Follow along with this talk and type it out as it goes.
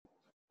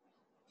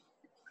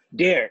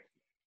Derek,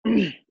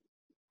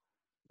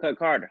 Cut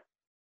Carter.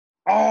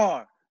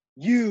 Are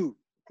you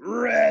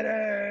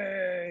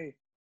ready?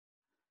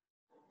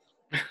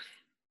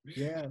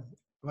 Yeah.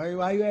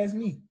 Why you ask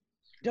me?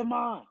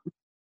 Demond,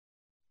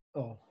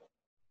 Oh.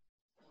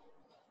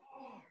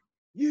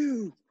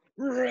 you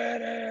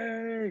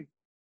ready?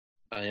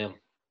 I am.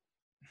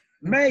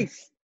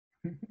 Mace,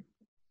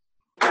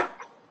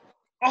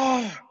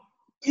 are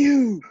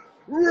you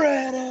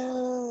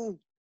ready?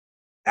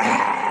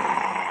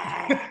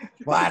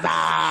 What's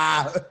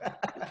up?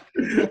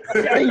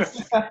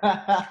 Jace,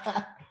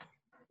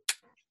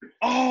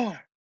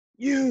 are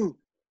you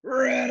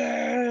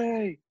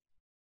ready?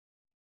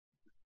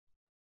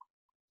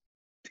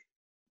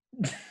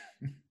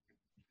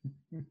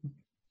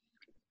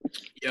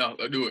 Yeah,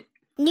 let's do it.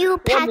 New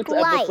Welcome Pack to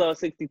Life. episode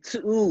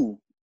 62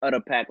 of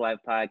the Pack Life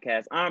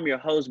Podcast. I'm your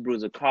host,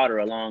 Bruiser Carter,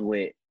 along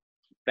with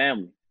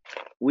family.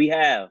 We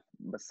have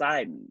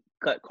beside me,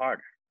 Cut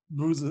Carter.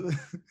 Bruiser,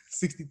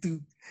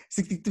 62.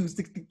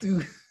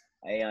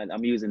 Hey,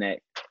 I'm using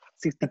that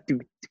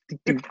 62.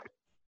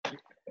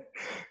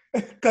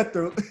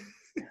 Cutthroat.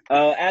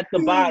 At the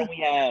bottom, we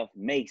have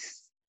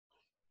Mace.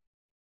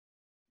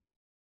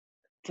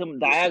 To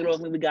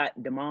diagonal, we got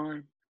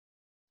Demond.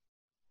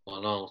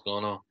 What's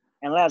going on?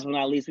 And last but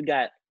not least, we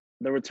got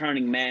the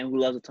returning man who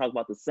loves to talk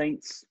about the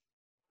Saints.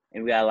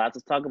 And we got a lot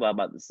to talk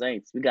about the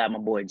Saints. We got my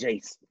boy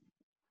Jace.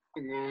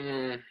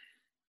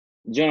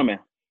 Gentlemen,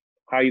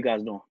 how are you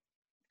guys doing?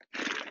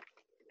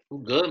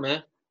 I'm good,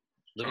 man.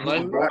 Living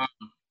life.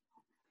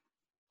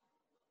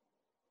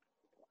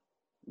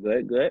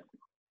 Good.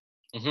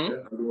 Mm-hmm.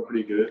 Yeah, I'm doing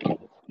pretty good.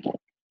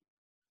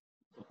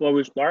 Before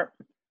we start,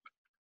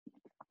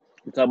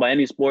 we talk about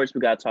any sports,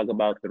 we got to talk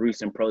about the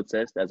recent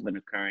protest that's been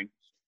occurring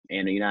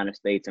in the United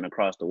States and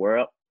across the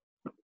world.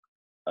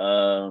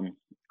 A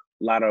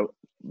lot of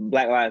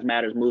Black Lives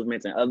Matter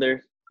movements and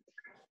others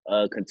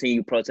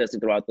continue protesting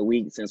throughout the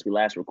week since we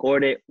last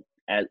recorded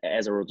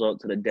as a result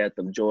to the death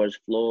of George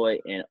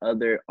Floyd and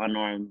other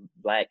unarmed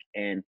black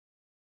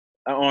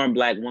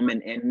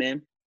women and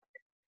men.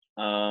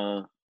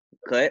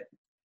 Cut.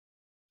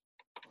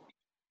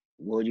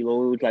 What would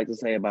you like to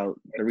say about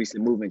the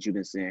recent movements you've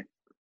been seeing?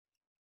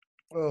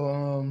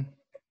 Well,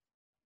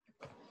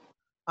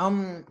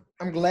 I'm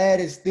glad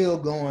it's still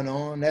going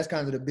on. That's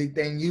kind of the big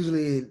thing.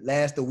 Usually it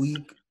lasts a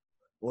week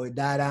or it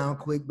die down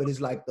quick, but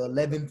it's like the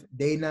 11th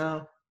day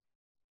now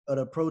of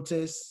the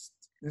protests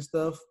and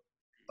stuff.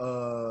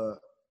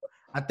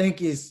 I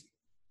think it's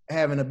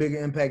having a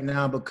bigger impact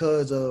now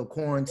because of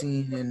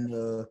quarantine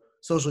and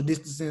social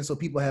distancing, so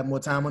people have more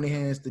time on their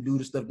hands to do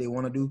the stuff they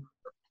want to do,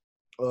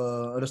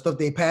 or the stuff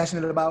they're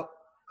passionate about.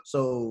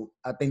 So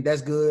I think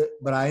that's good,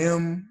 but I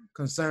am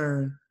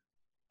concerned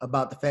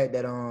about the fact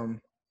that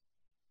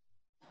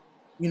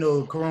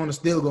Corona's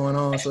still going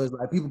on, so it's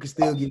like people can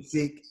still get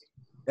sick.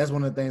 That's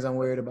one of the things I'm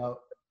worried about.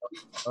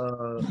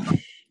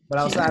 But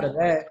outside of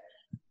that,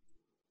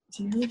 it's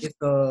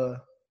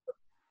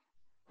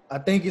I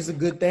think it's a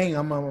good thing.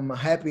 I'm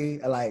happy.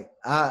 Like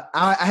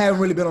I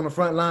haven't really been on the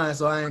front line,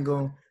 so I ain't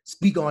gonna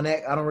speak on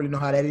that. I don't really know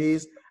how that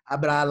is.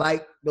 But I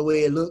like the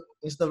way it looked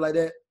and stuff like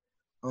that.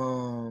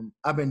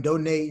 I've been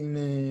donating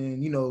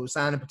and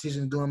signing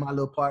petitions, doing my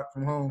little part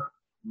from home.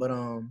 But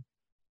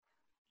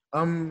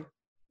I'm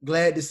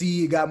glad to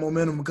see it got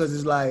momentum because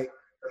it's like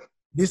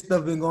this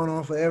stuff been going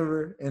on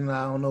forever. And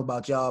I don't know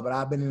about y'all, but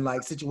I've been in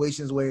like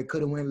situations where it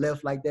could have went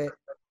left like that,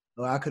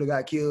 or I could have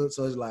got killed.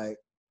 So it's like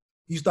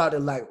you start to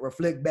like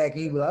reflect back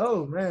and you be like,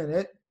 oh man,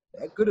 that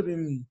could have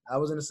been me. I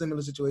was in a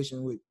similar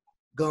situation with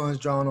guns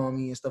drawn on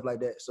me and stuff like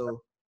that.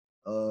 So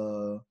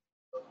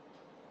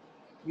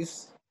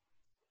it's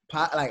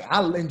like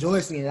I enjoy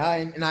seeing it.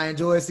 I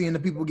enjoy seeing the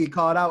people get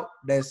called out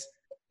that's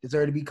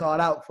deserve to be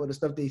called out for the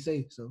stuff they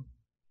say. So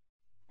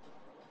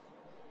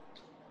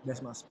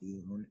that's my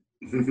spiel on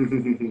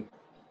it.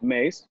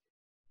 Mace.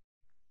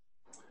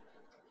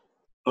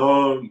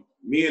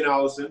 Me and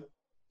Allison,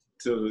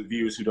 to the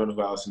viewers who don't know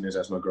who Allison is,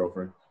 that's my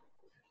girlfriend.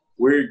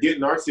 We're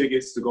getting our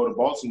tickets to go to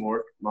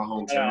Baltimore, my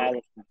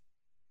hometown,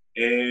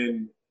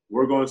 and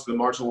we're going to the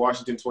March on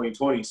Washington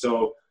 2020.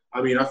 So,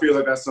 I mean, I feel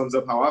like that sums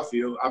up how I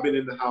feel. I've been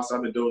in the house,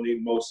 I've been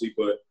donating mostly,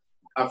 but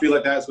I feel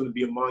like that's going to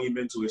be a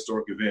monumental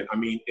historic event. I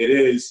mean, it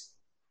is.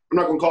 I'm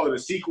not going to call it a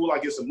sequel,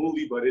 like it's a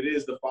movie, but it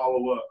is the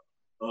follow-up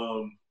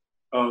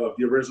of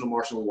the original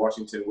March on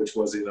Washington, which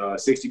was in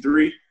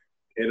 '63.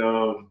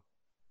 And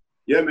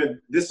yeah,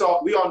 man,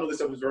 we all know this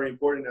stuff is very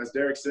important. As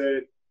Derek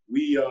said,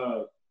 we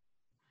have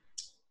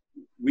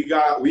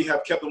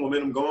kept the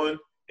momentum going,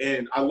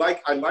 and I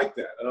like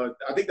that.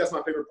 I think that's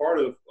my favorite part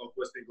of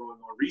what's been going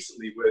on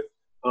recently with,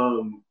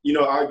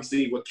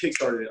 obviously what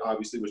kickstarted it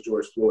obviously was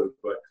George Floyd,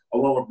 but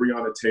along with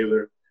Breonna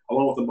Taylor,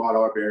 along with Ahmaud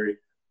Arbery,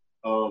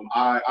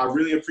 I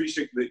really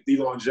appreciate the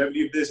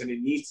longevity of this, and it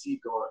needs to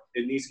keep going.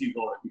 It needs to keep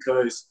going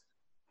because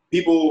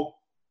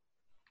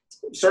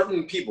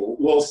certain people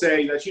will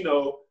say that,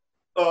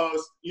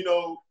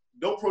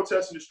 don't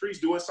protest in the streets,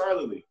 do it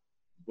silently.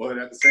 But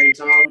at the same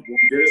time, when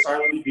we did it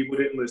silently, people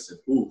didn't listen.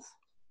 Oof.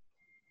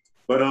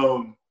 But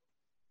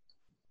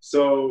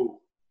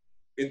so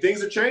and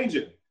things are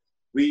changing.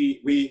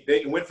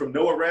 They went from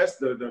no arrest,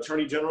 the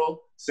attorney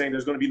general saying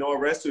there's going to be no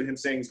arrest, to him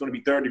saying it's going to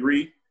be third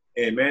degree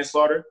and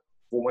manslaughter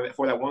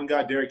for that one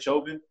guy, Derek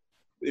Chauvin.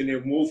 And they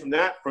moved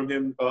from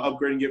him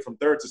upgrading it from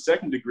third to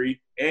second degree,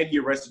 and he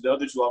arrested the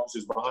other two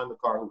officers behind the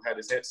car who had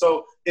his hand.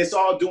 So it's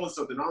all doing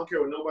something. I don't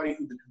care what nobody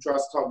who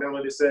tries to talk down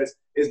on it says.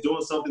 It's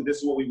doing something. This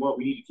is what we want.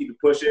 We need to keep it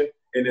pushing.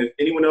 And if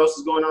anyone else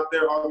is going out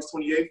there August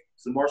 28th to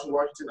the March in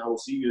Washington, I will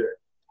see you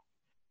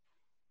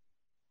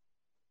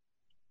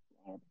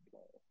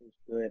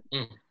there.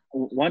 Good.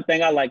 One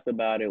thing I liked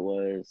about it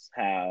was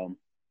how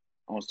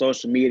on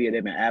social media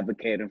they've been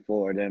advocating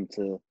for them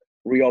to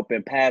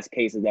reopen past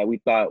cases that we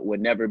thought would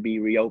never be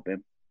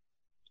reopened.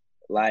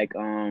 Like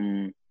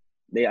I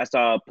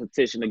saw a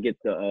petition to get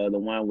the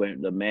one where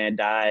the man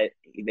died.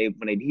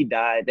 When he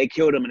died, they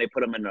killed him and they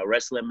put him in a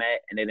wrestling mat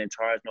and they didn't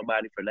charge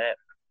nobody for that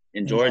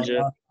in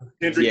Georgia.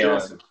 Kendrick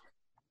Johnson.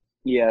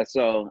 Yeah,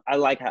 so I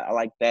like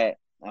that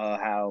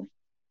how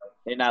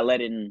they're not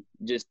letting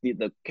just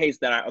the case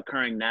that are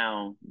occurring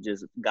now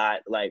just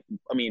drive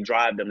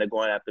them. They're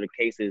going after the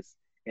cases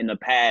in the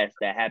past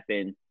that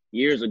happened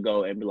years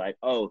ago and be like,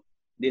 oh,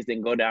 this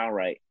didn't go down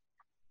right.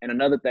 And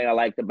another thing I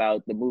liked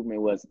about the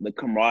movement was the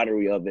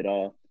camaraderie of it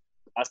all.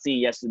 I seen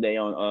yesterday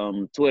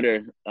on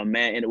Twitter a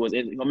man was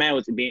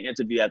being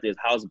interviewed after his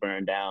house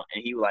burned down,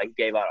 and he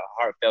gave out a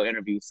heartfelt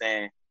interview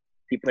saying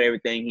he put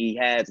everything he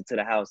has into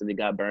the house and it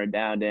got burned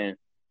down. Then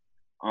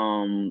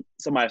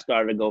somebody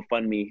started a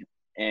GoFundMe,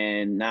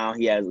 and now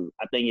he has,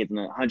 I think it's in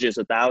the hundreds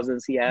of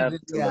thousands he has.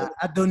 Yeah,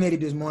 I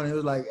donated this morning. It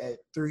was like at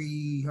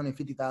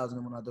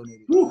 350,000 when I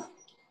donated. Woo.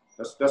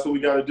 That's what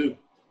we got to do.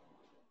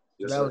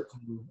 Yes, that was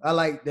cool. I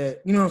like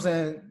that. You know what I'm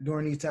saying?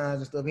 During these times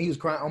and stuff. And he was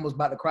crying, almost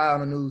about to cry on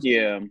the news.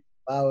 Yeah.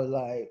 I was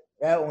like,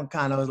 that one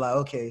kind of was like,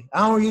 okay.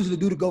 I don't usually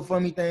do the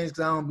GoFundMe things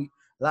because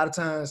a lot of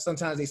times,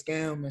 sometimes they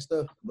scam and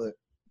stuff. But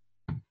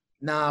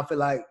now I feel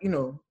like,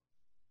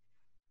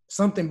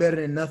 something better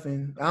than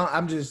nothing.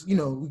 I'm just,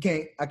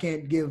 I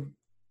can't give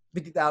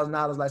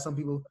 $50,000 like some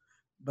people,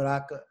 but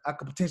I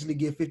could potentially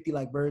give 50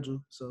 like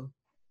Virgil. So.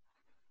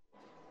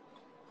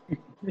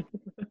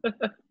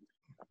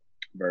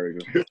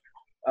 Virgil.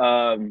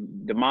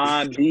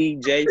 Damon, B,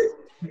 Jace,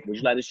 would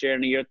you like to share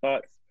any of your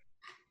thoughts?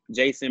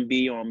 Jason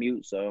B on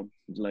mute, so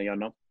just let y'all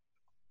know.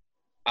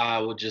 I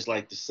would just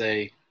like to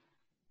say,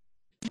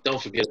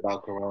 don't forget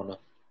about Corona.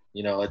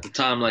 At the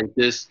time like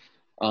this,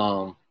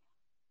 and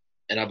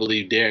I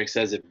believe Derek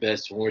says it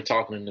best when we're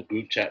talking in the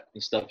group chat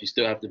and stuff, you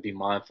still have to be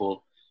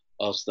mindful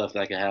of stuff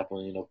that can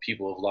happen.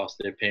 People have lost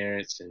their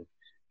parents and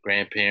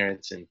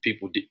grandparents and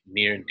people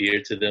near and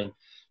dear to them.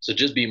 So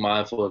just be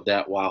mindful of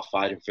that while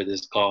fighting for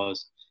this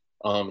cause.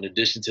 In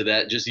addition to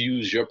that, just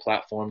use your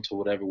platform to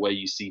whatever way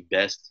you see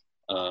best.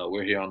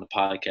 We're here on the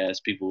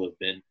podcast. People have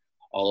been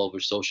all over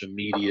social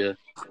media,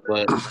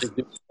 but just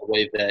do it in a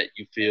way that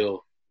you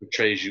feel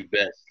portrays you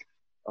best,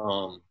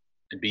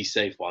 and be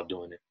safe while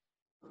doing it.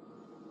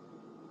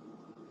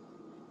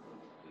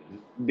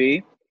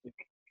 B?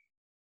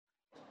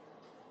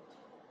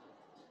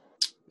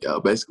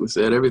 Y'all basically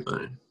said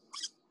everything.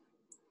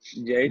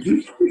 Jay?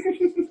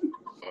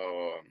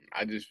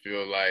 I just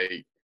feel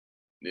like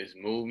this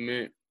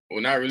movement,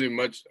 well, not really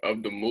much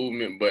of the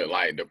movement, but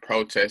like the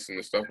protests and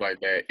the stuff like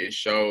that, it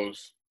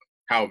shows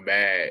how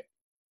bad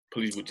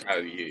police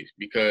brutality is,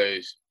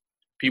 because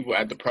people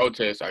at the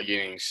protests are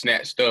getting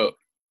snatched up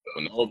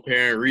for no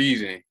apparent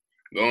reason,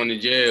 going to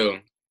jail.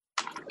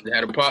 I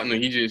had a partner,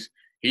 he just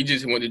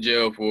went to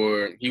jail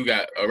he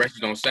got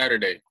arrested on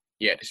Saturday.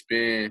 He had to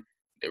spend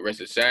the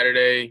rest of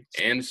Saturday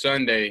and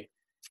Sunday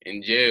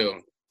in jail.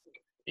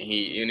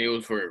 And it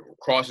was for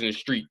crossing the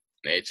street.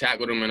 They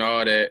tackled him and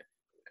all that,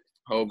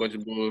 whole bunch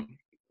of bull,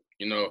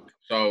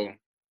 So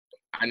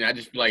I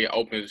just feel like it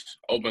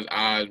opens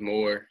eyes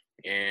more.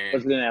 And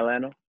was it in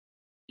Atlanta?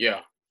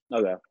 Yeah.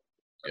 Okay.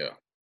 Yeah.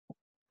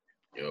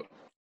 Yep.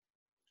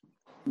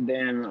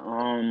 Then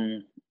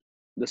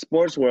the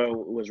sports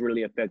world was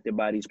really affected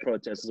by these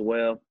protests as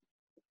well.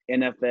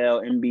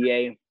 NFL,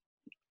 NBA,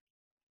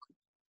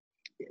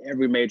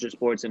 every major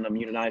sports in the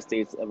United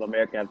States of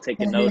America have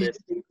taken notice.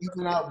 You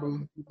went out, bro.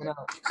 You went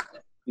out.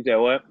 You said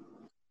what?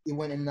 You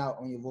went in and out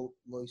on your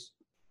voice.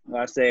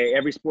 I say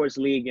every sports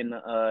league in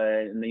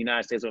the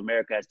United States of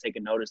America has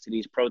taken notice to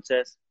these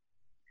protests.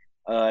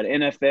 The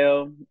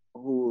NFL,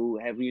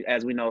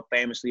 as we know,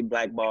 famously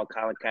blackballed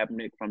Colin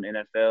Kaepernick from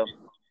the NFL,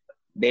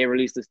 they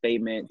released a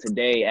statement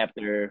today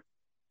after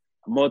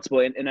multiple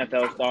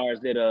NFL stars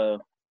did a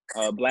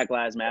Black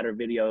Lives Matter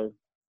video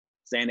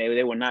saying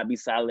they will not be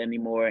silent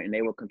anymore and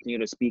they will continue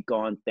to speak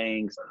on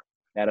things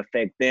that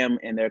affect them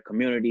and their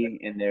community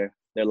and their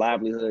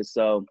livelihood.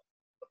 So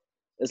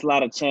it's a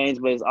lot of change,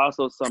 but it's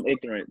also some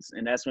ignorance,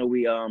 and that's when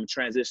we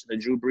transition to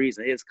Drew Brees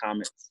and his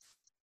comments.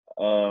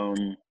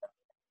 Drew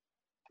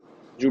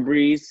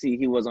Brees,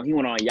 he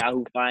went on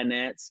Yahoo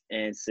Finance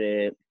and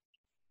said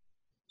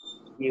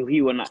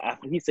he will not.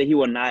 He said he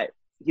will not.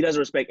 He doesn't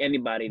respect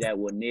anybody that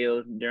will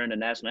kneel during the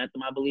national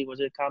anthem, I believe was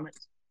his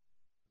comments.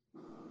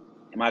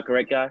 Am I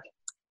correct, guys?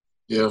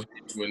 Yeah.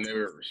 Will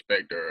never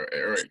respect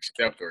or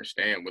accept or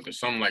stand with or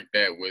something like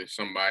that with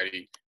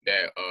somebody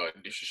that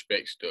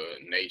disrespects the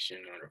nation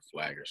or the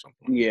flag or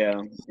something like Yeah,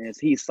 and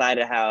he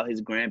cited how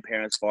his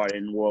grandparents fought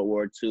in World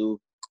War II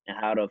and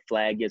how the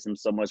flag gives him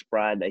so much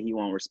pride that he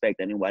won't respect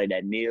anybody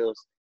that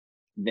kneels.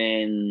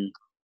 Then,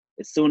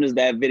 as soon as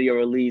that video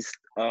released,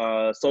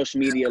 social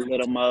media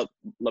lit him up.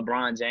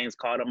 LeBron James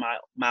called him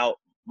out.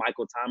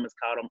 Michael Thomas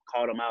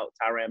called him out.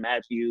 Tyrann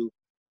Mathieu,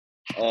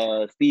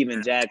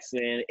 Steven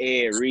Jackson,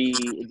 Ed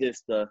Reed.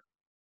 Just the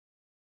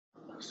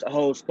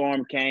whole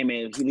storm came,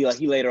 and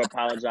he later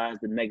apologized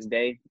the next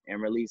day and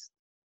released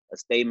a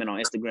statement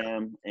on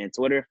Instagram and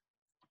Twitter.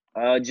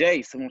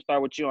 Jace, I'm gonna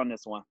start with you on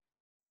this one.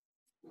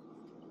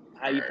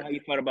 How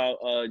you thought about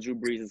Drew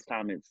Brees'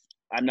 comments?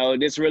 I know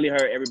this really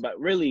hurt everybody,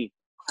 really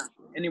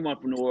anyone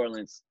from New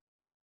Orleans,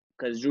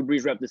 because Drew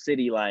Brees repped the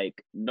city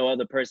like no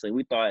other person.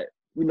 We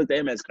looked at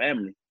him as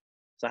family.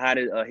 So how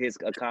did his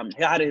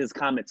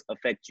comments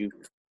affect you?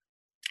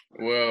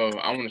 Well,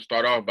 I want to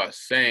start off by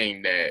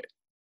saying that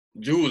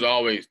Drew's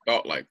always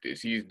thought like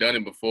this. He's done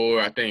it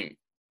before. I think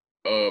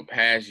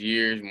past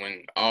years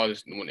when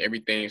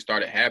everything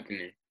started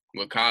happening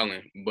with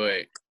Colin,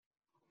 but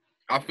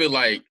I feel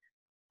like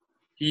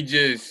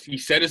he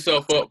set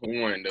himself up for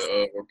one.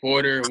 The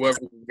reporter, whoever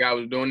the guy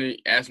was doing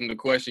it, asked him the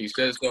question. He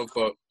set himself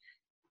up.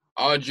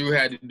 All Drew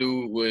had to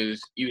do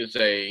was either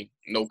say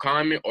no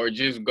comment or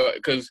just go.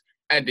 Because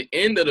at the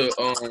end of his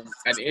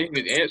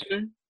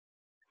answer,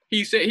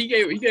 he said he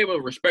gave a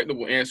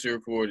respectable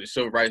answer for the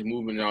civil rights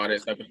movement and all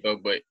that type of stuff.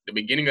 But the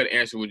beginning of the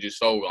answer was just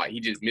so like he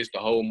just missed the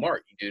whole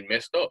mark. He just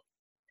messed up,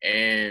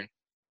 and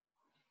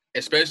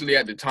especially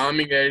at the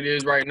timing that it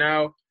is right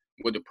now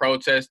with the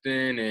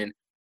protesting and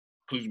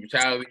police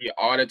brutality,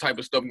 all that type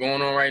of stuff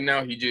going on right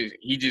now, he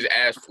just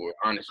asked for it,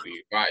 honestly.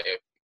 If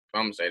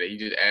I'm gonna say that, he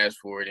just asked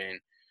for it, and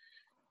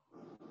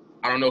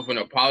I don't know if an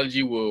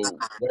apology will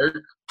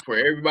work for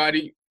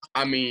everybody.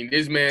 I mean,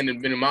 this man has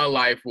been in my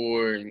life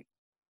for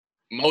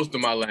most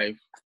of my life,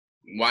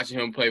 watching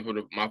him play for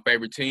my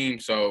favorite team,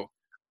 so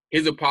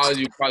his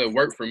apology will probably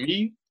work for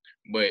me,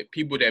 but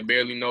people that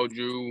barely know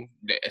Drew,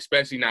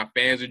 especially not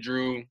fans of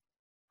Drew,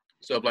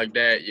 stuff like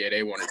that, yeah,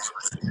 they want to.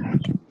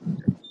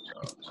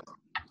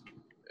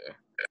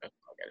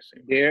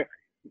 Yeah,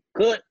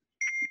 good.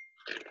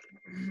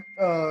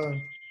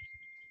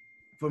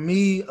 For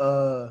me,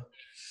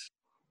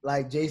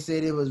 like Jay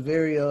said, it was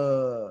very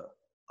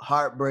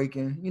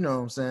heartbreaking. You know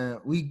what I'm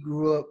saying? We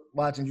grew up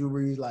watching Drew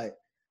Brees. Like,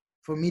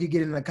 for me to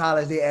get into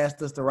college, they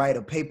asked us to write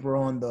a paper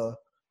on the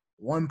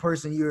one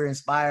person you're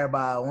inspired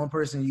by, one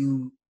person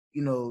you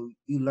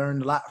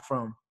learned a lot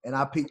from. And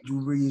I picked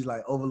Drew Brees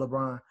like over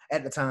LeBron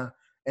at the time.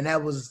 And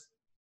that was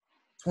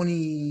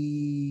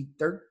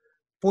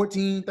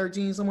 2014,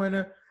 13, somewhere in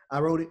there. I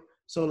wrote it.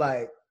 So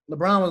like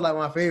LeBron was like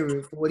my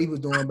favorite for what he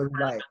was doing, but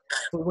like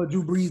for what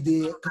Drew Brees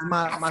did, because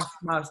my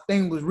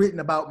thing was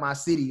written about my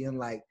city and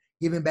like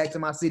giving back to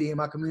my city and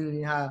my community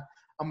and how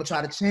I'm gonna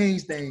try to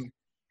change things.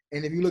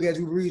 And if you look at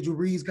Drew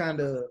Brees kind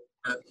of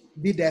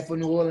did that for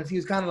New Orleans. He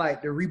was kind of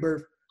like the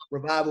rebirth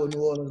revival of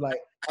New Orleans. Like,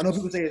 I know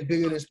people say it's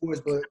bigger than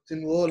sports, but to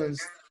New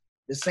Orleans,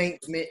 the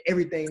Saints meant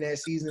everything that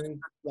season.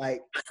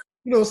 Like,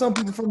 some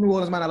people from New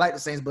Orleans might not like the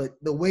Saints, but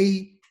the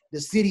way the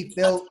city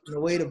felt and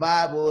the way the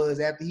vibe was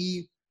after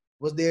he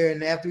was there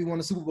and after he won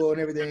the Super Bowl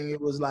and everything,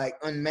 it was like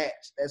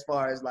unmatched as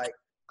far as like,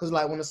 because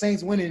like when the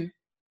Saints winning,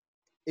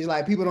 it's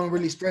like people don't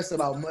really stress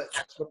about much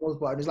for the most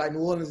part. It's like New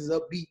Orleans is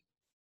upbeat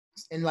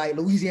and like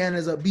Louisiana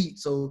is upbeat.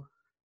 So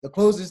the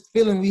closest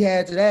feeling we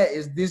had to that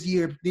is this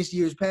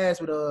year's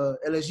past with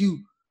LSU.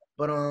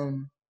 But I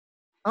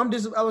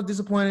was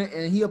disappointed,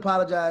 and he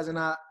apologized, and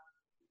I,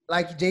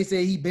 like Jay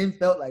said, he been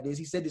felt like this.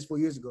 He said this 4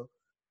 years ago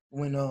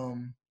when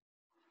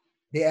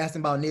they asked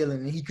him about kneeling,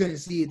 and he couldn't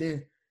see it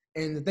then.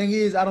 And the thing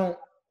is, I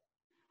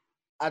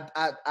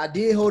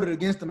did hold it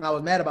against him. I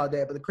was mad about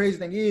that. But the crazy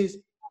thing is,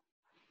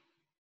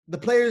 the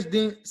players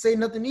didn't say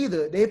nothing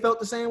either. They felt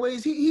the same way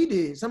as he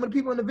did. Some of the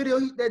people in the video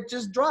that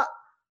just dropped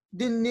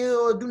didn't kneel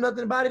or do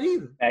nothing about it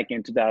either. Back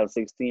in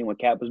 2016 when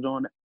Cap was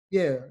doing it?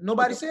 Yeah,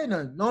 nobody said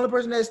nothing. The only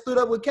person that stood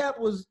up with Cap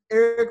was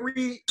Eric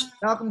Reed,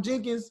 Malcolm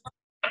Jenkins,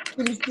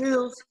 Kenny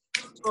Stills.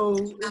 So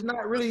it's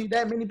not really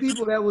that many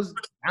people that was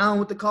down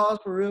with the cause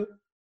for real.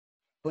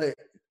 But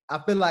I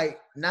feel like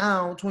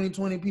now,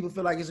 2020, people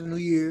feel like it's a new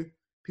year.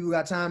 People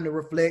got time to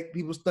reflect.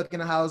 People stuck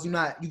in the house.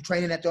 You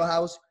training at your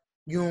house.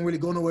 You don't really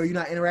go nowhere. You're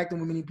not interacting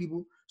with many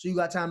people. So you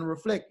got time to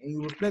reflect. And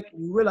you reflect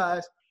and you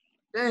realize,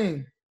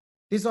 dang,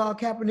 this is all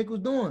Kaepernick was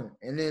doing.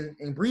 And then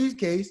in Brees'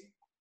 case,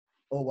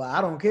 oh, well,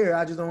 I don't care.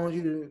 I just don't want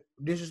you to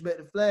disrespect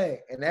the flag.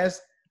 And that's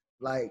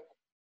like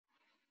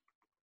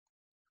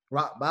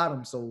rock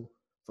bottom. So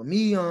for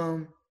me, I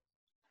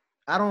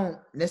don't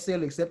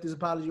necessarily accept his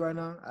apology right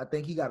now. I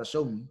think he got to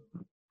show me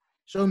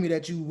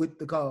that you with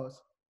the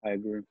cause. I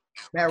agree.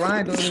 Matt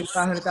Ryan donated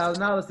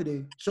 $500,000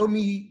 today. Show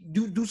me,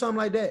 do something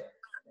like that.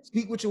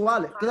 Speak with your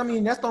wallet. Because, I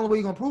mean, that's the only way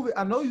you're going to prove it.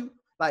 I know you.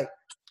 Like,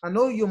 I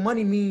know your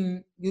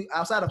money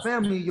outside of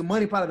family, your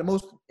money probably the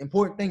most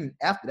important thing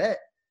after that.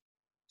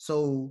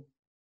 So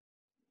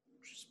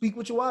speak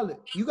with your wallet.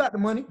 You got the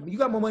money. You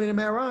got more money than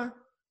Matt Ryan.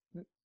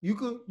 You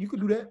could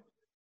do that.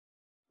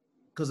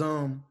 Cause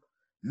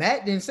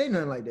Matt didn't say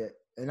nothing like that,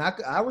 and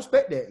I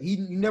respect that.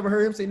 You never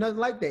heard him say nothing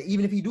like that,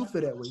 even if he do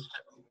feel that way.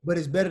 But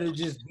it's better to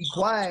just be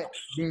quiet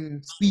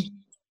than speak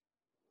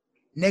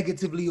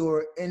negatively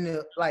or in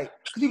the like.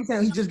 Cause people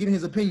saying he's just giving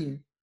his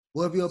opinion.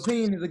 Well, if your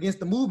opinion is against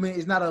the movement,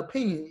 it's not an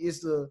opinion.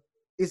 It's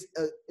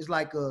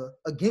like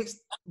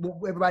against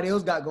what everybody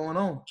else got going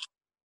on.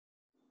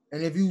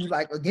 And if you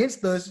like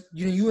against us,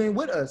 you ain't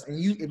with us. And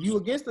if you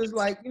against us,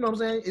 like, you know what I'm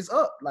saying, it's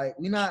up. Like,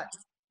 we not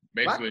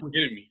basically an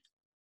enemy.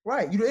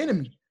 Right, you the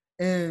enemy.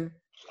 And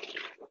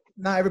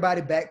now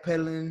everybody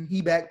backpedaling.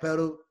 He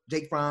backpedaled,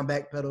 Jake Fromm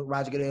backpedaled,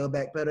 Roger Goodell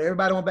backpedaled.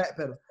 Everybody on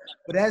backpedal.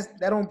 But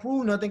that don't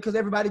prove nothing because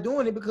everybody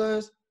doing it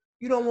because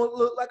you don't want to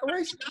look like a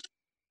racist.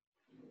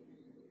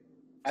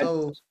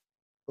 So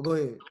go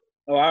ahead.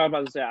 Oh, I was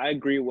about to say I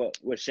agree with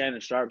what Shannon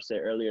Sharp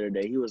said earlier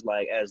today. He was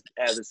like, as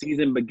the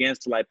season begins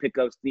to like pick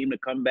up steam to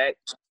come back,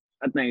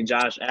 I think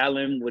Josh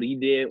Allen, what he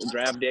did,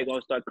 draft day,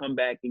 gonna start come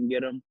back and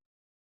get him.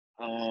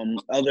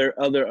 Other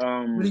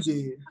What he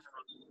did.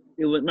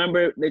 It was,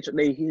 remember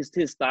his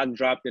stock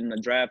dropped in the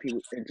draft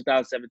in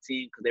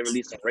 2017 because they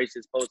released a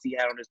racist post he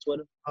had on his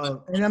Twitter.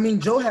 And I mean,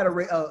 Joe had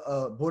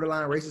a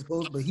borderline racist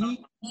post, but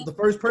he was the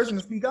first person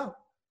to speak out.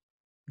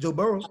 Joe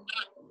Burrow.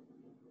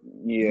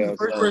 Yeah, the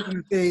first person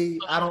to say,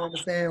 I don't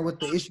understand what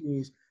the issue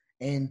is.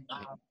 And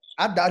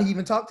I doubt he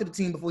even talked to the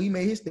team before he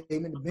made his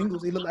statement. The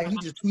Bengals, it looked like he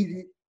just tweeted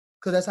it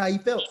because that's how he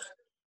felt.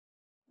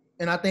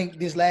 And I think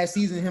this last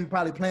season, him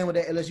probably playing with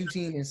that LSU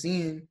team and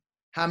seeing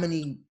how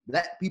many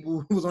black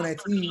people who was on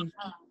that team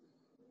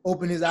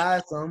opened his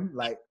eyes some.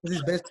 Like,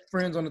 his best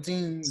friends on the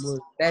team were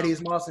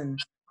Thaddeus Moss and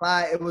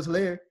Clyde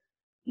Edwards-Helaire.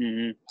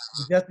 Mm-hmm.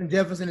 Justin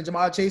Jefferson and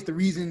Jamar Chase, the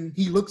reason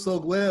he looked so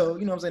well,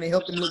 you know what I'm saying, they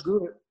helped him look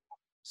good.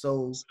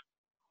 So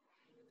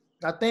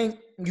I think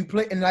you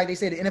play, and like they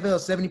say, the NFL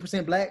is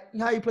 70% black.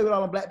 How you play with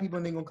all the black people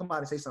and then gonna come out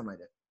and say something like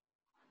that?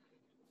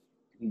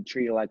 He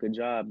treat it like a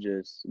job,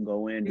 just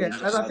go in. Yeah,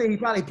 as I say, he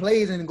probably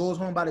plays and goes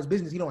home about his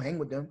business. He don't hang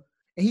with them.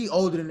 And he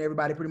older than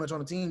everybody pretty much on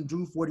the team.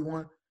 Drew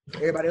 41.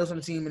 Everybody else on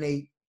the team,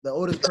 and the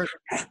oldest person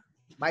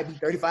might be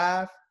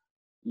 35,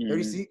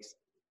 36.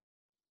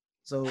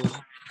 So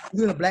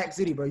you're in a black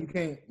city, bro. You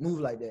can't move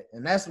like that.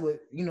 And that's what,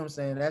 you know what I'm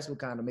saying, that's what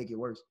kind of make it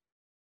worse.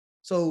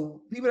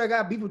 So people that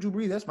got beef with Drew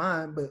Brees, that's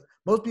fine. But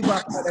most people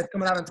that's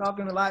coming out and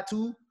talking a lot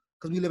too,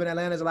 because we live in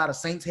Atlanta, there's a lot of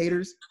Saints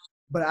haters.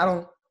 But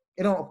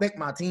it don't affect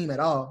my team at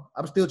all.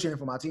 I'm still cheering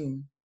for my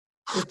team.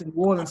 It's the New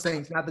Orleans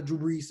Saints, not the Drew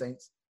Brees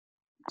Saints.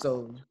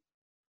 So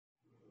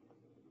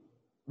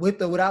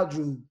with or without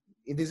Drew,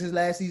 if this is his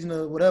last season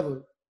or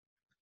whatever,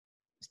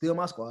 still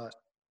my squad.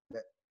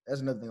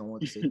 That's another thing I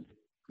want to say.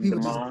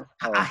 People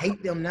I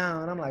hate them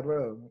now, and I'm like,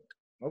 bro,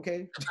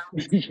 okay.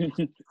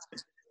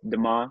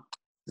 DeMar.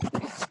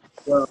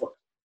 Well,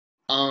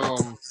 I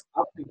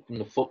think from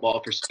the football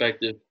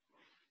perspective,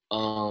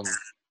 the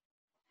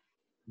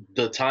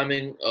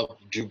timing of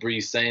Drew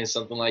Brees saying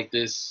something like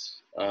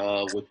this,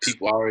 with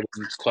people already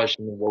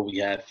questioning what we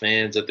had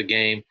fans at the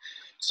game,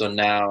 so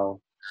now,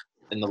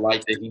 in the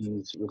light that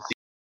he's received,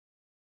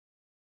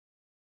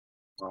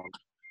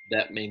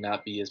 that may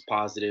not be as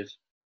positive.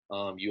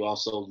 You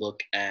also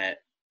look at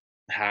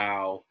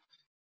how.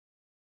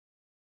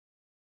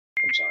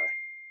 I'm sorry.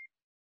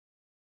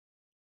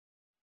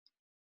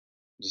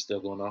 Is it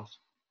still going off?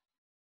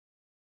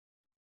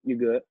 You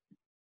good?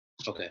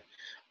 Okay.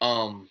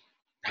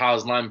 How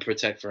his linemen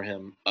protect for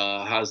him?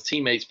 How his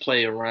teammates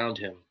play around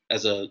him?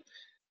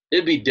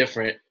 It'd be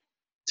different.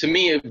 To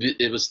me,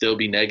 it would still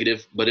be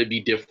negative, but it'd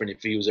be different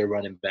if he was a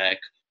running back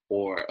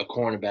or a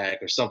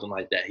cornerback or something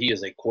like that. He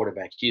is a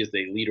quarterback. He is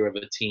the leader of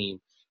a team,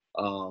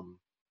 a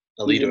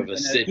leader of a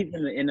city. He's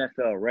in the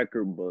NFL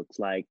record books.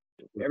 Like,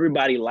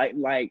 everybody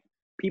like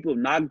people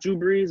knock Drew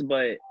Brees,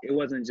 but it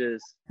wasn't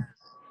just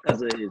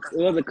because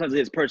of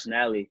his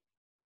personality,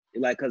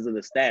 like because of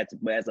the stats.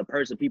 But as a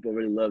person, people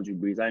really love Drew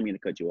Brees. I didn't mean to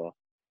cut you off.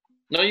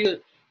 No,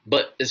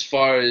 but as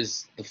far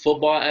as the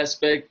football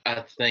aspect,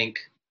 I think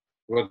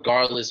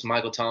regardless,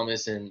 Michael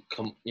Thomas and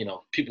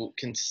people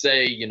can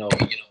say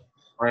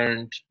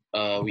earned.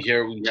 We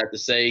hear what we have to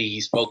say. He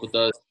spoke with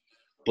us,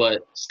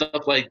 but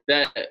stuff like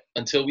that,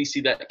 until we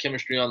see that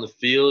chemistry on the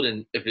field,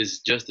 and if it's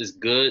just as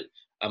good,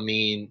 I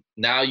mean,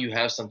 now you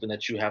have something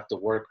that you have to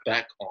work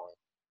back on.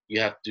 You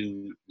have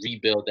to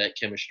rebuild that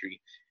chemistry,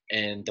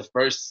 and the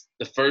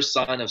first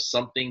sign of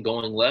something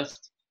going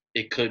left,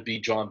 it could be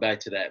drawn back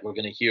to that. We're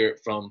going to hear it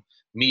from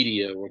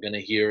media. We're going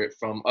to hear it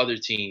from other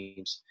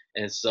teams,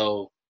 and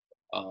so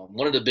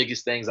one of the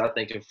biggest things I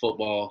think in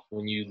football,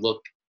 when you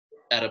look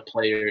at a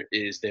player,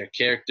 is their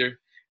character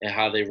and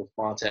how they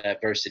respond to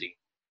adversity.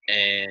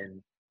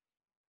 And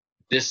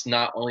this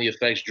not only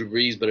affects Drew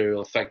Brees, but it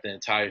will affect the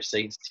entire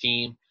Saints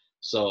team.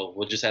 So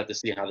we'll just have to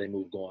see how they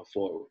move going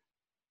forward.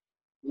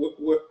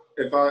 What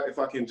if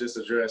I can just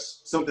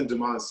address something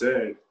Damon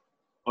said?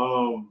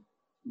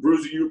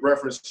 Bruiser, you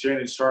referenced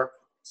Shannon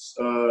Sharp's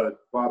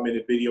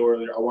 5-minute video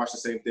earlier. I watched the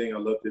same thing. I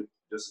loved it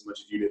just as much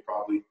as you did,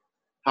 probably.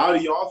 How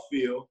do y'all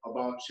feel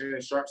about Shannon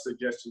Sharp's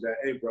suggestion that,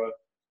 hey, bro,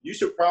 you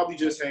should probably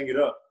just hang it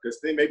up because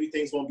then maybe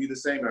things won't be the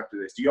same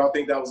after this. Do y'all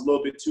think that was a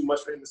little bit too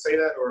much for him to say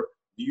that, or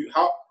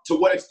to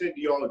what extent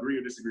do y'all agree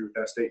or disagree with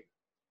that statement?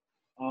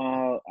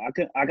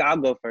 I'll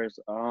go first.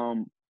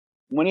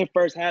 When it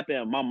first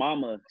happened, my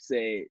mama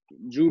said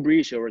Drew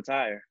Brees should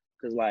retire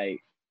because, like,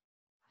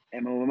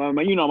 and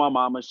you know my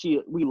mama,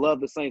 we love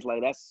the Saints.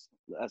 Like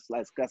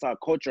that's our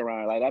culture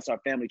around. Like that's our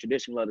family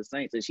tradition. We love the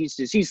Saints, and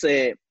she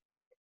said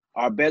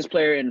our best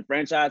player in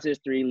franchise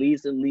history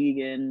leads the league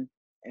in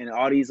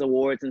all these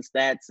awards and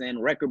stats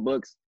and record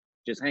books.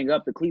 Just hang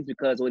up the cleats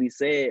because what he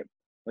said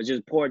was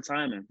just poor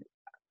timing.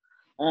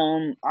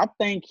 I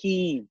think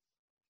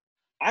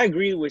I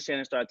agree with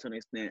Shannon Sharpe to an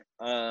extent.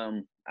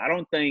 I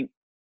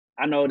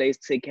know they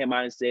came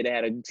out and said they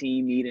had a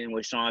team meeting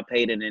with Sean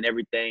Payton and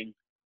everything.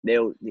 They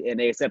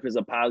accept his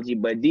apology,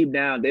 but deep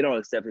down they don't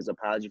accept his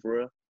apology for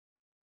real.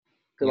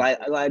 Cause like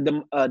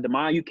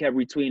Demond, you kept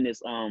retweeting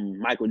this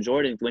Michael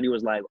Jordan when he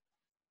was like,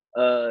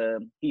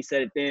 he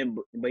said it then,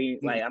 but he,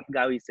 like I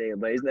forgot what he said,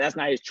 but that's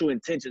not his true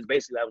intentions.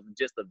 Basically, that was the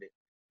gist of it.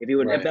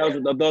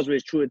 If those were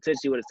his true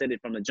intentions, he would have said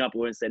it from the jump.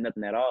 Wouldn't said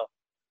nothing at all.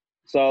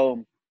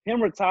 So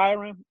him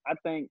retiring, I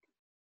think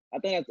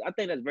that's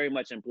very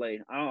much in play.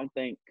 I don't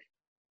think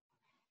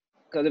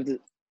because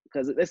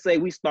let's say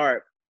we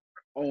start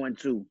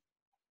 0-2,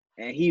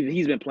 and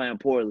he's been playing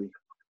poorly.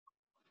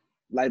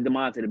 Like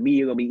DeMonte, the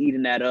media gonna be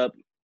eating that up,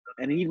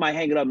 and he might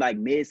hang it up like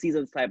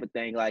mid-season type of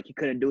thing. Like he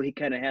couldn't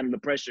handle the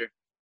pressure.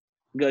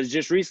 Because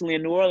just recently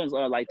in New Orleans,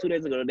 like 2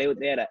 days ago,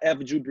 they had a F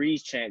Drew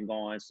Brees chant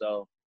going.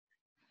 So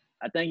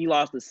I think he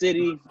lost the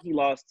city, he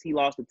lost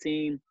the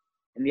team,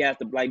 and he has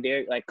to like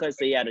Cuz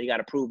said, he got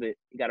to prove it.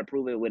 He got to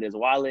prove it with his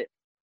wallet,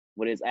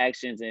 with his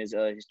actions, and his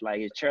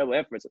terrible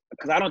efforts.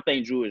 Because I don't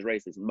think Drew is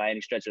racist by any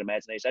stretch of the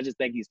imagination. I just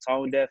think he's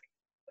tone deaf,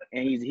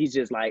 and he's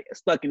just like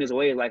stuck in his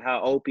ways, like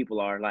how old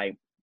people are. Like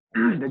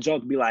the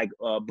joke be like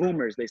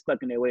boomers, they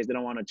stuck in their ways, they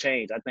don't want to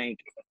change. I think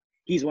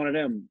he's one of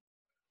them.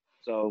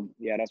 So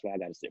yeah, that's what I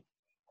got to say.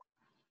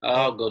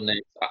 I'll go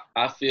next.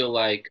 I feel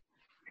like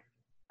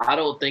I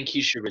don't think he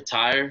should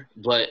retire,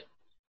 but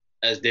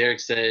as Derek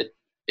said,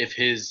 if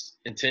his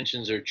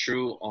intentions are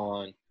true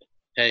on,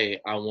 hey,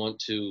 I want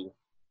to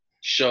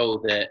show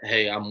that,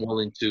 hey, I'm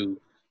willing to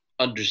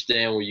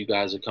understand where you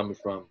guys are coming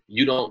from.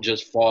 You don't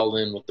just fall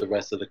in with the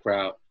rest of the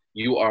crowd.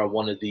 You are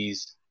one of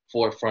these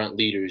forefront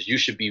leaders. You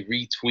should be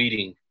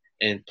retweeting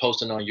and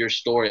posting on your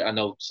story. I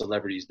know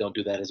celebrities don't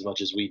do that as much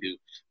as we do,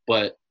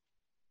 but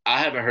I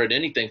haven't heard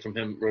anything from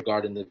him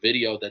regarding the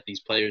video that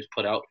these players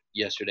put out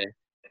yesterday.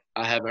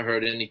 I haven't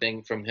heard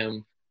anything from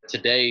him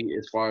today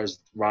as far as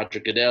Roger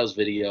Goodell's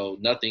video.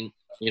 Nothing,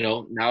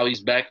 now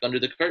he's back under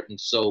the curtain.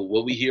 So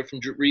will we hear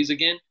from Drew Brees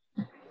again?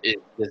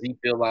 Does he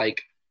feel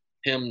like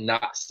him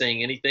not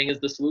saying anything is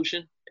the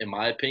solution? In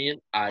my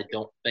opinion, I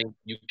don't think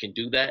you can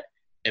do that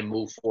and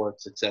move forward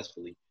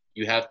successfully.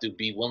 You have to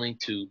be willing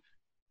to.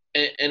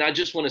 And I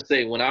just want to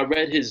say, when I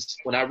read his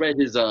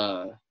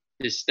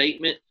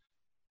statement,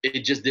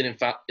 it just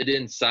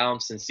didn't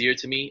sound sincere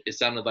to me. It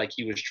sounded like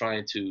he was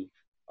trying to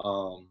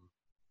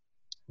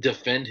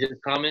defend his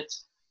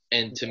comments.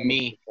 And to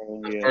me,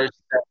 the first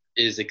step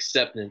is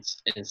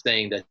acceptance and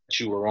saying that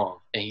you were wrong.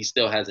 And he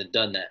still hasn't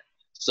done that.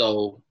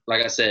 So,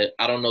 like I said,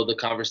 I don't know the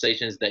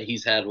conversations that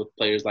he's had with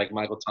players like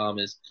Michael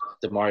Thomas,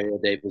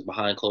 Demario Davis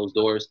behind closed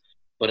doors.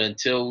 But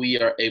until we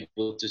are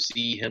able to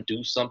see him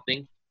do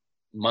something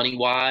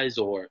money-wise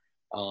or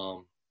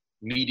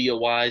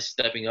media-wise,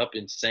 stepping up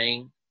and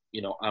saying,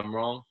 I'm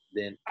wrong,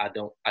 then I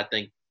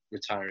think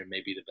retiring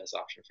may be the best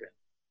option for him.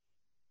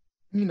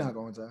 He's not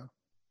going to.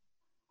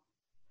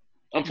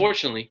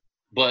 Unfortunately,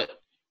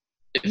 but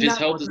if his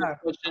health is a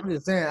question, I'm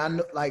just saying, I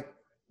know, like,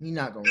 he's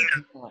not going to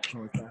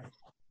retire.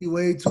 He's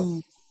way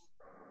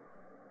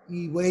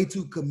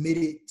too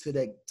committed to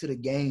the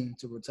game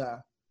to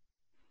retire.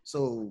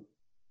 So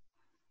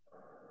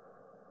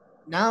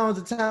now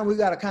is the time we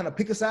got to kind of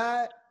pick a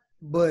side,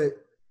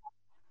 but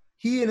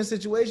he in a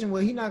situation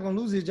where he's not gonna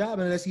lose his job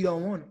unless he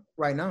don't want it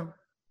right now.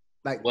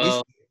 Like,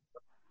 well,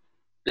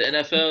 the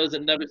NFL is a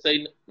never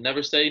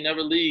say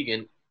never league,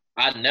 and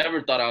I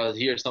never thought I would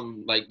hear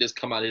something like this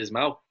come out of his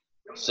mouth.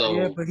 So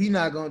yeah, but he's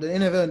not gonna. The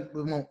NFL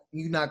won't.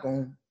 You're not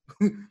gonna.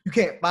 You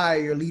can't fire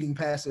your leading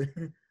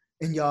passer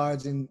in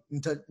yards and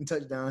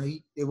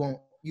touchdown. It won't.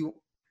 You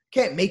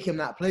can't make him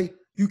not play.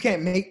 You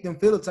can't make them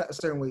feel a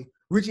certain way.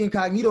 Richie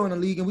Incognito in the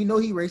league, and we know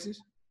he racist.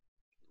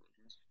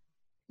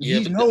 Yeah,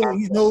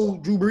 he's no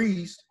Drew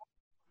Brees.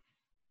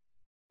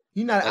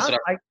 He's not. I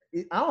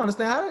don't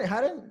understand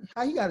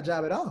how he got a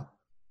job at all.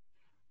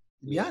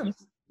 To be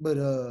honest, but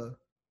the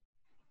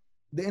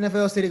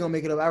NFL said they're gonna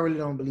make it up. I really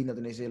don't believe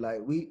nothing they say.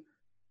 Like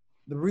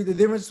the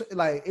difference,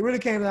 like it really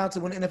came down to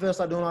when the NFL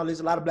started doing all this.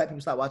 A lot of black people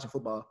stopped watching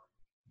football.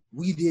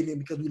 We did it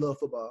because we love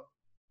football.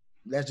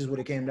 That's just what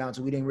it came down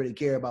to. We didn't really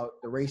care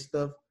about the race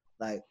stuff.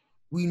 Like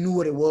we knew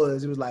what it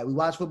was. It was like we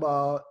watch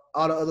football.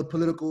 All the other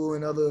political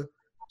and other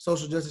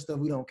social justice stuff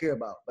we don't care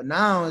about. But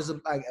now it's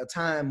like a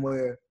time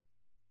where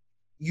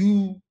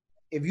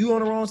if you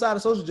on the wrong side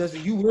of social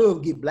justice, you will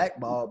get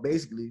blackballed,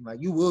 basically.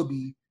 Like you will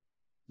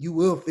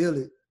feel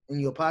it in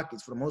your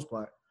pockets for the most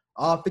part.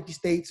 all 50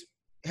 states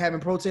having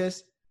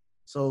protests.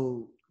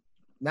 So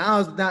now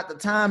is not the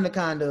time to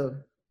kind of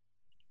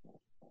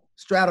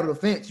straddle the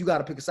fence. You got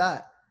to pick a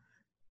side.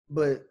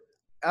 But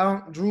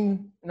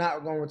Drew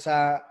not going to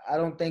retire. I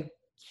don't think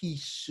he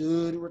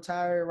should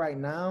retire right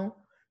now,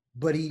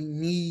 but he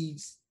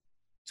needs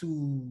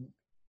to,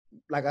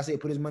 like I said,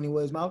 put his money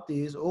where his mouth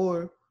is,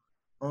 or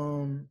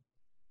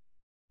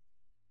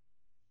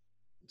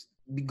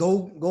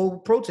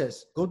go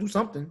protest, go do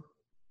something.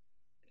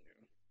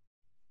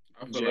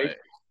 I feel like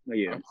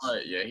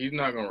he's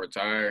not gonna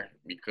retire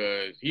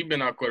because he's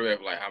been our quarterback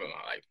for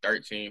like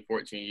 13,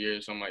 14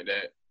 years, something like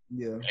that.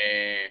 Yeah.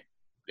 And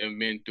they've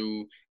been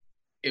through.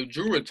 If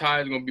Drew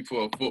retires, it's gonna be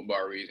for a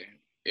football reason.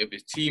 If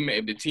the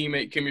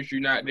teammate chemistry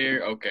not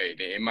there, okay,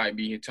 then it might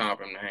be time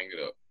for him to hang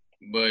it up.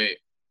 But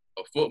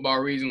a football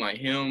reason like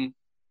him,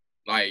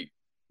 like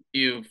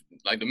if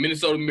like the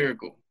Minnesota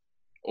Miracle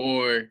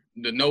or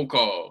the no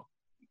call,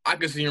 I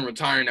could see him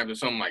retiring after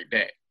something like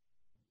that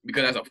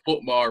because that's a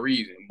football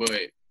reason.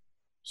 But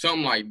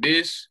something like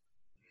this,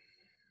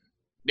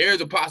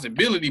 there's a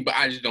possibility, but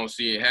I just don't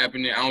see it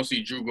happening. I don't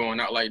see Drew going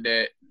out like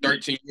that.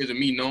 13 years of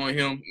me knowing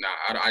him,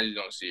 I just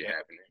don't see it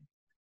happening.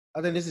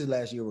 I think this is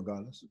last year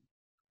regardless.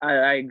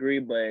 I agree,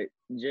 but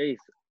Jace,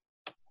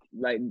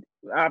 like,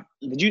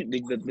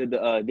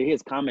 did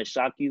his comment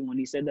shock you when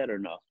he said that or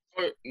no?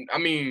 I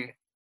mean,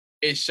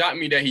 it shocked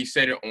me that he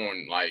said it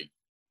on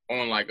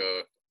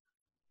a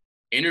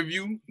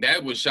interview.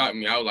 That would shock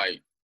me. I was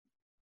like,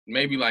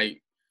 maybe like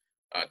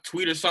a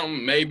tweet or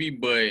something, maybe,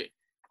 but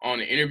on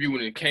the interview when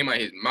it came out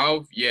his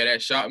mouth, yeah,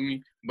 that shocked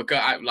me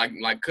because I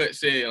like Cut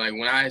said, like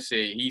when I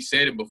said he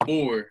said it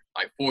before,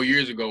 like 4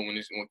 years ago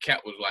when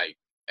Cap was like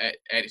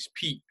at his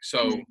peak,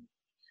 so.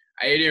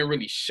 It didn't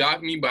really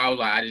shock me, but I was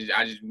like,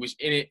 I just wish,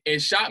 and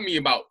it shocked me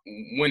about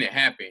when it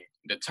happened.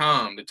 The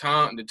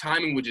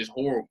timing was just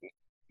horrible.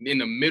 In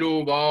the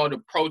middle of all the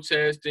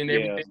protests and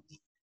everything,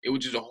 it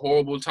was just a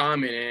horrible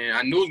timing, and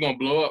I knew it was gonna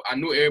blow up. I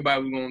knew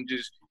everybody was gonna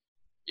just,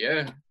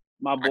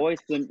 My boy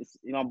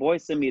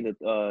sent me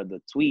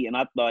the tweet, and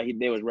I thought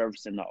they was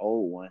referencing the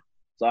old one,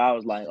 so I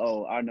was like,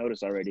 oh, I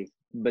noticed already.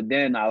 But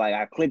then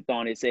I clicked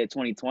on it, said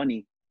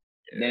 2020.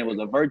 Then it was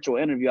a virtual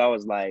interview. I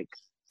was like,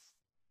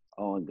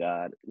 oh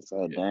God,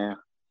 so damn.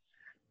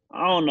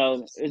 I don't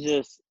know. It's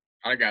just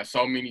I got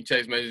so many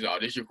text messages. Oh,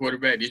 this your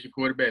quarterback. Like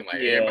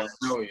everybody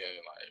know, like.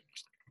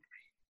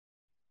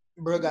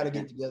 Bro, got to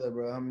get together,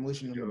 bro. I'm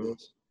wishing him the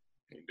best.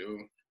 You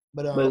do.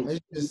 But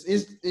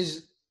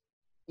it's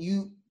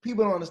you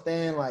people don't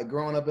understand, like,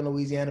 growing up in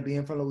Louisiana,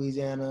 being from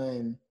Louisiana,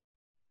 and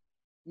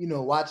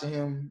watching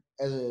him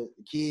as a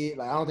kid.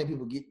 Like, I don't think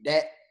people get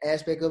that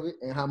aspect of it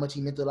and how much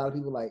he meant to a lot of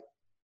people. Like,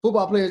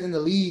 football players in the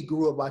league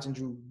grew up watching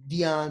Drew.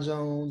 Deion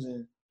Jones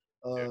and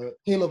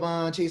Caleb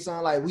Vaughn, Chase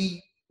Young, like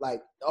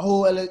the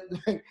whole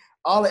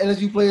all the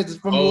LSU players is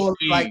from New Orleans.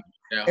 Like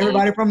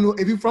everybody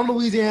if you're from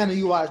Louisiana,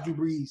 you watch Drew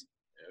Brees.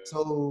 Yeah.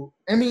 So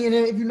I mean, and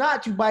if you're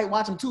not, you might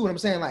watch him too. And I'm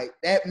saying, like,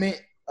 that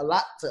meant a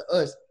lot to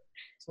us.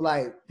 So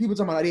like people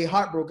talking about they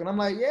heartbroken. I'm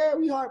like, yeah,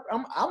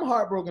 I'm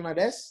heartbroken. Like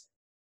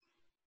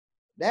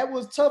that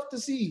was tough to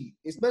see,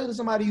 especially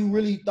somebody you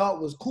really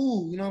thought was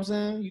cool. You know what I'm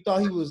saying? You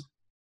thought he was.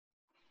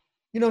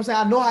 You know what I'm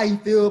saying? I know how you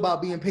feel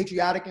about being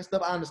patriotic and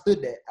stuff. I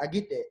understood that. I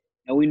get that.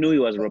 And we knew he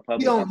was a Republican.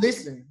 He don't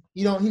listen.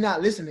 He's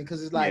not listening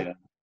because it's like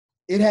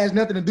it has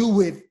nothing to do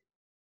with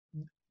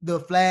the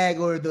flag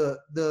or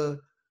the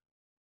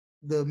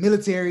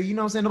military. You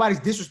know what I'm saying? Nobody's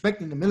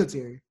disrespecting the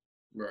military.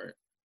 Right.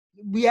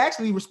 We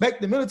actually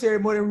respect the military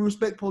more than we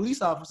respect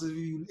police officers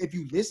if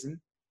you listen.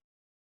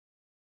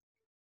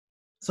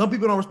 Some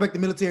people don't respect the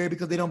military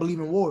because they don't believe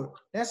in war.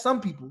 That's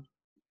some people.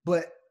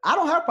 But I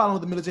don't have a problem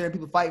with the military and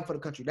people fighting for the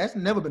country. That's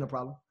never been a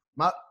problem.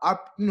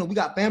 We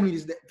got family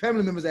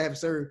members that have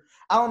served.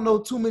 I don't know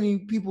too many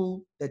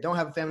people that don't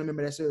have a family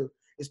member that served,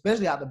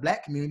 especially out the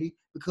black community,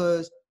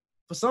 because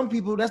for some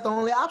people, that's the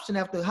only option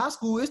after high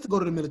school is to go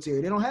to the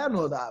military. They don't have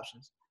no other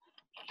options.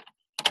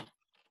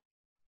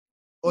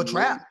 Or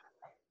trap.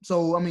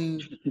 So, I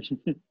mean,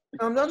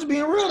 I'm just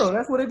being real, though.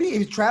 That's what it is. If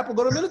you trap or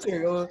go to the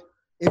military, or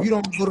if you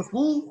don't go to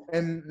school,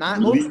 and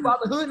most people out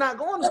the hood not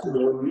going to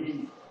school.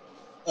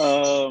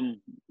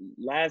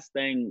 Last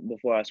thing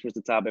before I switch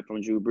the topic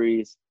from Drew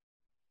Brees,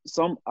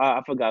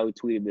 I forgot who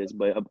tweeted this,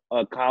 but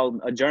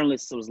a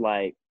journalist was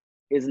like,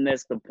 "Isn't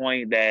this the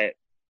point that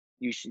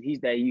you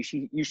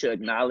should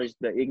acknowledge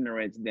the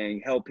ignorance,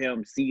 then help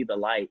him see the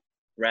light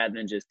rather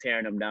than just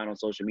tearing him down on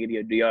social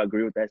media?" Do y'all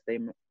agree with that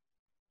statement?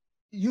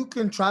 You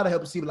can try to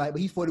help him see the light,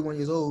 but he's 41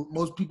 years old.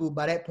 Most people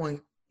by that point,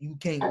 you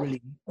can't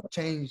really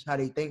change how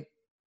they think.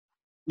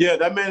 Yeah,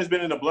 that man has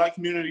been in the black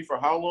community for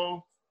how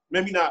long?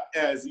 Maybe not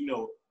as,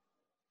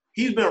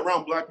 he's been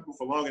around black people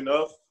for long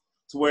enough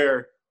to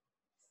where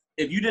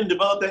if you didn't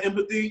develop that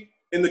empathy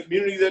in the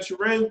community that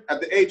you're in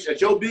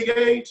at your big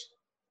age,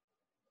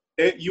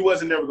 you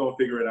wasn't never going to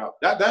figure it out.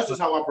 That's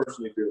just how I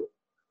personally feel.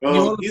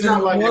 He's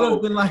not like,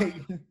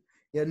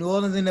 New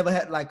Orleans ain't never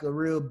had like a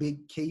real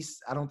big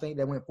case. I don't think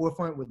that went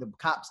forefront with the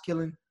cops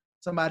killing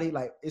somebody,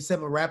 like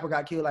except a rapper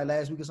got killed like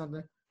last week or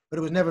something. But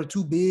it was never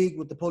too big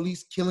with the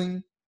police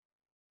killing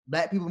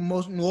black people,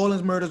 most New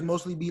Orleans murders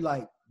mostly be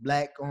like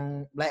black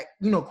on black,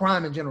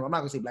 crime in general. I'm not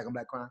gonna say black on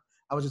black crime.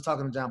 I was just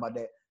talking to John about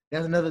that.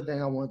 That's another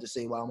thing I wanted to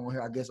say while I'm on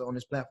here, I guess, on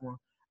this platform.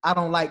 I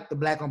don't like the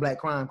black on black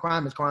crime.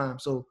 Crime is crime.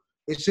 So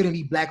it shouldn't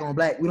be black on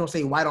black. We don't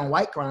say white on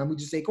white crime. We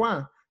just say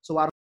crime. So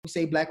why don't we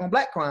say black on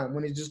black crime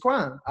when it's just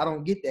crime? I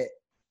don't get that.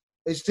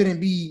 It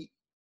shouldn't be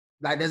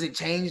like, does it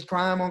change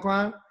crime on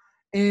crime?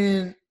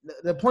 And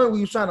the point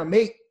we was trying to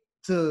make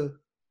to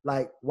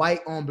like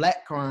white on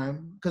black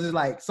crime, because it's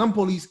like some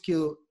police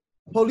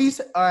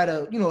are at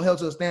a, held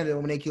to a standard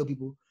when they kill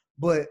people,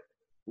 but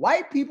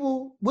white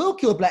people will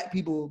kill black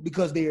people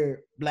because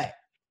they're black,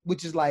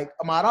 which is like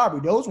Ahmaud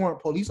Arbery. Those weren't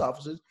police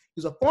officers.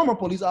 He was a former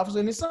police officer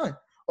and his son.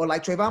 Or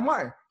like Trayvon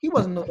Martin. He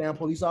wasn't no damn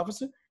police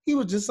officer. He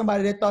was just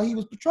somebody that thought he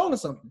was patrolling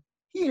something.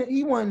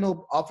 He wasn't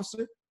no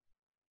officer.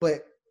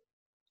 But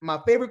my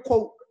favorite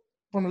quote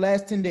from the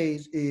last 10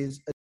 days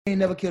is, "I ain't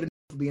never killed a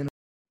nigga for being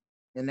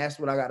a," and that's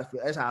what I gotta feel.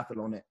 That's how I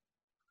feel on that.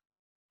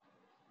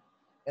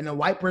 And a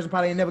white person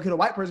probably ain't never killed a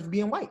white person for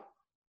being white.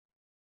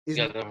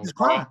 It's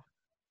crime.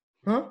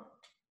 Huh?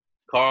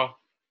 Carl.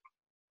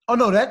 Oh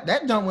no, that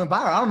jump went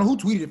viral. I don't know who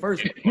tweeted it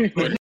first.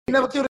 But he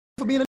never killed a nigga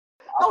for being a.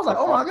 I was like,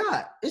 oh my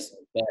God. That's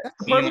the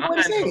perfect way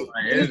to say it.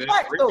 It's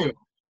black though.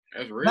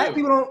 That's real. Black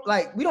people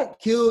we don't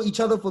kill each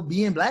other for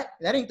being black.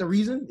 That ain't the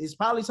reason. It's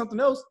probably something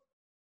else.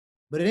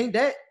 But it ain't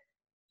that.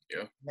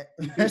 Yeah.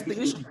 That's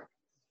the issue.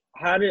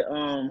 How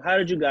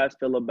did you guys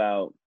feel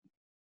about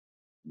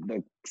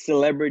the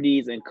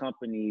celebrities and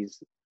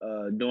companies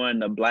doing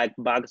the black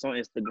box on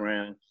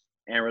Instagram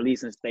and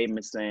releasing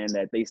statements saying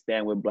that they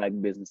stand with black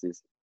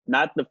businesses?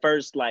 Not the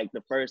first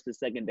the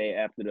second day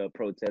after the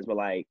protest, but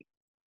like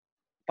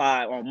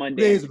 5 on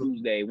Monday and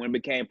Tuesday when it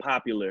became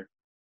popular.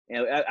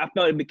 And I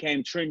felt it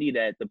became trendy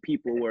that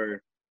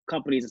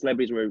companies and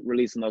celebrities were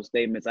releasing those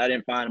statements. I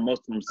didn't find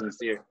most of them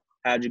sincere.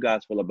 How'd you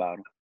guys feel about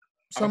them?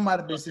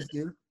 Somebody been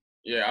sincere.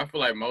 Yeah, I feel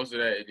like most of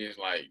that is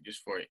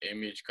just for an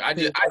image. I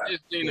just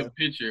seen a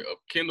picture of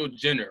Kendall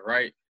Jenner,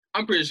 right?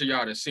 I'm pretty sure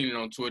y'all have seen it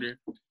on Twitter.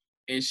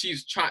 And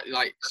she's trying,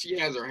 she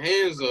has her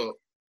hands up,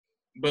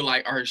 but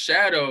her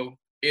shadow,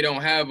 it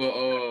don't have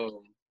a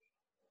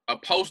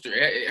poster.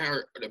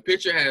 The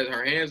picture has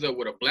her hands up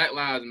with a Black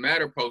Lives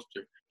Matter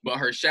poster, but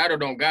her shadow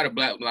don't got a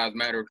Black Lives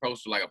Matter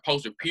poster, like a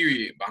poster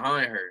period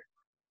behind her.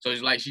 So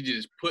it's like she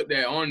just put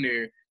that on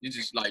there. You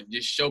just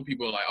show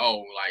people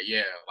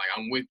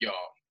I'm with y'all.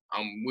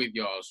 I'm with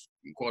y'all,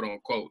 quote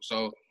unquote.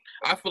 So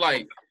I feel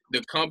like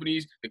the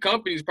companies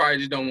probably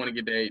just don't want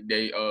to get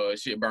they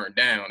shit burned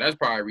down. That's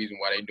probably the reason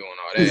why they doing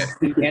all that.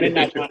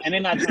 and they're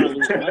not trying to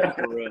lose money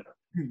for real.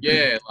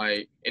 Yeah,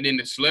 and then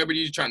the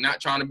celebrities not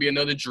trying to be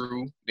another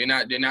Drew. They're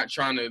not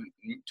trying to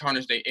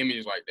tarnish their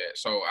image like that.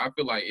 So I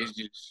feel like it's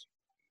just,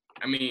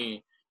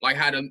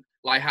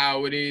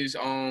 how it is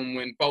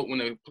when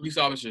the police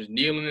officers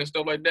kneeling and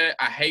stuff like that.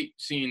 I hate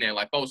seeing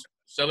that, folks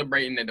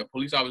celebrating that the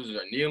police officers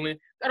are kneeling.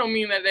 That don't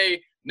mean that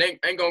they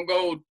ain't gonna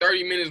go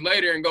 30 minutes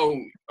later and go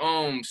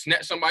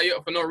snatch somebody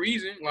up for no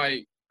reason.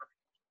 I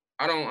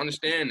don't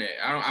understand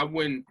that. I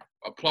wouldn't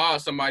applaud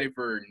somebody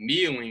for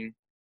kneeling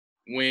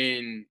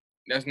when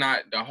that's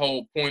not the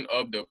whole point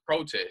of the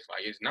protest.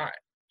 It's not.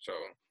 So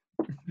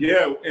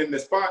yeah, and the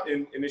spot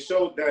and it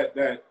showed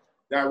that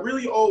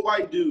really old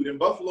white dude in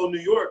Buffalo, New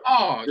York.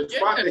 Oh, the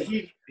spot that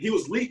he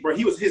was leaked, bro.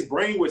 His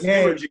brain was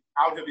hemorrhaging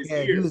out of his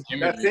ears.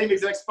 That same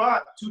exact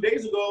spot 2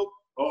 days ago.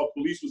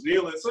 Police was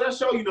kneeling. So that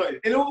show, and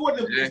it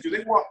wasn't the police do.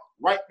 They walked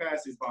right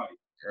past his body.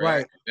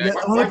 Right.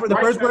 The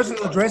first person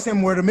to address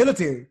him were the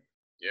military.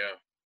 Yeah.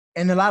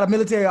 And a lot of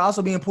military are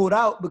also being pulled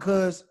out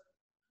because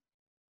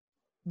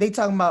they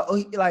talking about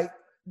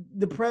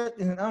the press.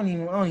 I don't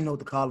even know what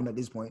to call him at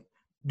this point.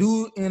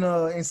 Dude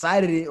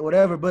incited it or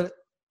whatever, but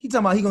he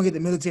talking about he gonna get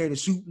the military to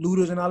shoot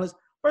looters and all this.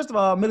 First of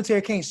all,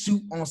 military can't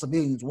shoot on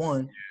civilians.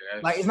 One,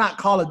 it's not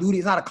Call of Duty.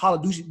 It's not a Call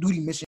of Duty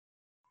mission.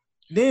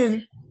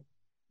 Then,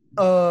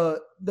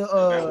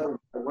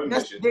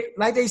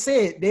 like they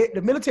said,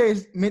 the military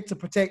is meant to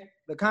protect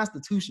the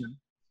Constitution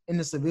and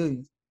the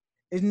civilians.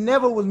 It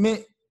never was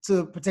meant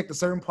to protect a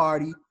certain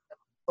party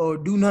or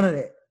do none of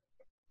that.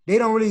 They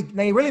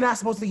really not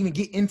supposed to even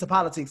get into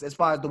politics as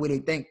far as the way they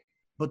think.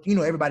 But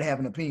everybody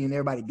have an opinion.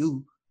 Everybody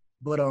do.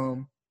 But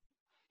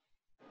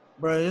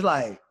bro,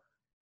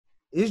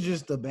 it's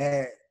just a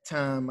bad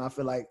time. I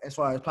feel like as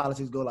far as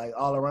politics go,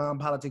 all around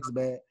politics is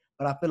bad.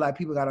 But I feel like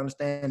people gotta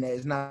understand that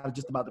it's not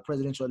just about the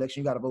presidential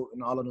election. You gotta vote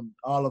in all of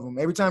them.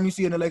 Every time you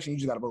see an election, you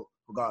just gotta vote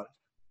regardless.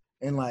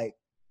 And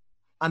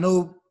I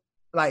know,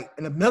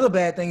 and another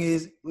bad thing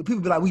is when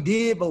people be like, we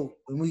did vote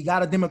and we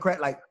got a Democrat.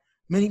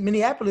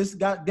 Minneapolis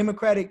got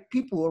Democratic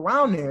people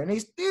around there, and they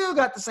still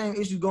got the same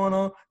issues going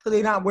on because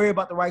they're not worried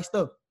about the right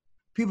stuff.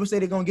 People say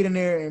they're gonna get in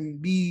there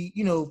and be,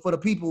 for the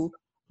people,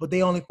 but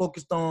they only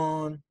focused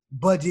on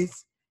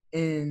budgets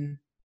and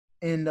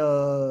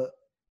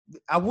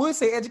I would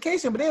say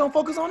education, but they don't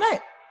focus on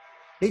that.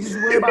 They just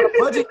worry about a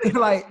budget.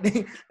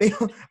 They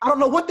I don't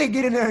know what they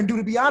get in there and do.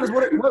 To be honest,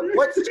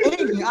 what's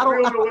changing?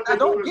 I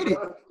don't get it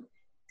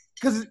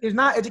because it's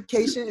not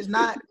education. It's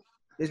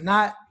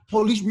not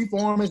police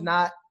reform. It's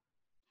not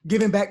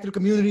giving back to the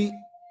community.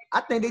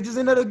 I think they just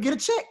end up to get a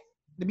check,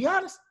 to be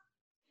honest.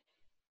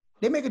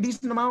 They make a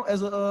decent amount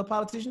as a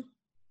politician.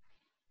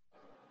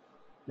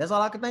 That's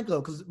all I can think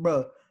of. Because,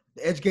 bro,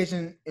 the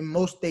education in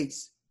most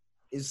states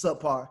is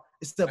subpar,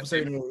 except for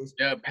certain areas.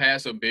 They'll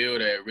pass a bill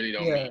that really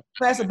don't mean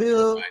pass a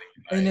bill,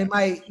 and they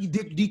might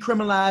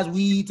decriminalize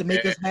weed to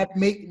make us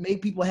happy,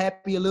 make people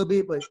happy a little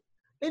bit, but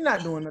they're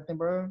not doing nothing,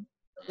 bro.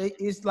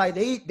 It's like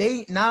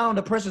they now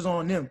the pressure's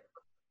on them,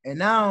 and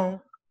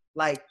now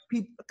like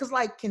people, because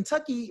like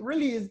Kentucky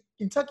really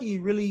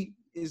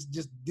is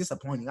just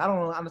disappointing. I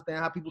don't understand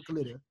how people can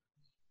live there.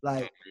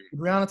 Like the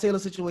Breonna Taylor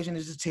situation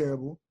is just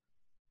terrible.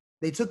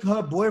 They took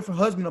her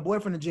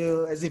boyfriend to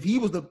jail as if he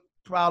was the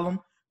problem.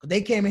 But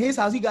they came in his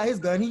house, he got his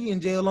gun, he in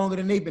jail longer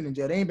than they've been in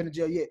jail. They ain't been in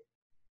jail yet.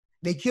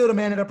 They killed a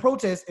man at a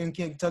protest in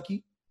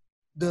Kentucky.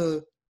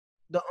 The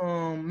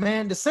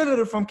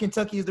senator from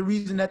Kentucky is the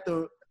reason that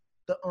the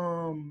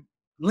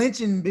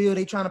lynching bill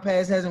they trying to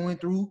pass hasn't went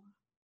through.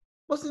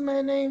 What's his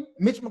man's name?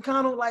 Mitch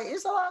McConnell. Like,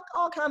 it's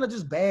all kind of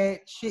just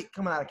bad shit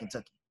coming out of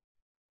Kentucky.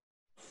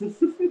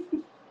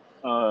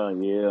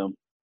 Yeah.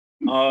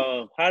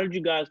 How did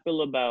you guys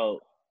feel about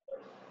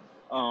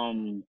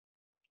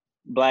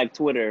Black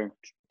Twitter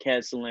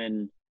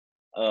canceling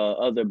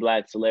other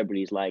Black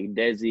celebrities like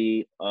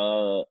Desi?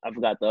 I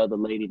forgot the other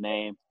lady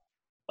name.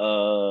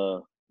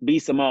 B.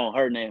 Simone,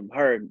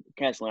 her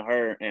canceling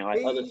her and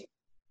like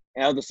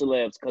other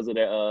celebs because of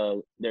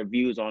their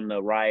views on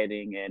the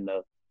rioting and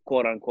the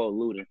quote unquote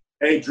looting.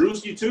 Hey,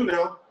 Drewski too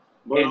now.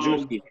 But,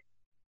 Drewski.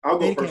 I'll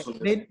go first.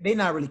 They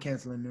not really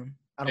canceling them.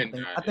 I don't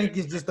think. I think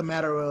it's just a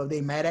matter of they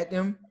mad at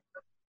them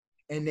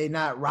and they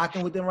not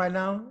rocking with them right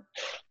now.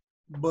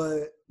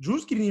 But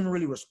Drewski didn't even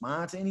really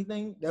respond to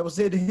anything that was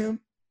said to him.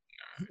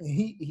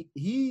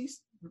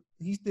 He's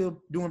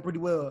still doing pretty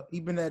well. He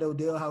been at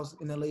Odell House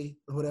in LA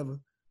or whatever.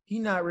 He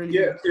not really.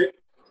 Yeah.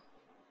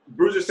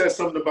 Bruiser said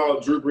something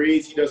about Drew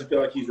Brees. He doesn't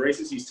feel like he's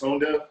racist. He's tone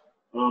deaf.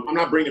 I'm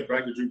not bringing it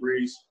back to Drew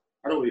Brees.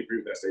 I don't really agree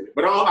with that statement,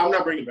 but I'm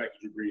not bringing it back to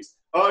Drew Brees.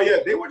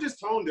 Yeah, they were just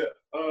tone deaf.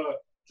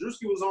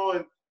 Drewski was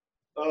on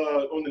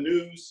the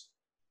news,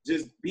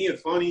 just being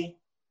funny.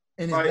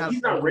 And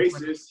he's not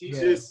racist. He's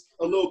just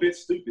a little bit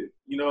stupid.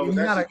 You know, he's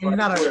not a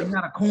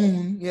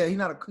coon. Yeah, he's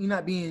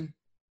not being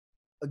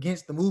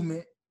against the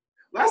movement.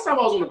 Last time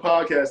I was on the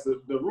podcast,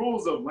 the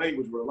rules of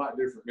language were a lot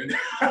different.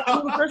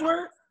 The first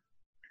word?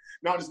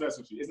 No, I'm just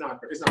messing with you. It's not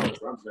first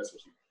word. I'm just messing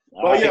with you.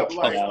 But yeah,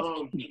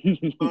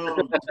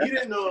 he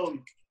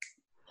didn't.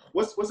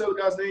 What's the other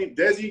guy's name?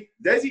 Desi.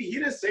 He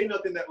didn't say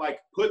nothing that like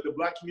put the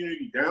Black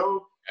community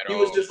down. He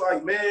was just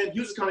like, man, he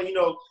was just kind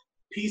of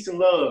peace and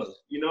love.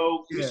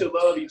 We should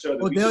love each other.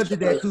 Well, Dell did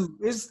that too.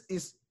 It's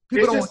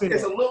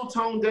a little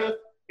tone deaf.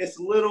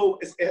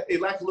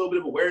 It lacks a little bit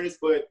of awareness,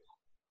 but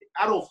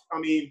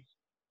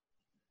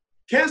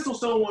cancel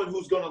someone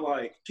who's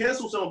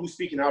cancel someone who's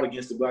speaking out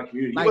against the Black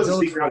community. He wasn't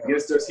speaking out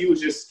against us. He was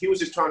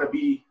just trying to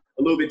be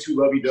a little bit too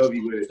lovey-dovey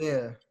with it.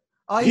 Yeah.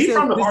 He's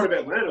from the heart of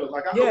Atlanta.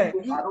 Like I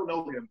don't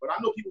know him, but I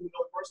know people who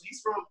know him personally.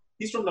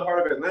 He's from the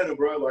heart of Atlanta,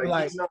 bro.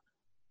 Like he's not.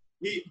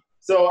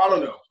 So I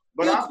don't know,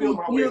 but I feel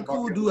my way. He's a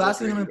cool dude. I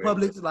seen him in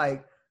public.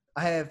 Like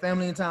I had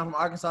family in town from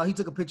Arkansas. He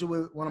took a picture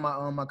with one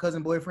of my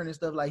cousin boyfriend and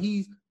stuff. Like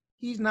he's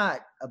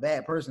not a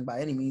bad person by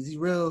any means. He's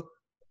real.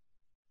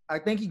 I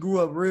think he grew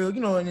up real,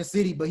 in the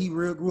city, but he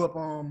grew up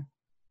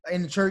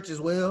in the church as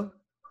well.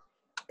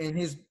 And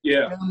his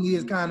family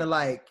is kind of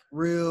like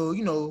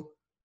real,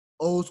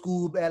 old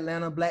school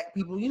Atlanta Black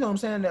people, you know what I'm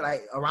saying? That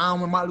like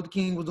around when Martin Luther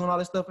King was doing all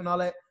this stuff and all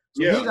that.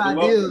 So his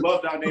idea,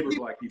 love our neighbor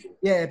Black people.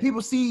 Yeah,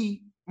 people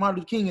see Martin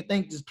Luther King and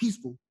think it's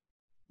peaceful,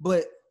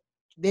 but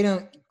they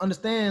don't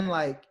understand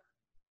like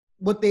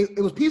it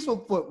was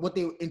peaceful for what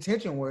their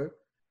intention were,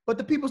 but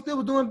the people still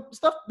were doing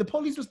stuff. The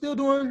police were still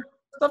doing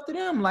stuff to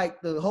them,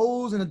 like the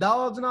hoes and the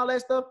dogs and all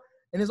that stuff.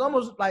 And it's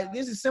almost like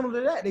this is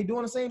similar to that. They're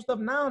doing the same stuff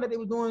now that they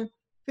were doing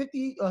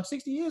 50 or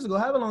 60 years ago,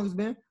 however long it's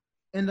been.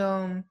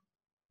 And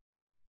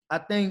I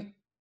think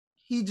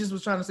he just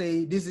was trying to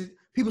say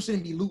people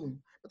shouldn't be looting.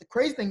 But the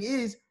crazy thing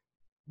is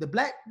the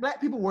black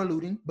people were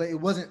looting, but it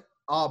wasn't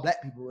all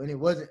Black people. And I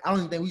don't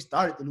even think we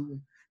started the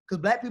looting. Because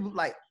Black people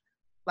like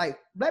Black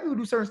people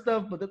do certain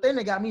stuff, but the thing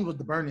that got me was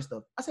the burning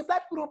stuff. I said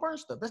Black people don't burn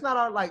stuff. That's not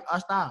our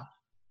style.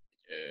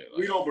 Yeah,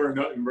 we don't burn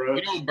nothing, bro.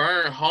 We don't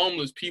burn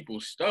homeless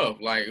people's stuff.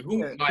 Like who?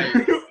 Yeah. Like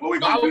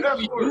why would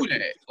we do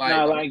that?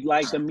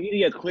 Like the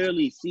media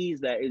clearly sees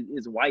that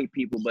it's white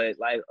people, but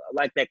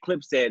like that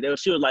clip said,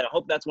 she was like, I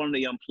hope that's one of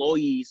the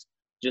employees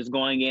just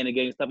going in and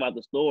getting stuff out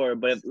the store.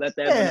 But let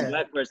that be a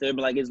Black person, they'd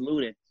be like, it's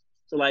looting.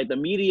 So like the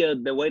media,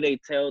 the way they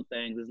tell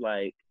things is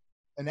like,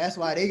 and that's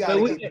why they got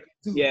to get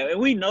too. Yeah, and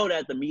we know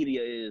that the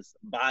media is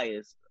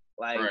biased.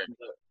 Like. Right.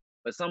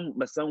 But some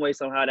way,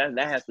 somehow that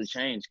has to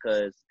change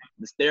because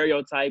the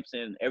stereotypes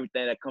and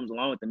everything that comes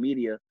along with the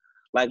media,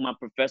 like my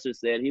professor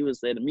said,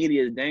 the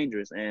media is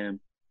dangerous. And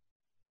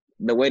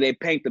the way they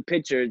paint the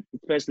picture,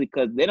 especially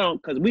because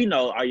we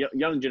know, our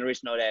young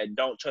generation know that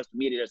don't trust the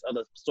media, there's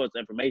other sorts of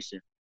information.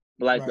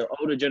 But like the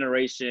older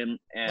generation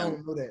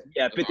and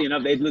 50 and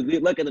up, they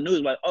look at the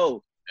news like,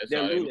 oh,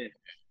 they're looting.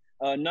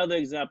 Another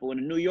example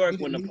in New York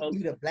when the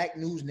police. The Black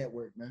News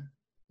Network, man.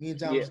 Me and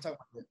John was talking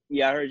about that.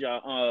 Yeah, I heard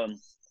y'all.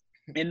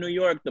 In New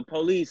York, the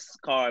police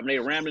car, they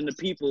rammed into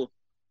people.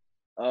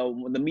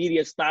 When the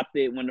media stopped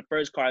it, when the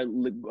first car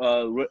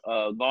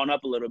gone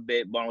up a little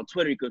bit, but on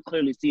Twitter you could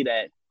clearly see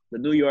that the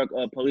New York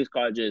police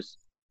car just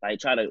like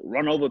try to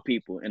run over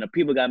people, and the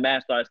people got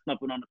mad, started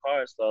stumping on the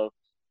car. So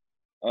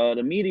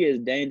the media is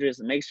dangerous.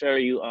 Make sure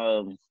you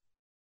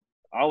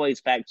always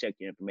fact check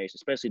your information,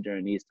 especially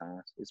during these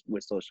times. It's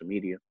with social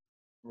media.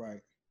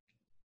 Right.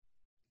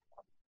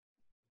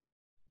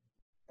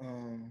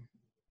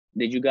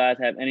 Did you guys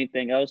have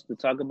anything else to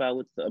talk about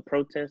with the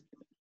protest?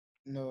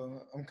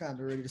 No, I'm kind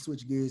of ready to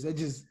switch gears.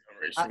 It's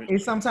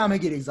sometimes I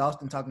get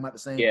exhausting talking about the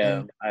same thing.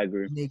 Yeah, I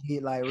agree. And it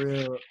get like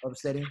real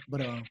upsetting.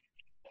 But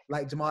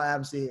like Jamal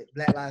Adams said,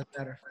 Black Lives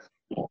Matter.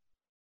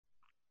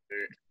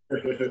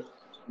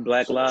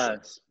 Black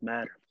Lives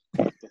Matter.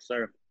 Yes,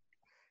 sir.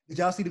 Did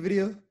y'all see the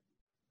video?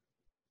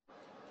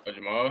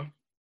 Jamal?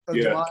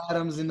 Jamal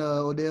Adams and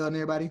Odell and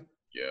everybody?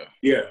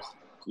 Yeah.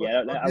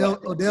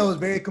 Odell was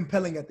very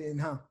compelling at the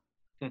end, huh?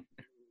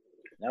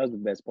 That was the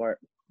best part.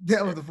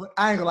 That was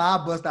I ain't gonna lie,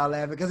 I bust out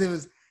laughing because it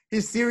was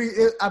his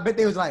serious. I bet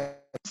they was like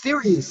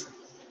serious.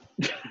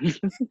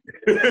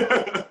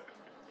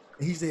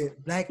 He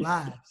said, "Black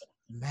Lives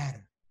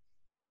Matter."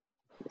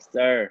 Yes,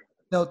 sir.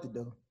 Felt it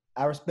though.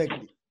 I respect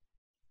it.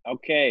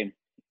 Okay,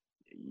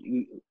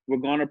 we're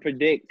gonna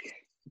predict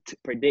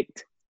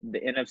the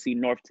NFC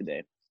North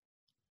today.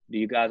 Do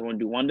you guys want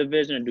to do one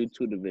division or do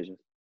two divisions?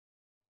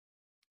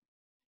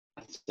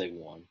 I'd say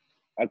one.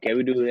 Okay,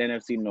 we do the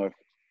NFC North.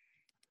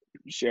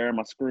 Sharing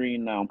my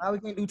screen now. Why we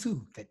can't do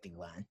two? That thing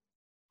line.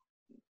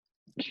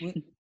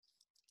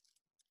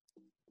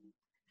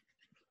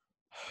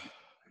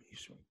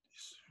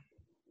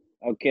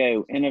 Okay,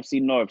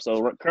 NFC North.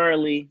 So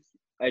currently,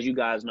 as you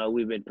guys know,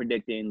 we've been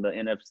predicting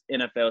the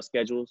NFL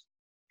schedules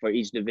for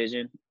each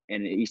division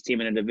and each team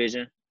in the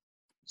division.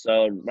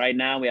 So right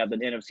now we have the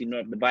NFC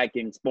North, the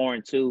Vikings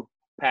 4-2,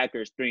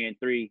 Packers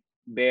 3-3,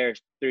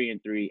 Bears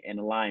 3-3, and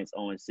the Lions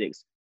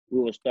 0-6. We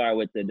will start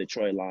with the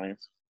Detroit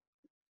Lions.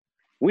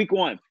 Week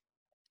 1,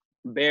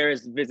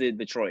 Bears visit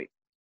Detroit.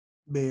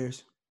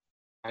 Bears.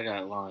 I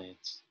got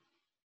Lions.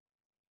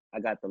 I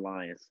got the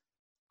Lions.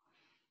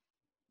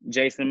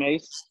 Jason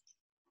Mace?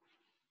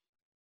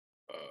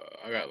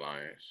 I got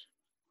Lions.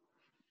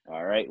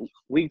 All right.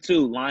 Week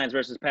 2, Lions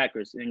versus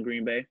Packers in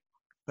Green Bay.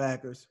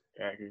 Packers.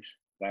 Got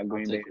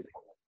Green Bay.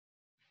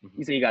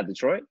 You say you got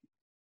Detroit?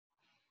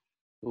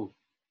 Who?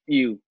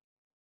 You.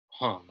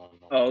 Huh,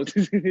 no.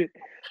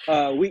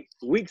 Oh.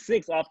 Week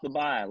 6 off the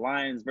bye,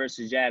 Lions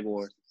versus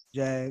Jaguars.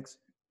 Jags.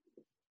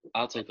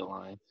 I'll take the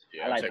Lions.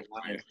 Yeah, I like the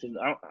Lions too.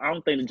 I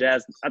don't think the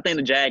Jags. I think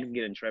the Jags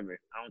getting Trevor.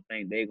 I don't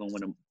think they're gonna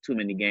win them too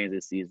many games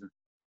this season.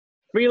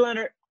 Free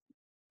Leonard.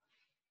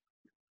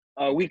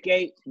 Week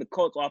 8, the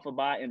Colts off a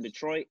bye in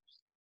Detroit.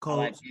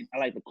 Colts. I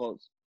like the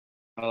Colts.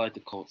 I like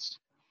the Colts.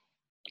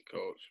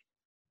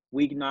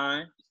 Week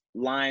 9,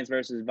 Lions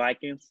versus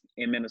Vikings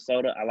in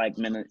Minnesota. I like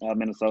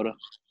Minnesota.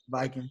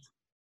 Vikings.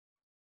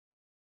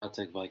 I'll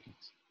take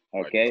Vikings.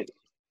 Okay.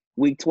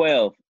 Week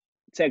 12,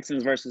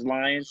 Texans versus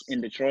Lions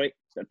in Detroit.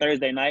 It's a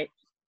Thursday night.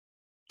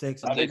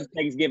 Texans. This is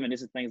Thanksgiving.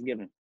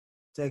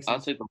 Texans. I'll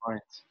take the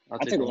Lions. I'll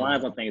take the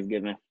Lions on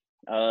Thanksgiving.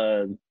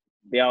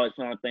 They always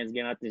play on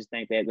Thanksgiving. I just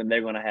think that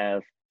they're going to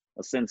have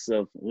a sense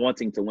of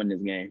wanting to win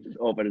this game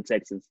over the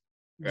Texans.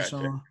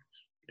 Gotcha.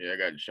 Yeah, I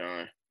got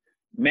Deshaun.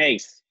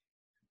 Mace.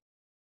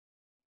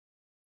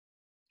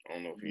 I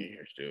don't know if he's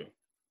here still.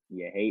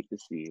 Yeah, hate to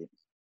see it.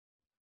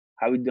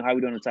 How we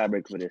doing the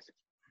tiebreaker for this?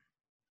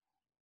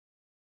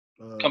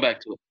 Come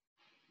back to it.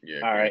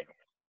 Yeah. All right.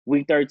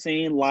 Week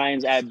 13,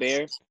 Lions at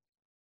Bears.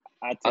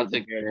 I'll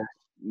take Bears.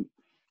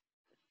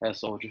 That's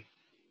Soldier.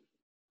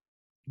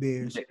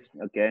 Bears.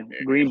 Okay.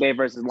 Green Bay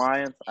versus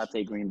Lions. I'll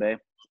take Green Bay.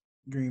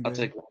 Green Bay. I'll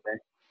take Green Bay.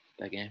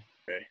 That game.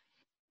 Okay.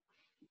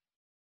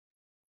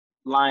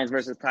 Lions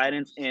versus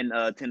Titans in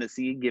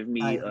Tennessee. Give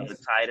me the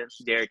Titans.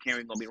 Derrick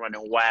Henry going to be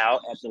running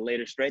wild at the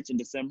later stretch in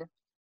December.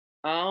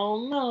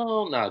 Oh,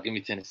 no. No, give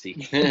me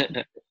Tennessee.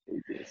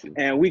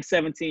 And week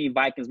 17,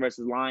 Vikings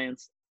versus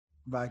Lions.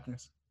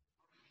 Vikings.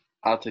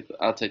 I'll take the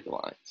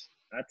Lions.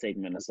 I take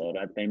Minnesota.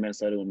 I think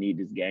Minnesota will need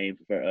this game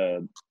for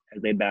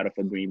as they battle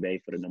for Green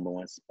Bay for the number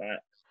 1 spot.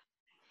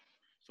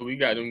 So we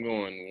got them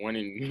going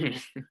 1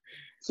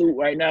 So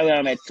right now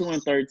I'm at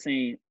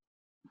 2-13.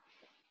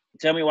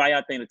 Tell me why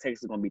y'all think the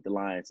Texans are gonna beat the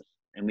Lions.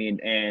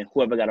 And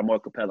whoever got a more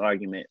compelling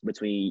argument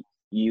between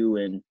you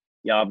and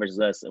y'all versus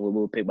us, and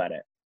we'll pick by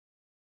that.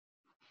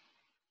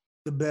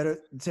 The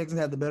Texans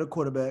have the better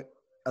quarterback.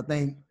 I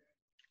think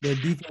their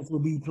defense will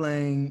be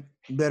playing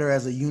better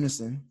as a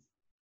unison.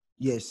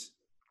 Yes,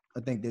 I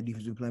think their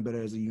defense will be playing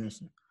better as a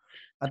unison.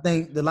 I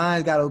think the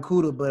Lions got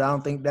Okuda, but I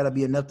don't think that'll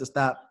be enough to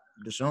stop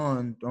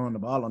Deshaun throwing the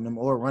ball on them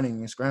or running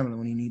and scrambling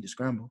when he need to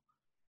scramble.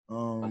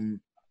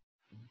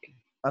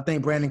 I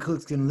think Brandon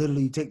Cooks can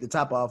literally take the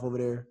top off over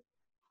there,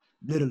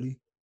 literally.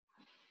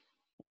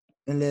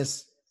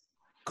 Unless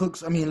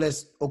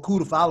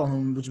Okuda follow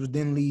him, which would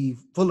then leave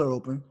Fuller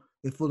open.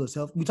 They're full of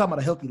health. We talking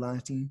about a healthy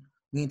Lions team.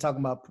 We ain't talking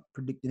about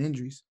predicting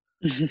injuries.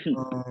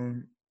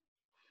 I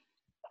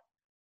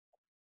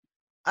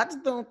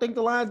just don't think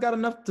the Lions got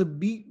enough to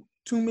beat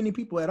too many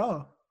people at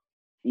all.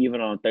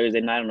 Even on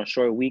Thursday night on a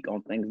short week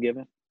on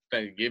Thanksgiving.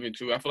 Thanksgiving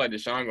too. I feel like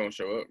Deshaun gonna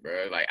show up,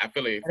 bro. Like I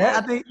feel like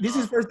I think this is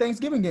his first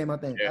Thanksgiving game. I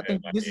think like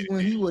this is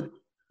when he would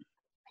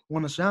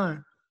want to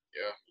shine.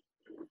 Yeah,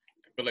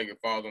 I feel like it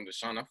falls on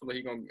Deshaun. I feel like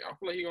he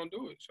gonna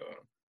do it. So,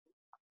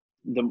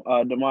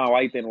 Demar,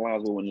 why you think the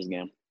Lions will win this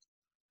game?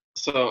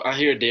 So I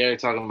hear Derek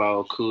talking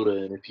about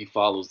Okudah, and if he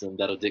follows them,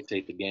 that'll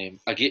dictate the game.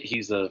 I get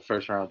he's a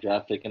first-round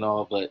draft pick and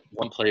all, but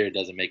one player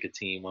doesn't make a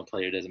team. One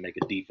player doesn't make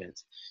a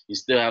defense. You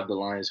still have the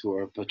Lions who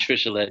are a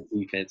Patricia-led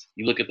defense.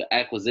 You look at the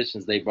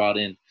acquisitions they brought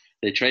in.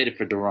 They traded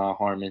for Deron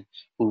Harmon,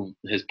 who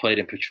has played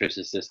in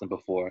Patricia's system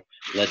before,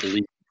 led the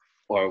league,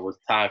 or was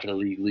tied for the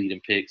league lead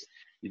in picks.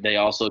 They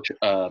also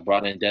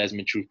brought in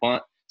Desmond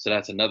Trufant. So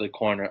that's another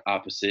corner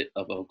opposite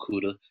of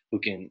Okudah who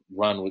can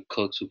run with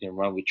Cooks, who can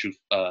run with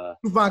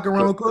Trufant can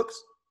run with Cooks?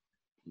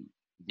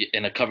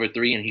 In a cover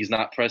 3 and he's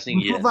not pressing.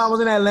 When Trufant was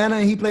in Atlanta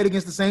and he played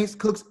against the Saints,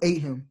 Cooks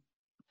ate him.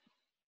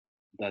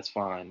 That's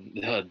fine.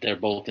 They're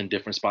both in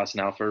different spots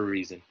now for a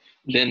reason.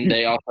 Then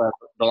the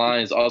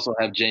Lions also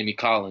have Jamie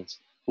Collins,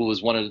 who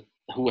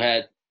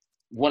had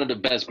one of the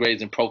best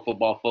grades in Pro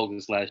Football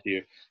Focus last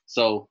year.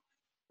 So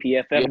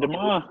PFF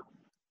Demar.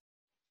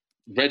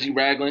 Reggie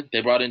Ragland, they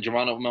brought in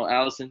Geronimo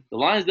Allison. The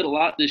Lions did a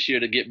lot this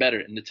year to get better,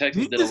 and the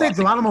Texans did a lot. Did you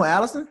say Geronimo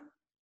Allison?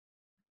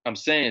 I'm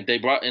saying they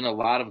brought in a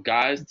lot of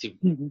guys to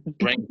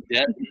bring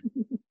depth.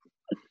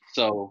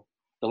 So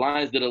the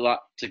Lions did a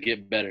lot to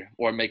get better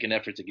or make an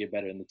effort to get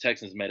better, and the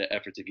Texans made an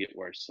effort to get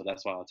worse. So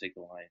that's why I'll take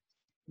the Lions.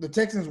 The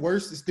Texans'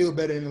 worst is still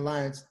better than the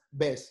Lions'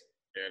 best.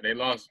 Yeah, they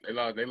lost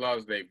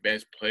their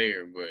best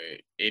player, but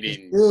it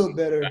didn't. It's still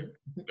better.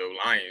 The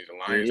Lions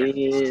It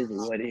is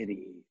what it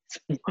is.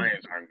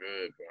 Lions aren't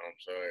good, bro. I'm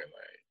sorry.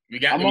 Like we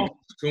got them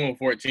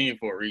 2-14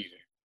 for a reason.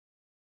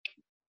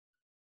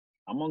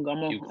 I'm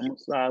gonna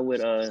side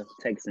with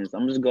Texans.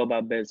 I'm just go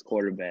about best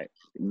quarterback.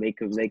 They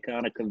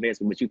kind of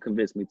convinced me, but you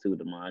convinced me too,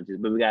 Demond.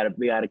 But we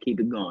gotta keep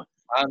it going.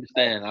 I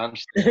understand.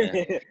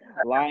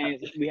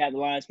 Lions. We have the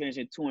Lions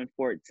finishing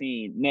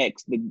 2-14.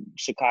 Next, the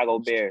Chicago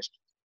Bears.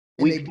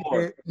 Week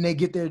 4. They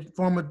get a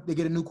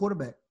new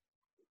quarterback.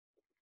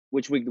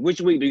 Which week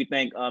do you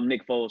think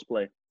Nick Foles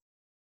play?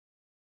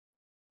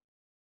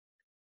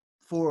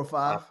 4 or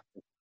 5.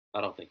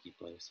 I don't think he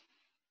plays.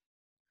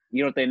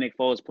 You don't think Nick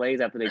Foles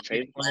plays after they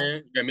trade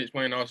him? Got Mitch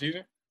playing all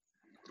season?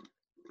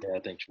 Yeah,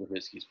 I think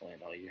Trubisky's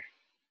playing all year.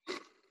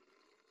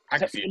 I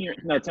can see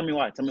it. No, tell me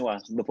why.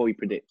 Before we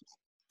predict.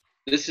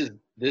 This is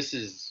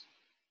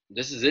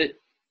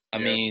it. I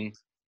mean,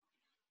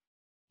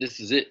 this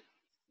is it.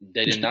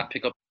 They did not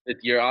pick up a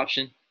 5th-year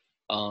option.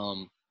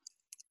 Allen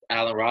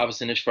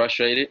Robinson is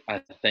frustrated.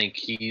 I think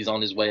he's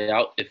on his way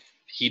out if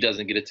he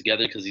doesn't get it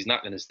together because he's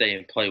not going to stay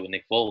and play with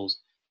Nick Foles.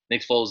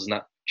 Nick Foles is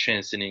not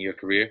transcending your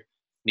career.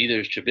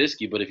 Neither is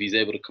Trubisky, but if he's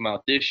able to come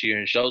out this year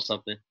and show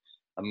something,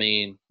 I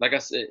mean, like I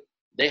said,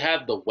 they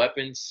have the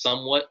weapons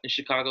somewhat in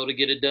Chicago to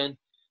get it done.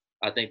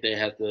 I think they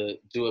have to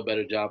do a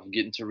better job of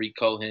getting Tariq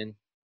Cohen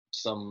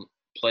some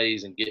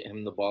plays and get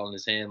him the ball in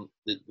his hand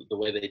the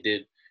way they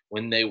did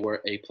when they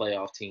were a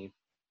playoff team.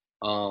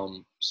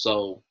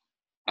 So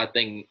I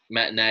think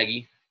Matt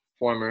Nagy,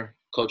 former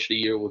coach of the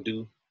year, will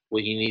do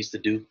what he needs to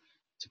do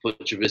to put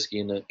Trubisky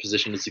in a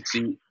position to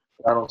succeed.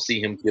 I don't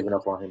see him giving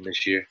up on him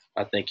this year.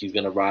 I think he's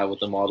going to ride with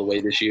them all the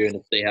way this year, and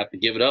if they have to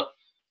give it up,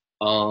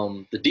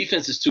 the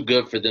defense is too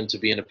good for them to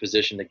be in a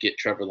position to get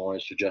Trevor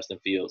Lawrence or Justin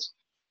Fields.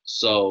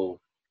 So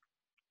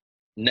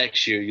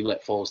next year you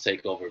let Foles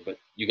take over, but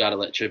you got to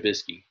let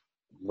Trubisky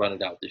run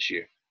it out this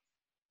year.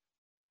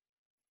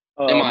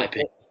 In my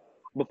opinion.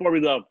 Before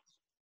we go,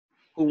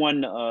 who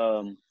won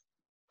the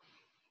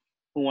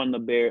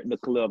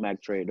Khalil Mack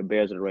trade? The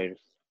Bears or the Raiders?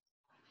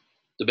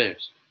 The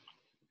Bears.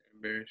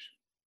 Bears.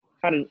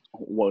 How did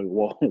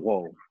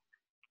whoa.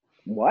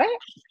 What?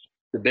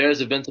 The Bears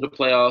have been to the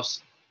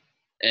playoffs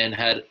and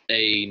had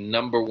a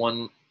not number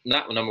one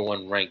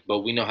ranked,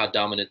 but we know how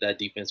dominant that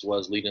defense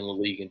was, leading the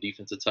league in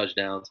defensive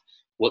touchdowns.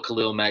 What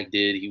Khalil Mack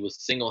did, he was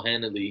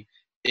single-handedly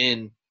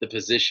in the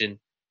position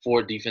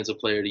for Defensive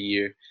Player of the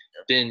Year.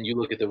 Then you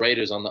look at the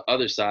Raiders on the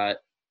other side,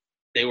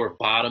 they were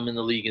bottom in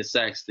the league in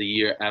sacks the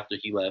year after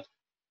he left.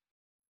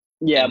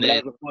 Yeah, but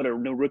that was before the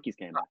new rookies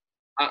came out.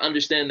 I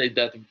understand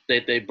that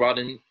they brought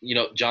in,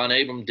 John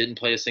Abram didn't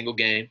play a single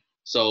game.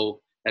 So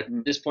at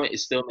this point, it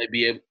still may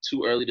be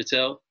too early to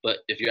tell. But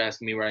if you're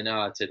asking me right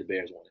now, I'd say the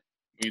Bears won it.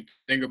 You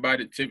think about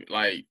it,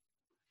 like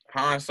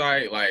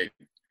hindsight, like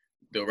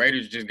the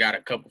Raiders just got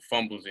a couple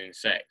fumbles and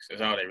sacks.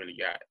 That's all they really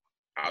got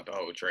out the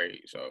whole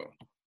trade. So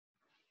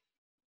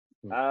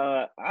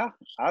I'll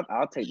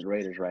take the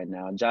Raiders right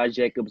now. Josh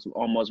Jacobs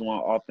almost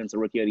won Offensive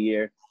Rookie of the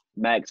Year.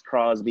 Max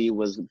Crosby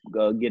was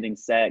getting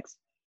sacks.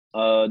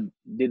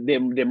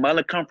 Did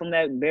Mullen come from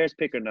that Bears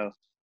pick or no?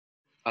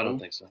 I don't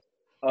think so.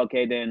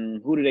 Okay,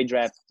 then who did they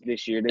draft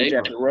this year? They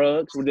drafted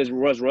Ruggs.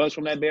 Was Ruggs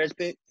from that Bears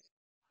pick?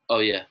 Oh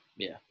yeah.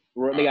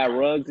 They got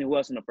Ruggs and who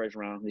else in the first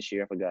round this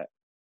year? I forgot.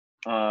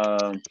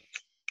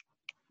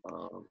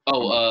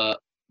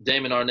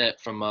 Damon Arnett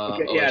from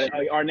Okay, OSU. yeah,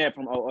 Arnett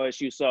from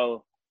OSU.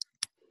 So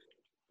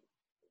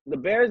the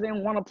Bears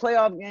didn't want a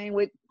playoff game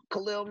with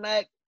Khalil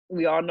Mack.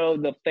 We all know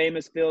the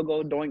famous field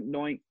goal, doink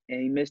doink,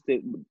 and he missed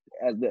it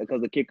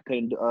because the kicker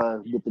couldn't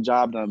get the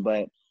job done.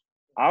 But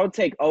I would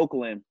take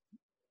Oakland.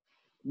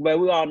 But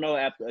we all know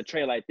after a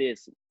trade like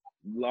this,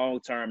 long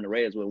term the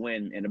Raiders would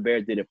win, and the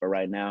Bears did it for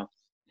right now.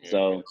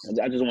 So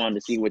I just wanted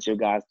to see what you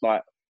guys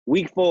thought.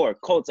 Week 4,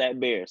 Colts at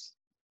Bears.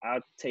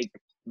 I'll take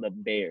the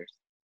Bears.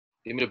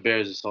 Give me the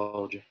Bears as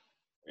soldier.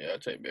 Yeah, I'll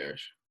take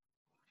Bears.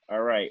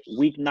 All right.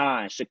 Week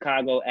 9,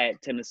 Chicago at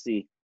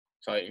Tennessee.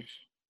 Titans.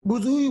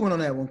 Boozy, who you went on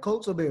that one?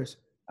 Colts or Bears?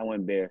 I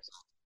went Bears.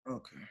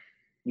 Okay.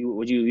 You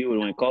would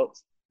win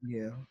Colts?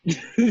 Yeah.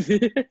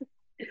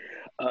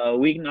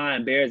 Week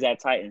 9, Bears at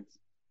Titans.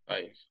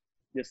 Titans.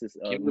 This is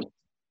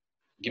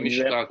give me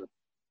Chicago.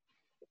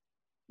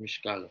 Give me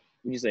Chicago.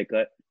 What'd you say,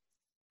 Cut?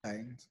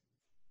 Titans.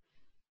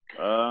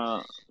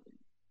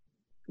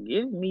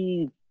 Give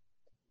me.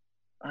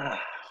 I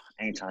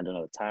ain't trying to do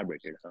another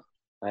tiebreaker though.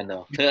 I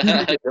know. I'm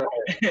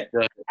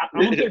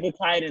gonna pick the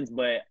Titans,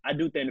 but I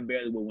do think the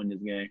Bears will win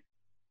this game.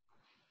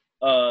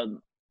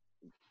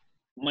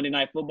 Monday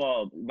Night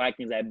Football,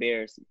 Vikings at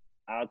Bears.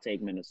 I'll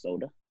take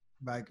Minnesota.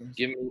 Vikings.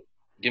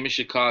 Give me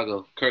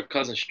Chicago. Kirk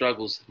Cousins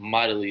struggles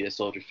mightily at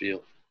Soldier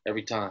Field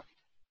every time.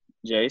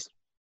 Jace.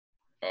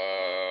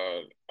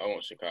 I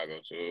want Chicago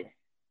too.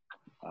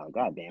 Oh,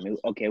 God damn it.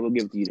 Okay, we'll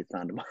give it to you this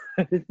time.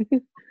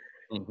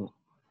 Mm-hmm.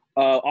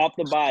 Off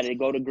the bye, they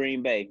go to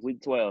Green Bay,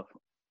 Week 12.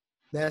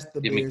 That's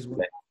the Bears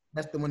one.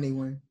 That's the one they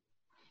win.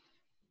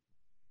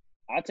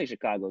 I'll take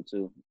Chicago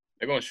too.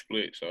 They're going to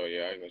split, so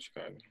yeah, I go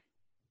Chicago.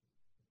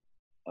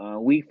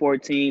 Week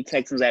 14,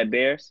 Texans at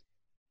Bears.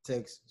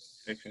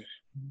 Texas.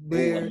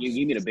 Bears. You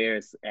give me the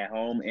Bears at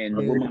home. And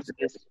because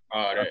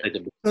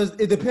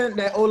it depends.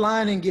 That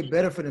O-line didn't get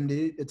better for them, did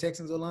it? The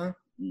Texans O-line?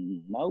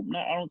 Nope, no,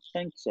 I don't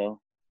think so.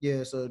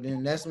 Yeah, so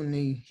then that's when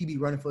he be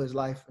running for his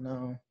life.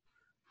 And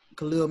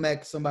Khalil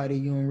Mack, somebody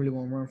you don't really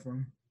want to run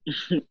from.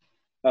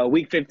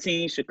 Week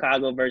 15,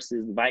 Chicago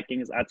versus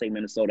Vikings. I'll take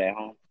Minnesota at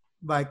home.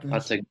 Vikings.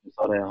 I'll take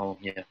Minnesota at home,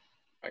 yeah.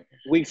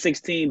 Week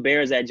 16,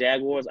 Bears at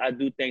Jaguars. I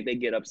do think they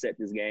get upset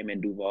this game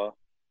in Duval.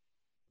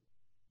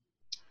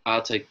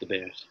 I'll take the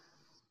Bears.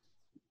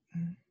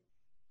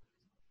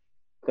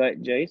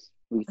 Cut, Jace.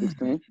 Week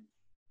 16.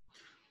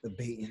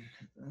 Debating.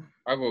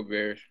 I'll go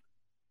Bears.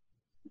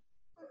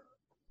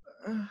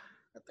 I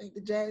think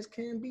the Jags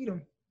can beat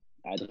them.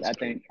 I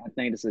think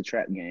it's a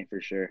trap game for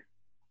sure.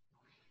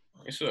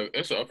 It's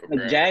up for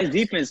grabs. Jags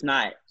defense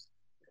not.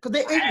 Cause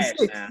they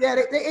 8-6. Man. Yeah,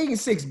 they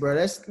 8-6, bro.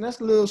 That's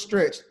a little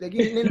stretch. They're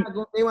not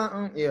going. They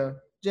want yeah.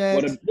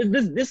 Jags. Well,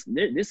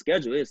 this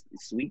schedule is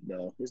sweet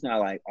though. It's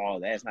not like all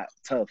that. It's not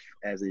tough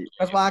as it.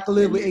 That's why I can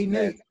live with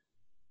 8-8.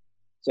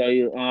 So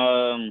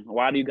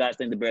why do you guys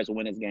think the Bears will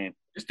win this game?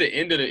 It's the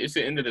end of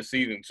the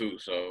season too.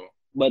 So,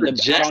 but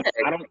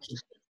I don't.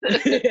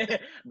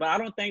 But I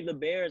don't think the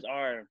Bears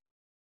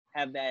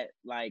have that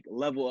like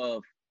level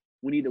of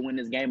we need to win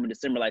this game in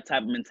December like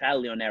type of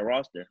mentality on that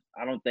roster.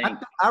 I don't think.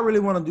 I really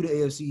want to do the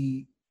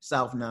AFC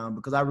South now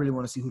because I really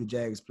want to see who the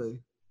Jags play.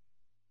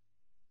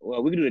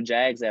 Well, we can do the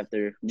Jags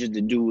after just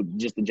the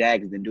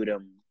Jags, then do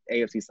them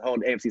whole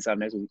AFC South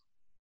next week.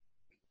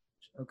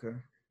 Okay.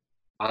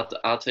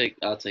 I'll take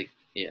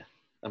yeah.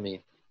 I mean,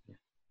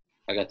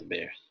 I got the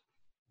Bears.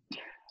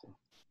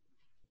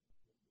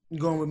 You're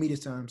going with me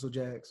this time, so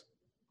Jags.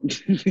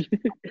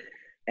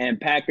 And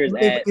Packers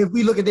if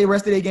we look at the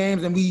rest of their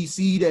games and we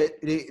see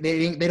that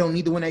they don't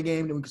need to win that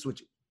game, then we can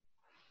switch it.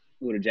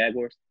 Who, the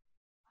Jaguars?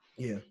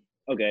 Yeah.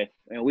 Okay.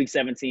 And week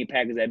 17,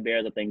 Packers at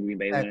Bears. I think Green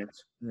Bay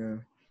wins. Yeah.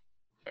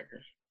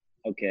 Packers.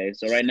 Okay.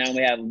 So right now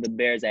we have the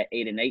Bears at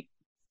 8-8.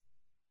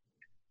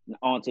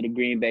 On to the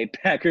Green Bay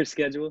Packers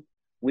schedule.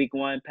 Week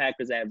 1,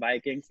 Packers at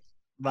Vikings.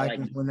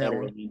 Vikings win that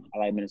one. I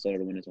like Minnesota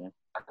to win this one.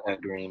 I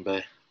got Green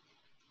Bay.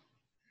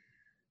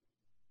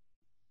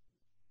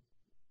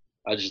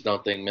 I just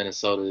don't think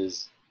Minnesota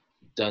has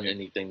done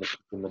anything to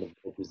put them in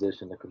a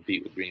position to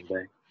compete with Green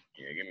Bay.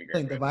 Yeah, give me Green Bay. I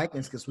think the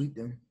Vikings can sweep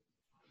them.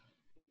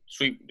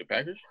 Sweep the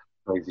Packers?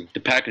 Crazy. The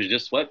Packers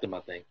just swept them,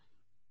 I think.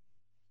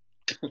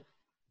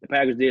 The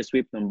Packers did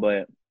sweep them,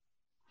 but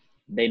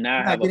they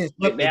now have a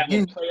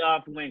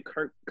playoff win.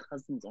 Kirk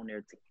Cousins on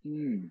their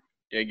team.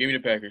 Yeah, give me the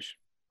Packers.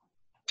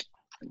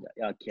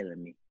 Y'all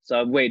killing me.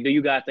 So wait, do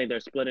you guys think they're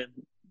splitting?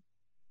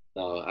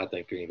 No, I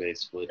think Green Bay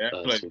split. Yeah,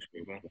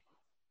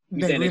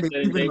 You think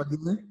they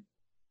split?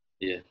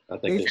 Yeah, I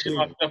think they should.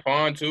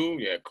 Stephon too.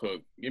 Yeah,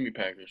 Cook. Give me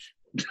Packers.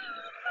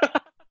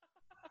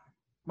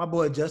 My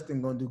boy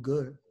Justin gonna do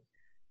good.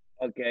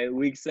 Okay,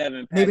 week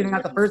 7. Maybe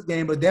not the first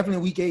game, but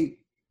definitely week 8.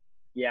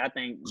 Yeah, I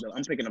think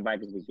I'm picking the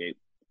Vikings week 8.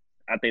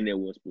 I think they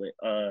will split.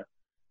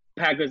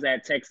 Packers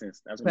at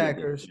Texans. That's gonna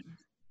Packers. That's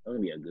gonna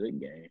be a good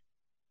game.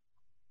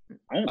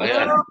 I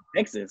want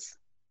Texas.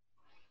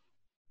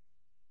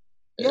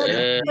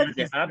 Yeah.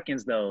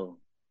 Hopkins though.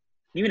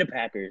 Give me the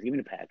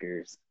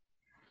Packers.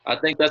 I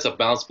think that's a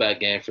bounce back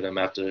game for them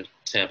after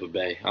Tampa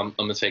Bay. I'm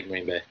gonna take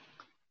Green Bay.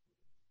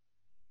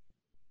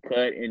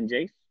 Cut and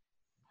Jace.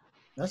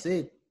 That's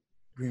it.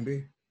 Green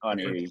Bay. Oh,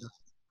 there you go.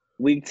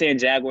 Week 10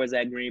 Jaguars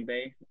at Green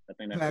Bay. I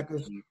think that's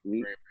Packers. Week.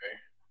 Green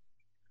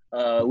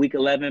Bay. Week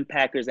 11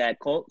 Packers at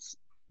Colts.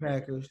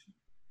 Packers.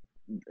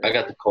 I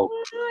got the Colts.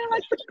 I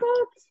like the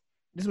Colts.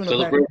 This one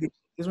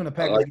the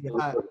Packers get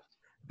hot.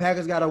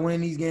 Packers got to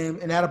win these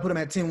games, and that'll put them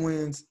at 10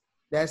 wins.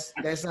 That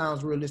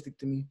sounds realistic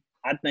to me.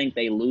 I think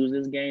they lose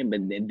this game,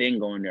 but they didn't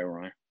go in their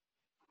run.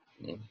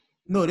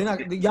 No, they're not.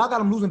 Y'all got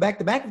them losing back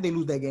to back if they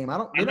lose that game. I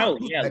know.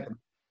 Yeah,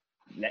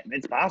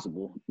 it's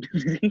possible.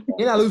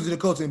 They're not losing to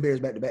the Colts and Bears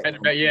back to back.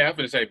 Yeah, I'm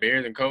gonna say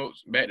Bears and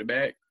Colts back to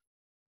back.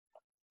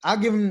 I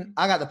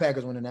got the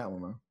Packers winning that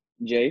one, man.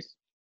 Jace,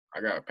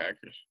 I got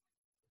Packers.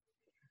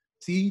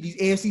 See, these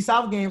AFC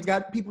South games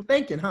got people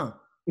thinking, huh?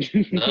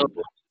 No.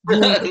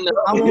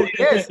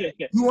 Yes.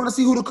 You want to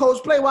see who the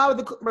coach play? Why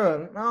would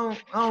bro? I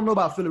don't know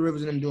about Phillip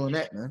Rivers and them doing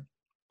that, man.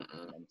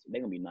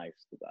 They're gonna be nice.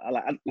 I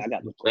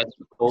got the That's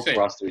the Colts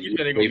roster. You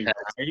said they're gonna be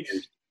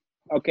nice.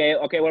 Okay.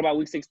 What about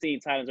Week 16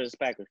 Titans versus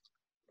Packers?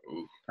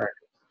 Ooh. I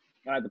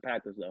like the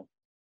Packers though.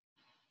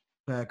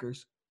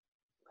 Packers.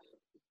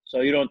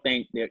 So you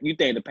think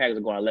the Packers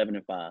are going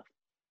 11-5?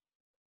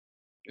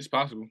 It's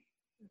possible.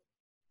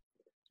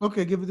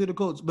 Okay, give it to the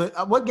Colts.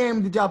 But what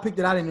game did y'all pick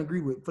that I didn't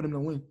agree with for them to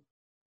win?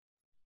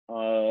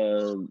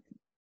 I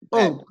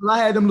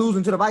had them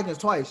losing to the Vikings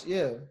twice.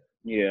 Yeah.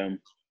 Yeah.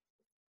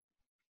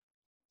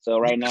 So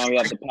right now we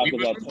have the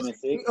Packers at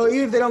 10-6. Or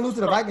even if they don't lose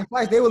to the Vikings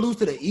twice, they will lose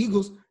to the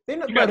Eagles. You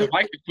got the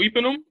Vikings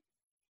sweeping them?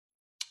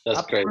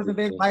 That's crazy.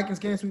 The Vikings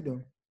can't sweep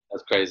them.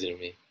 That's crazy to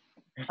me.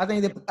 I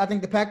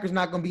think the Packers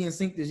not gonna be in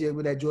sync this year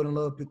with that Jordan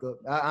Love pickup.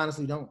 I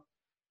honestly don't.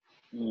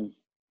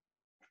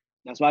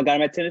 That's why I got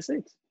him at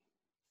 10-6.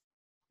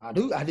 I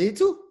did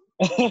too.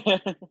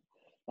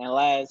 And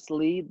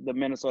lastly, the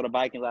Minnesota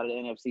Vikings out of the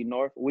NFC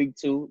North. Week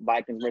 2,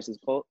 Vikings versus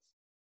Colts.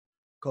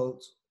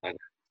 Colts. I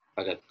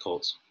got the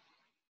Colts.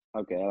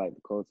 Okay, I like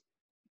the Colts.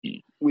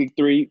 Week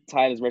 3,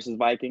 Titans versus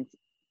Vikings.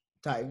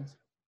 Titans.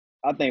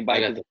 I think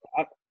Vikings.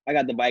 I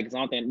got the Vikings. I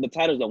don't think the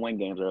Titans don't win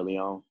games early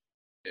on.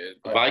 Yeah,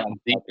 the Vikings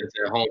defense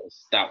at home is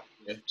stout.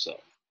 So.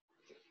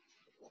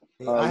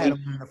 I had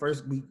them in the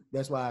first week.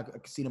 That's why I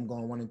could see them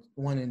going one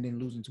and then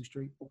losing 2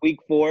 straight. Week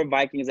 4,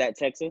 Vikings at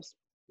Texans.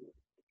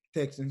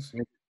 Texans.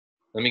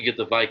 Let me get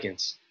the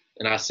Vikings.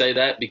 And I say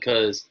that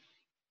because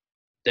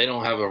they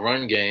don't have a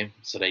run game,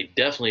 so they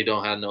definitely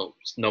don't have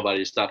nobody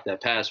to stop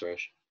that pass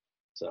rush.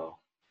 So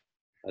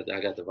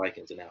I got the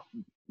Vikings now.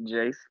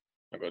 Jace?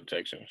 I go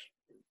Texans.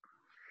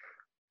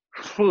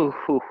 The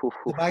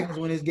Vikings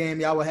win this game,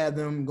 y'all will have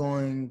them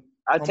going.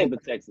 I take the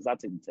Texans.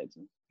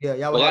 Yeah,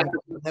 y'all will have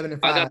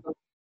 11-5.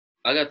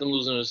 I got them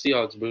losing to the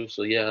Seahawks, bro.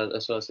 So yeah,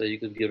 that's why I say you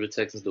could give the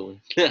Texans the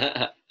win.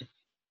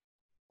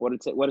 What the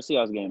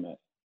Seahawks game at?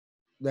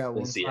 That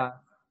one.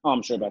 Oh,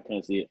 I'm sure about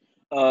Tennessee.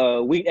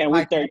 Week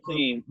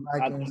 13,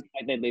 I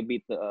think they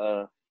beat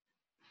the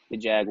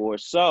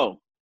Jaguars. So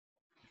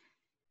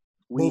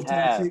we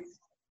have.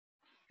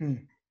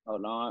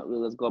 Hold on,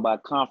 let's go by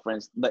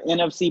conference. The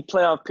NFC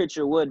playoff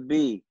picture would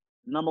be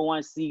number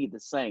 1 seed the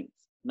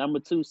Saints, number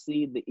 2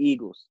 seed the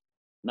Eagles,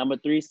 number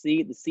 3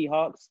 seed the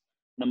Seahawks,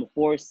 number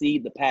 4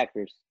 seed the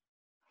Packers.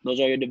 Those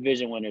are your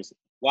division winners.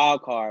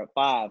 Wild card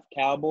 5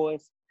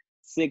 Cowboys,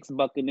 6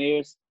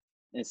 Buccaneers,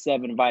 and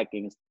 7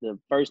 Vikings. The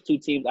first 2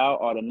 teams out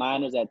are the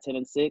Niners at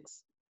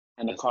 10-6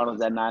 and the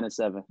Cardinals at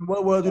 9-7.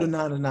 What world do the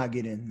Niners not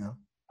get in now?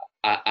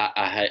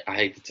 I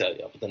hate to tell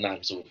y'all, but the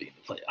Niners will be in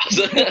the playoffs.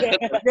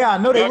 Yeah, I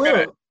know they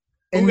will.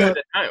 And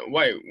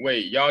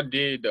wait, y'all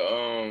did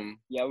the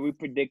Yeah, we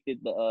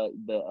predicted the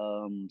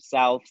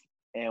South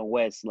and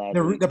West last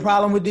week. The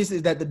problem with this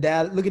is that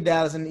look at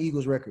Dallas and the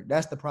Eagles record.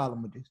 That's the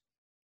problem with this.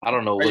 I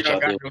don't know what y'all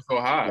did. So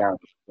high. Yeah,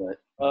 but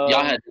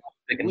y'all had.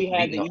 We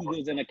had the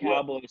Eagles and the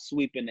Cowboys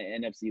sweeping the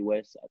NFC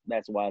West.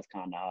 That's why it's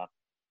kind of high.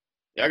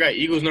 Y'all got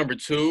Eagles number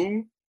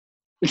 2.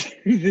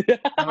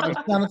 I'm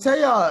trying to tell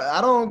y'all,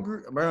 I don't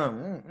agree,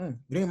 bro.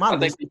 It ain't my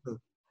list.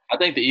 I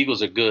think the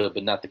Eagles are good,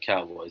 but not the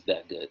Cowboys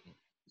that good.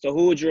 So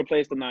who would you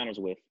replace the Niners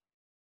with?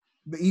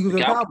 The Eagles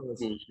and Cowboys.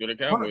 The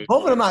Cowboys.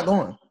 Both of them not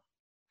going.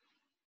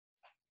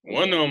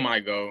 One of them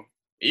might go.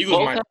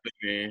 Eagles might slip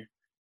in.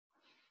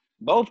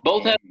 Both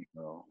have.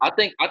 I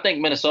think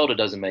Minnesota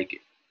doesn't make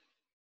it.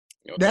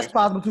 That's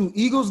possible too.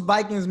 Eagles,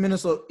 Vikings,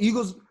 Minnesota.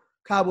 Eagles,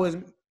 Cowboys,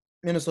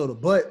 Minnesota.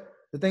 But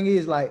the thing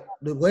is, like,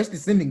 the West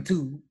is sending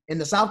 2 and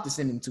the South is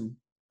sending 2.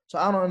 So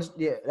I don't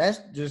understand. Yeah, that's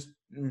just.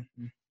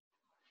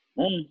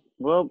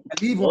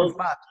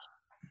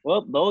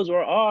 Well, those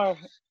were our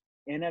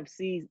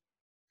NFC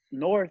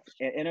North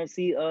and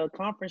NFC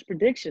conference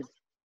predictions.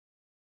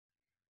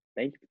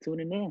 Thank you for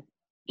tuning in.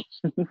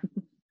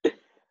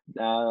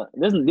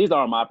 These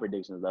aren't my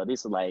predictions though.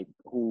 This is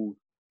who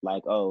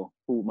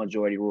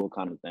majority rule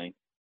kind of thing.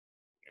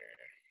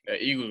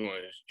 That Eagles one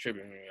is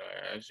tripping me.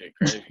 That shit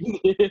crazy.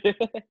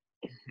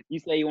 You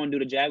say you want to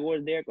do the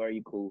Jaguars, Derek, or are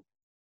you cool?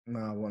 No,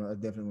 I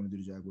definitely want to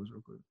do the Jaguars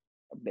real quick.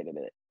 A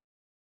bit.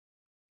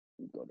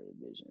 go to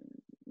division.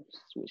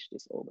 Switch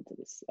this over to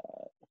this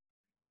side.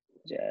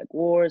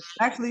 Jaguars.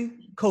 Actually,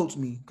 coach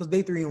me because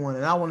they 3-1,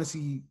 and I want to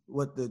see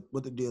what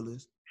the deal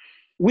is.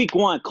 Week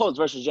 1, Colts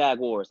versus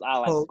Jaguars. I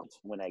like the Colts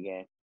to win that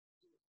game.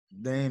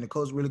 Dang, the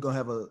Colts really gonna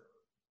have a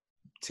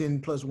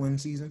 10+ win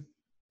season.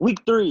 Week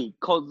 3,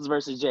 Colts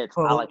versus Jets.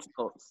 I like the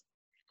Colts.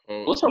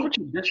 What's up with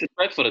your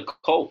disrespect for the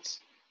Colts?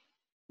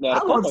 Yeah,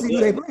 I want to see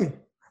who they play,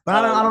 but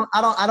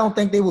I don't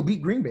think they will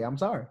beat Green Bay. I'm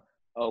sorry.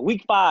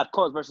 Week 5,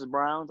 Colts versus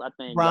Browns. I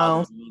think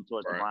Browns.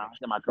 Towards the Browns.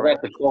 Am I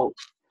correct? The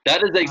Colts.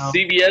 That is a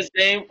CBS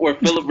game where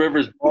Phillip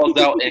Rivers balls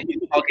out and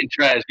he's talking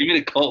trash. Give me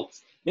the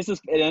Colts. This is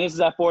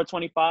at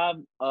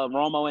 4:25.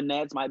 Romo and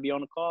Neds might be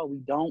on the call. We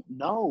don't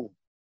know.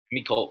 Give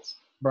me Colts.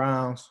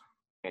 Browns.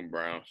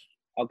 Browns.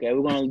 Okay,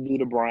 we're gonna do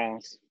the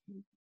Browns.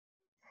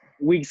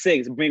 Week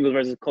 6, Bengals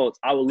versus Colts.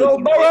 I will Go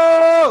look.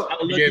 Burrow! I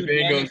will look Yeah, you dead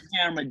in Bengals. the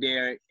camera,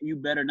 Derek. You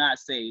better not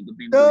say the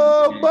Bengals.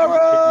 Go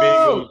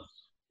Burrow!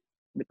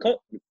 The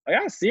Colts. Are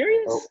y'all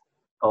serious?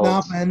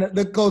 No, man,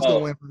 the Colts gonna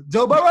win.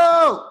 Joe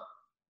Burrow.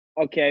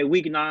 Okay,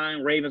 week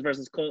 9, Ravens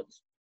versus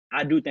Colts.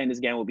 I do think this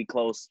game will be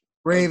close.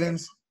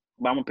 Ravens.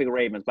 But I'm gonna pick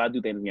Ravens, but I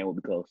do think this game will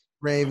be close.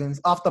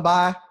 Ravens. Off the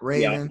bye,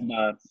 Ravens.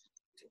 Yeah,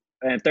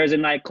 and Thursday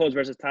night, Colts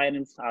versus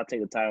Titans. I'll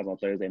take the Titans on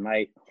Thursday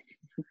night.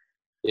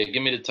 Yeah,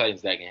 give me the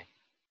Titans that game.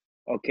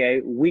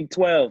 Okay, week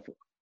 12.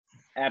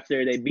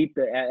 After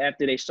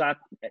they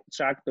shocked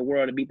the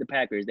world and beat the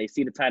Packers, they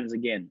see the Titans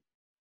again.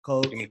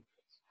 Colts.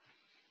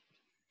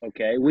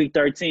 Okay, week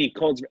 13,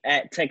 Colts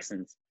at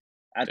Texans.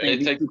 I think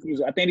these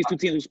two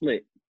teams will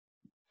split.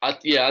 I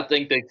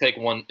think they take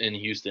one in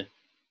Houston.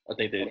 I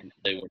think they win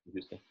in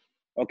Houston.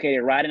 Okay,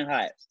 they're riding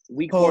hot.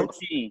 Week Colts.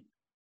 14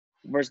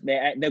 versus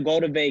they'll go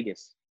to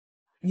Vegas.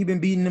 You been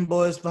beating them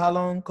boys for how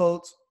long,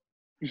 Colts?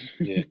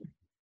 Yeah.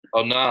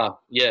 Oh nah.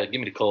 Yeah,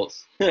 give me the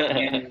Colts.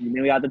 And then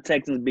we got the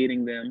Texans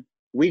beating them.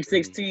 Week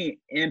 16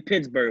 in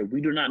Pittsburgh. We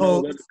do not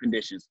know the weather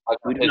conditions.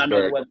 We do not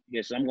know the weather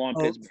conditions. I'm going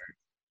Pittsburgh.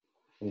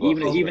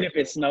 Even if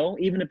it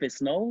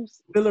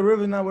snows. Phillip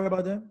Rivers not worried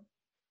about that.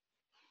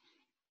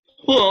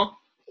 Well,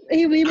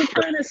 he been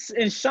playing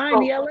in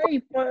shiny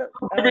LA for.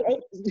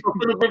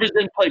 Phillip Rivers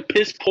didn't play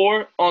piss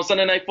poor on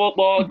Sunday Night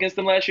Football against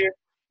them last year.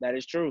 That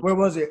is true. Where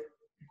was it?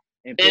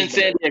 In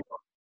San Diego.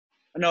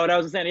 No, that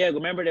was in San Diego.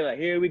 Remember, they were like,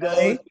 "Here we go,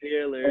 LA?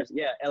 Steelers."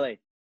 Yeah, LA.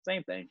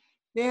 Same thing.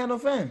 They had no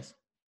fans.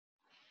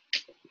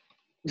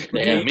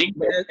 Damn, me.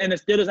 And the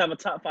Steelers have a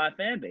top 5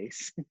 fan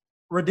base.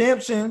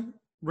 Redemption.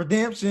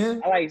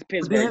 I like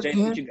Pittsburgh. James,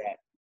 what you got?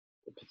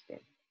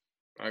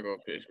 I go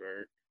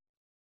Pittsburgh.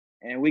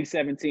 And week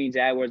 17,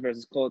 Jaguars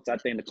versus Colts. I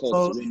think the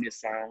Colts win this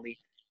soundly.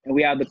 And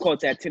we have the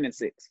Colts at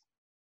 10-6.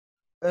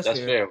 That's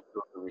fair.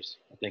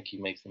 I think he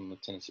makes them a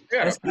 10-6.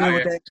 Yeah, that's fair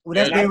with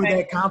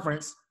that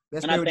conference. I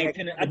think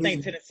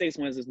 10-6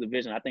 wins this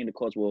division. I think the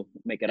Colts will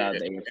make it out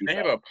of the AFC. They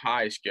have a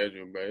pie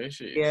schedule, bro.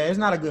 Yeah, it's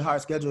not a good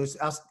hard schedule. It's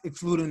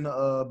excluding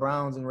the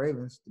Browns and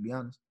Ravens, to be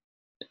honest.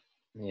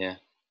 Yeah.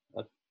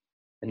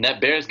 And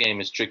that Bears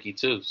game is tricky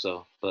too.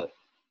 So, but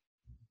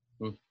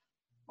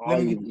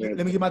let me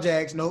get my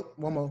Jags. Nope,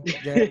 one more.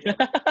 Jags.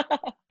 I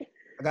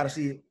gotta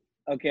see it.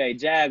 Okay,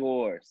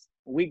 Jaguars.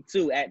 Week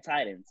 2 at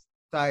Titans.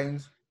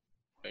 Titans.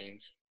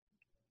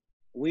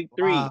 Week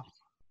 3. Wow.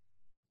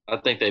 I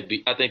think they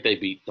beat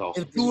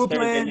Dolphins. If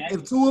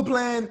Tua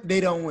playing,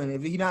 they don't win.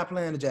 If he's not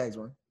playing, the Jags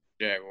win.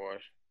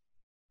 Jaguars.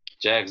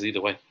 Jags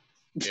either way.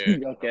 Yeah.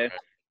 Okay.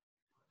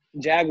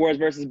 Jaguars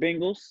versus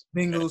Bengals.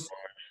 Bengals.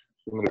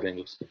 Give me the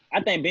Bengals. I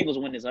think Bengals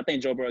win this. I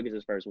think Joe Burrow gets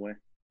his first win.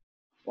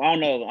 Well, I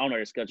don't know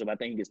their schedule, but I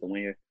think he gets the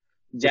win here.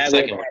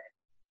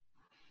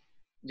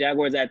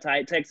 Jaguars at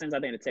Texans. I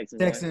think the Texans.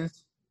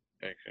 Texans.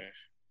 Win.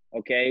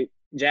 Okay.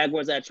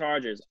 Jaguars at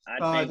Chargers.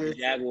 I think the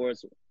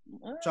Jaguars.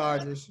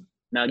 Chargers.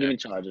 No, give me the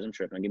Chargers. I'm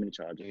tripping. Give me the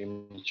Chargers. Give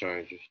me the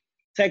Chargers.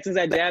 Texans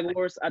at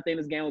Jaguars. I think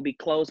this game will be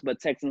close, but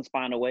Texans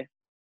find a way.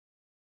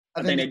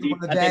 I think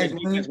the Jags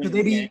win because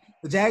the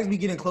Jags be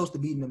getting close to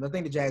beating them. I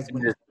think the Jags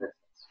win.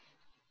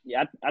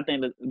 Yeah, I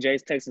think the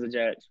Jays, Texans, the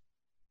Jags.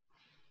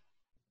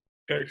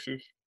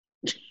 Texas.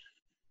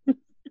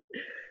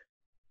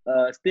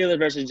 Steelers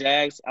versus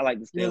Jags. I like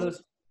the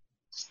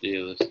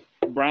Steelers.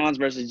 Browns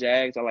versus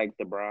Jags. I like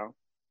the Browns.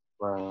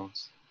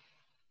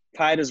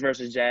 Titans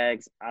versus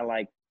Jags. I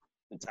like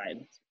the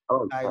Titans.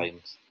 Oh,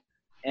 Titans.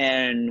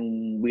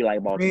 And we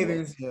like Baltimore.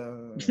 Ravens.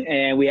 Yeah.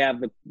 And we have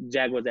the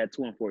Jaguars at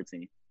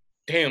 2-14.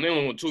 Damn, they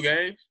only won 2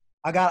 games.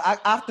 I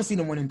have to see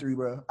them winning 3,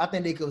 bro. I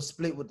think they could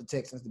split with the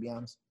Texans, to be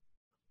honest,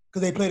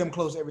 because they play them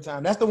close every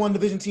time. That's the one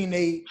division team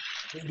they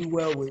do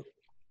well with.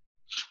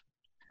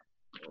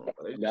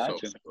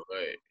 Gotcha.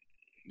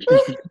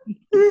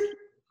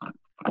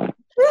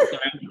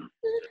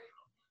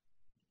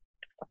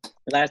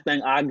 Last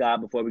thing I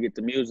got before we get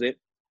to music.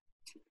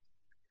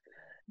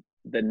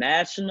 The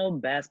National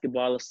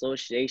Basketball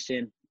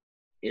Association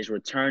is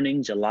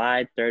returning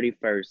July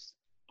 31st.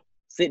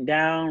 Sit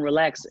down,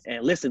 relax,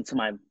 and listen to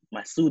my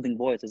soothing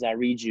voice as I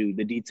read you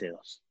the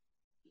details.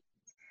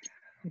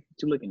 What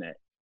you looking at?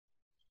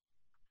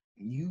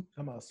 You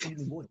talking about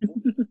soothing voice?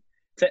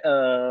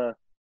 All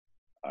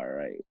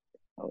right.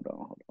 Hold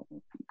on.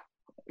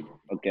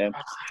 Okay.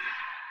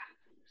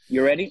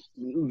 You ready?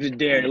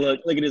 Derek,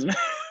 look at this man.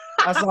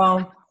 I saw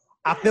him.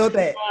 I felt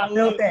that. I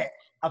felt that.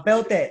 I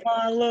felt that.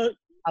 Look.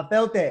 I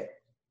felt that.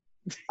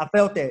 I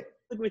felt that.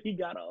 Look what he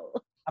got on.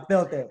 I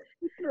felt that.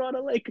 He threw on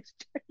a Lakers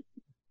jersey.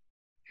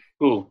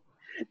 Cool.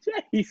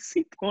 He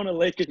threw on a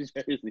Lakers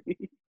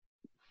jersey.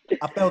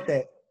 I felt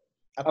that.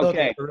 I felt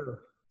Okay. that for real.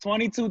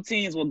 22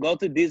 teams will go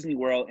to Disney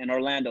World in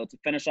Orlando to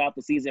finish off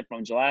the season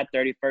from July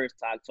 31st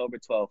to October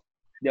 12th.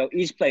 They'll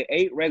each play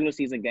 8 regular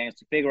season games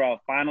to figure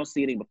out final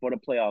seeding before the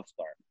playoffs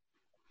start.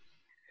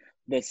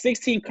 The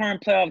 16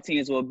 current playoff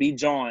teams will be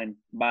joined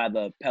by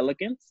the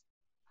Pelicans,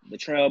 the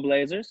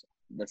Trailblazers,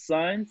 the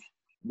Suns,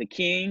 the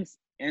Kings,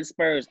 and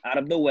Spurs out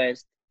of the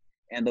West,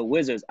 and the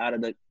Wizards out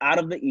of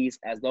the East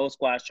as those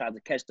squads try to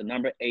catch the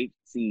number 8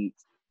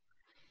 seeds.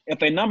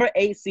 If a number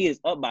 8 seed is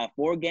up by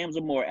 4 games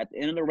or more at the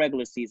end of the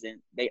regular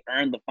season, they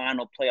earn the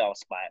final playoff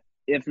spot.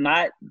 If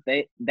not,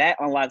 that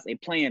unlocks a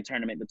play-in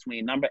tournament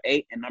between number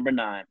 8 and number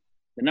 9.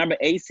 The number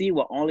 8 seed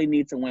will only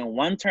need to win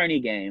 1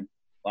 tourney game,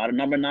 while the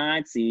number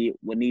 9 seed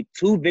will need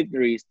 2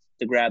 victories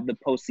to grab the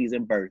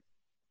postseason berth.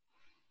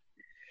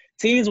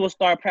 Teams will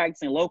start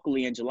practicing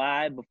locally in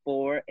July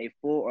before a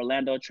full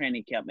Orlando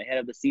training camp ahead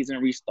of the season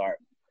restart.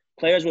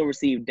 Players will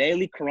receive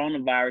daily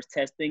coronavirus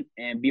testing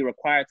and be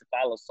required to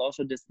follow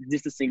social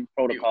distancing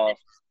protocols,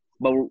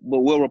 but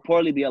will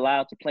reportedly be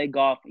allowed to play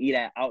golf and eat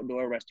at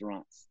outdoor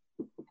restaurants.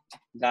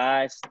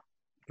 Guys,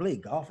 Play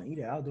golf and eat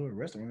at outdoor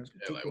restaurants.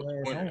 Yeah, like, Take your what's the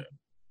ass point of home. that?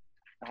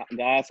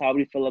 guys, how do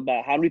we feel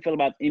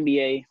about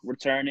NBA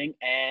returning,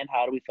 and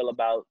how do we feel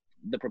about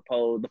the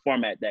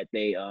format that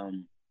they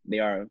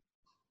are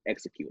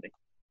executing?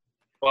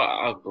 Well,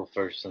 I'll go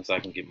first since I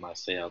can get my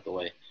say out the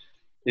way.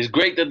 It's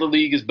great that the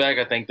league is back.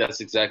 I think that's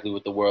exactly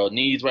what the world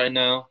needs right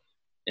now.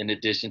 In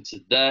addition to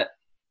that,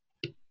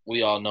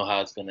 we all know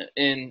how it's going to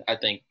end. I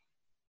think,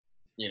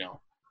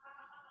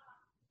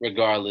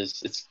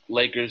 regardless, it's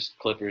Lakers,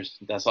 Clippers.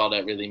 That's all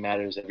that really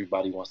matters.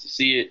 Everybody wants to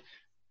see it.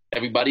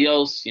 Everybody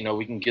else,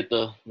 we can get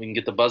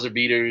the buzzer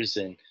beaters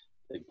and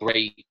the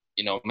great,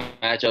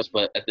 matchups.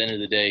 But at the end of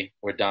the day,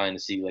 we're dying to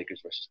see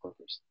Lakers versus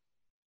Clippers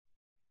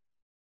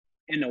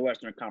In the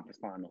Western Conference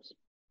Finals.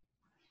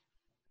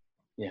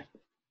 Yeah.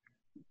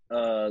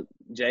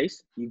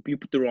 Jace, you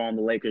threw on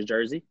the Lakers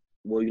jersey.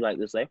 What would you like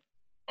to say?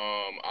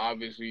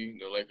 Obviously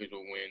the Lakers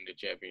will win the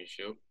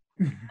championship.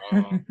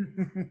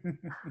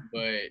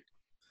 But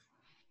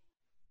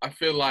I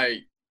feel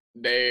like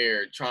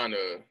they're trying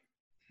to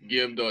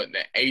give the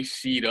 8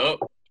 seed up.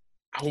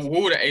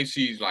 Who are the 8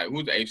 seeds like?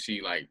 Who's the 8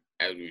 seed like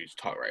as we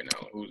talk right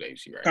now? Who's the 8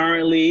 seed right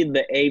Currently,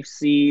 the 8th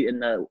seed in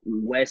the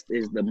West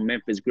is the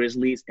Memphis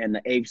Grizzlies, and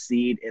the 8th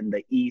seed in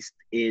the East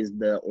is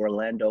the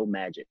Orlando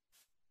Magic.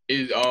 now?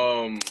 Is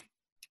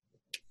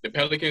the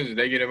Pelicans, did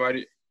they get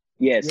invited?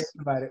 Yes.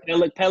 Yeah, about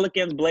it.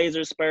 Pelicans,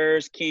 Blazers,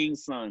 Spurs,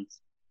 Kings,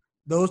 Suns.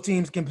 Those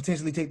teams can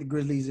potentially take the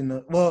Grizzlies in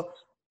the. Well,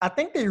 I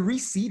think they're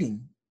reseeding.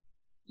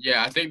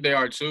 Yeah, I think they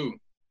are too.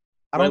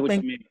 I Wait, don't what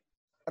think. you mean?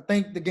 I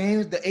think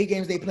the 8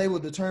 games they play will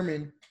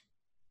determine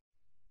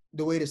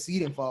the way the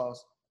seeding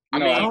falls. I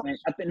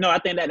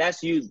think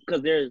that's you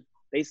because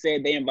they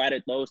said they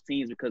invited those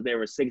teams because they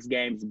were 6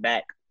 games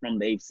back from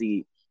the 8th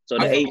seed. So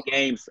the 8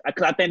 games,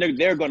 I think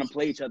they're going to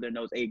play each other in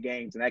those 8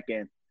 games, and that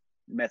can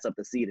mess up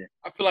the seeding.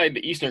 I feel like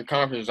the Eastern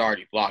Conference is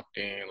already locked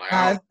in.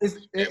 Like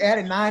It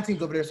added 9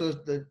 teams over there, so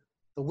it's the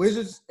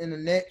Wizards and the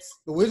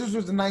Nets. The Wizards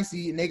was the 9th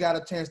seed, and they got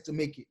a chance to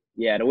make it.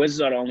 Yeah, the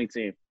Wizards are the only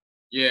team.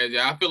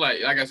 Yeah, I feel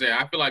like I said,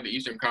 I feel like the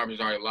Eastern Conference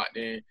is already locked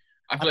in.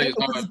 I feel like it's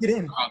the all Wizards get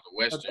in. about the I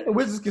Western. think the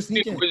Wizards can You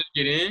sneak think the in. Wizards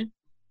get in?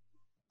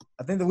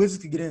 I think the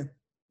Wizards could get in.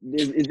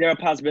 Is there a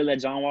possibility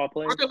that John Wall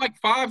plays? Are they like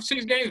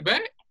 5-6 games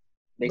back?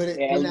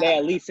 They're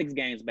at least 6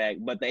 games back.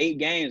 But the 8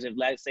 games, if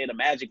let's say the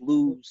Magic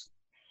lose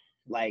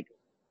like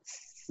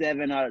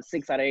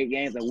 6 out of 8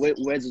 games, the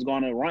Wizards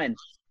going to run.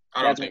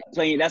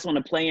 That's when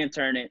the play-in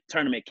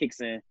tournament kicks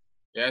in.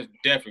 Yeah, that's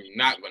definitely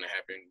not going to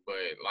happen. But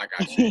like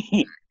I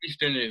said,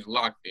 Eastern is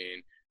locked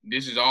in.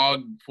 This is all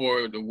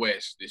for the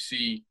West to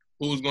see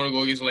who's going to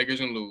go against the Lakers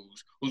and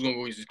lose, who's going to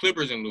go against the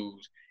Clippers and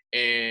lose,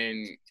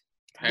 and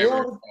they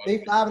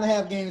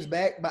 5.5 games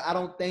back, but I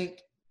don't think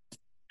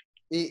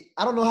it.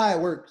 I don't know how it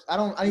works. I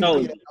don't.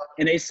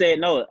 And they said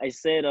no. I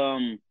said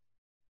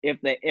if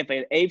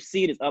an 8th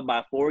seed is up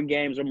by 4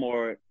 games or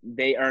more,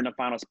 they earn the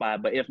final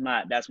spot. But if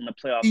not, that's when the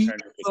playoff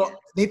tournament kicks in. So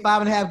they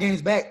 5.5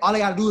 games back. All they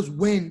got to do is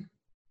win.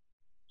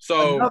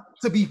 So enough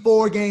to be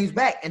 4 games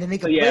back, and then they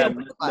can play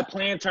the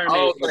play-in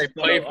tournament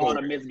is all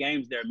the missed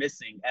games they're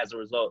missing as a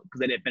result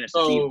because they didn't finish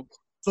the season.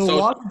 So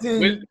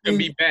Washington can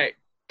be back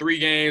 3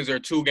 games or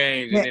 2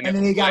 games, and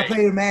then they got to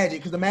play the Magic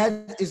because the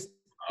Magic is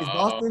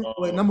Boston.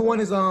 Number 1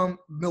 is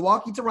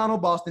Milwaukee, Toronto,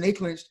 Boston. They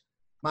clinched.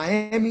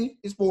 Miami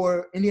is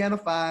 4, Indiana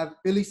 5,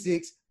 Philly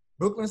 6,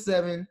 Brooklyn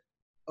 7,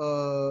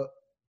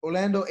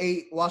 Orlando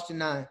 8, Washington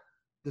 9.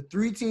 The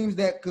 3 teams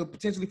that could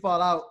potentially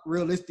fall out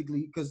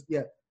realistically, because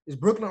it's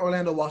Brooklyn,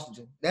 Orlando,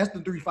 Washington. That's the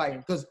 3 fighting.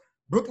 Because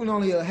Brooklyn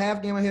only a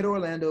half game ahead of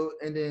Orlando,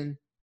 and then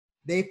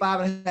they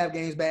 5.5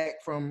 games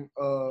back from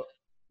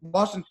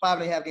Washington,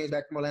 5.5 games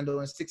back from Orlando,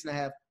 and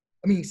 6.5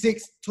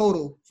 6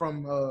 total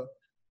from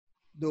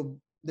the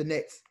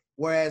Nets.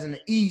 Whereas in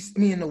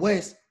the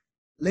West,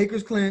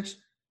 Lakers clinch.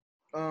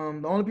 The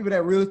only people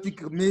that really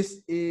could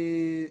miss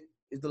is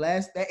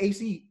that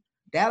AC.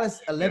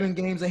 Dallas 11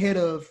 games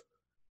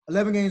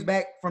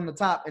back from the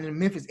top, and then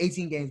Memphis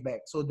 18 games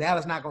back. So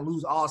Dallas not gonna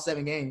lose all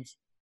 7 games.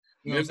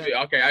 You know what I'm saying?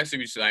 Okay, I see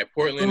what you're like.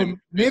 Portland, So and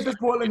Memphis,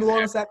 Portland, New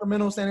Orleans,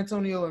 Sacramento, San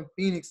Antonio, and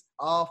Phoenix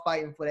all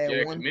fighting for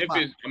that one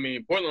Memphis. spot.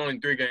 Portland only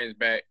 3 games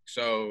back,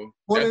 so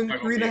Portland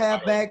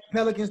 3.5 back,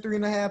 Pelicans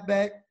 3.5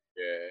 back,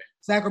 Yeah,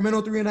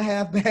 Sacramento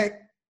 3.5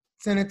 back,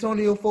 San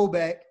Antonio 4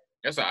 back,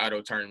 that's an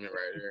auto tournament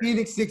right there.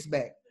 Phoenix 6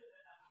 back.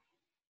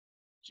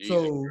 Jesus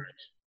So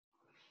Christ.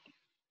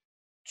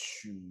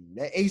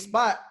 that 8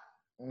 spot.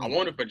 I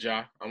want it for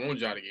Ja. I want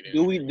Ja to get in.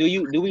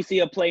 Do we see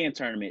a play-in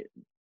tournament?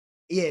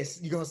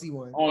 Yes, you're gonna see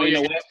one. In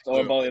the West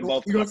or both? In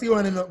both? You're gonna see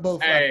one in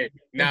both. Hey,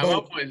 now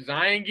both. my boy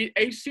Zion get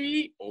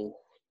AC. Oh,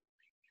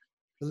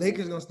 The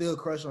Lakers gonna still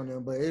crush on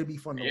them, but it'll be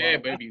fun to watch. yeah,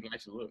 but it'd be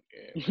nice to look.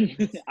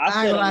 Yeah.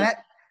 I ain't gonna lie,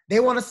 that they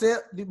want to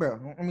sell, bro.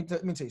 Let me tell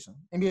you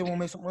something. NBA want to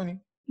make some money.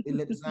 They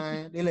let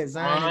Zion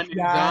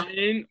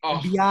and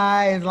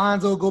BI and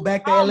Lonzo go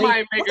back to I LA.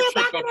 might make a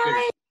trip up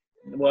there.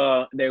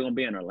 Well, they're gonna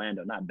be in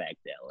Orlando, not back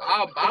there.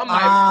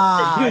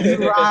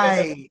 You're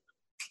right.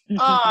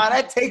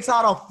 That takes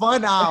all the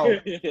fun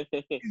out.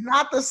 It's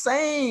not the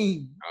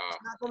same.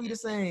 It's not gonna be the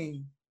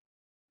same.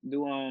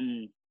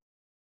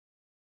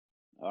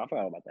 I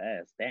forgot about the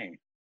ass. Dang.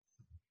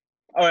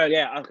 Oh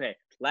yeah, okay.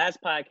 Last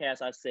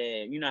podcast I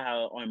said, you know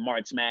how on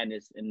March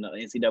Madness in the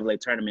NCAA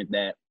tournament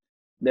that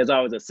there's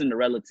always a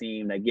Cinderella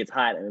team that gets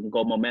hot and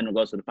momentum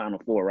goes to the Final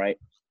Four, right?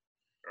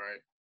 Right.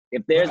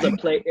 If there's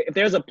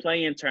a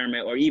play-in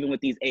tournament or even with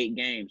these 8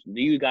 games,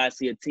 do you guys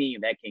see a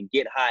team that can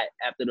get hot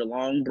after the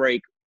long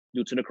break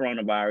due to the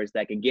coronavirus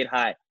that can get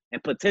hot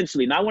and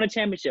potentially not win a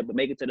championship but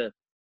make it to the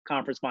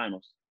conference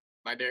finals?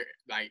 Like they're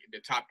like the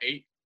top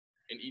 8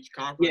 in each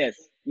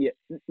conference?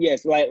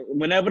 Yes. Like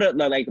whenever the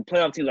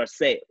playoff teams are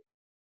set,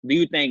 do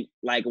you think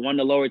like one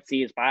of the lower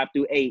teams, 5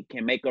 through 8,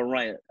 can make a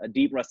run, a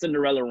deep run,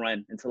 Cinderella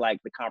run into like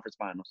the conference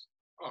finals?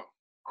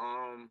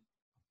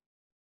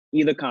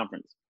 Either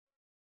conference.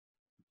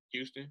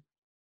 Houston,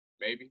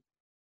 maybe.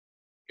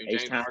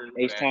 H-Town,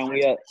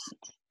 we up.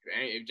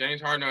 If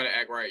James Harden know how to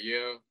act right,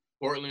 yeah.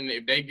 Portland,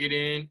 if they get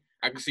in,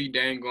 I can see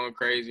Dame going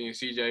crazy and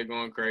CJ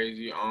going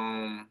crazy.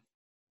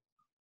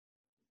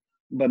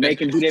 But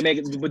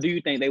do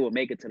you think they will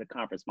make it to the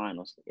conference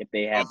finals if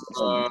they have?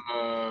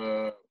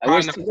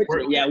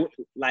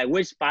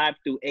 Which 5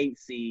 through 8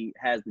 seed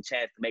has the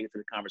chance to make it to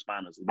the conference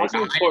finals?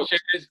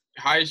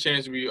 Highest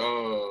chance would be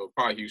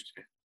probably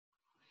Houston.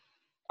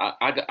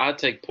 I'd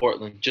take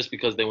Portland just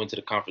because they went to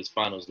the conference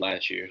finals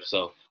last year.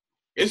 So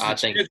I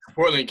think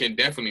Portland can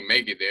definitely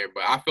make it there,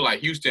 but I feel like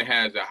Houston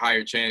has a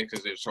higher chance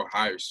because they're so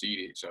higher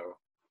seeded. So,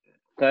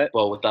 okay.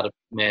 Well, without a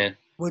man,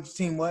 which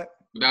team? What?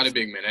 Without a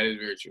big man, that is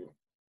very true.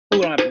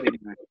 Who don't have a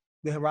big man?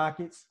 The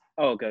Rockets.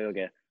 Oh,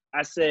 okay.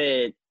 I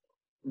said,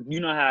 you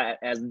know how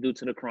as due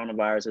to the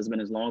coronavirus, there's been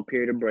this long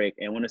period of break,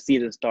 and when the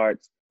season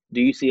starts, do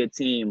you see a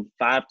team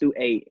 5 through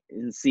 8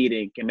 in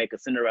seeding can make a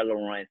Cinderella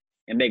run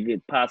and make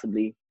it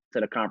possibly to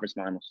the conference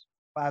finals?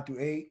 5 through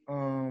 8.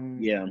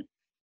 Yeah.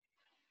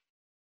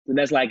 So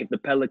that's like if the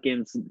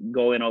Pelicans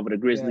go in over the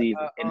Grizzlies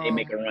and they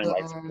make a run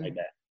like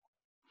that.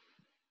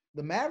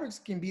 The Mavericks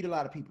can beat a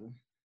lot of people.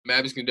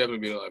 Mavericks can definitely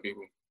beat a lot of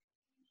people.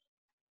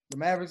 The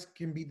Mavericks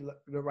can beat a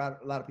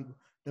lot of people.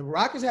 The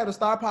Rockets have the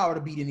star power to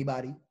beat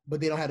anybody,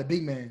 but they don't have the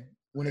big man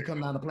when it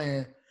comes down to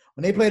playing.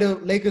 When they play the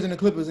Lakers and the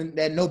Clippers and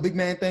that no big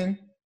man thing,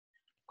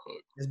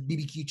 it's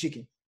BBQ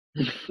chicken.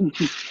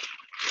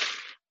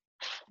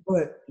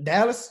 But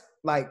Dallas,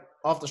 like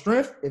off the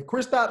strength, if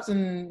Kristaps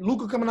and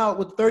Luka coming out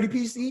with 30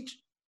 pieces each,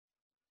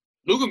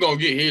 Luka gonna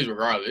get his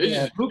regardless.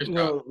 Yeah,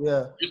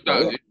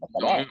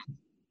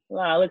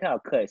 Wow, look how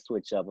Cut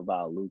switch up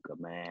about Luka,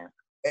 man.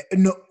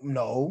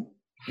 No.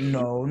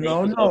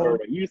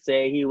 You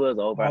say he was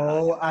over.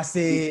 Oh, I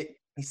said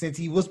since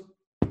he was.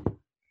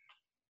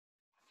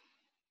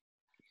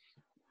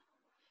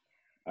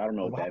 I don't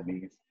know what that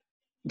means.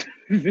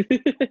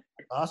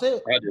 I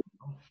said.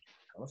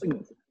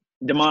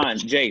 Damon,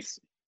 Jace.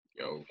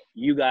 Yo.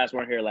 You guys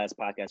weren't here last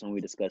podcast when we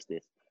discussed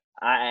this.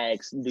 I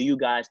asked, do you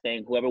guys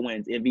think whoever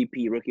wins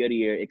MVP, Rookie of the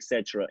Year,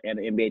 etc., and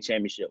the NBA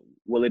championship,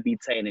 will it be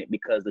tainted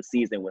because the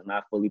season was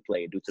not fully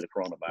played due to the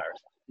coronavirus?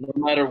 No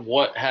matter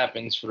what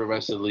happens for the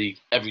rest of the league,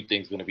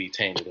 everything's going to be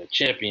tainted. A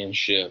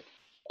championship,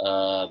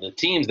 the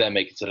teams that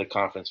make it to the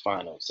conference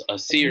finals, a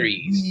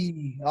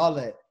series, all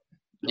that.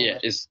 Yeah,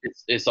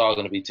 it's all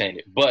going to be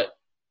tainted. But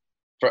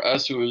for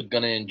us who are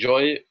going to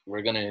enjoy it,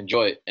 we're going to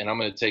enjoy it, and I'm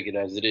going to take it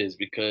as it is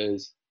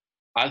because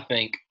I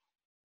think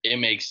it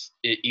makes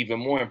it even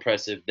more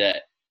impressive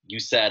that you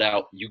sat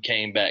out, you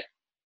came back,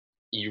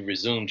 you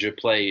resumed your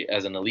play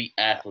as an elite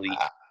athlete,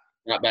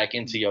 got back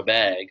into your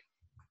bag.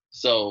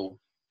 So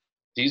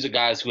these are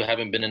guys who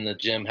haven't been in the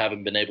gym,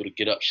 haven't been able to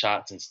get up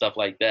shots and stuff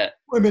like that.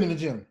 We've been in the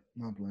gym.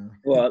 Not playing.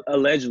 Well,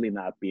 allegedly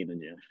not being in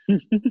the gym.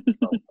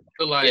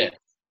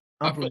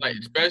 I feel like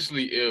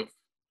especially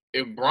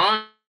if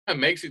Bron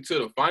makes it to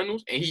the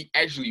finals and he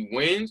actually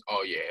wins,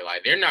 oh yeah,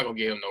 like they're not gonna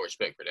give him no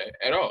respect for that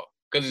at all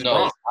because it's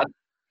No, Bron.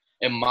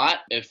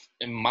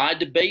 in my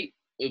debate,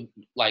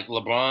 like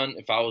LeBron,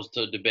 if I was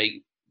to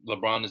debate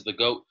LeBron is the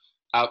GOAT,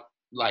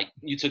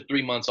 you took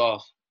 3 months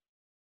off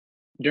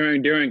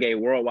during a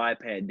worldwide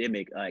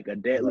pandemic, like a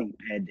deadly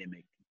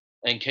pandemic,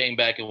 and came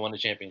back and won the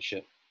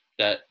championship.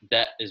 That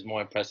is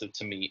more impressive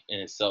to me in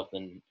itself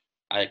than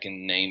I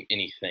can name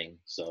anything.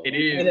 So It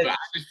is, but I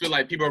just feel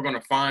like people are gonna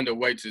find a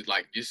way to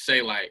like just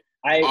say like,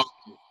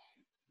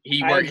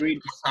 he worked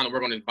trying to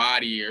work on his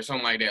body or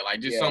something like that,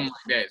 like just something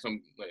like that.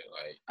 Some like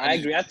I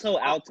agree. I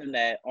told Alton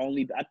that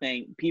I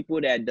think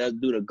people that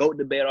do the GOAT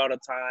debate all the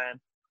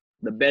time,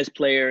 the best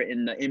player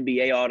in the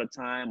NBA all the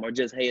time, or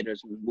just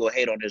haters will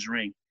hate on this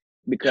ring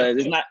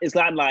because it's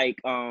not like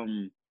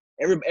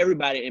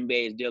everybody in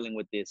NBA is dealing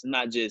with this. It's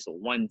not just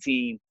one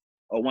team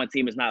or one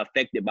team is not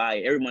affected by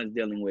it. Everyone's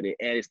dealing with it,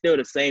 and it's still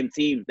the same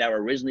teams that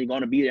were originally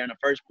going to be there in the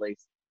first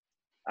place.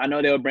 I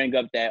know they'll bring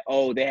up that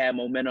they had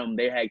momentum,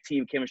 they had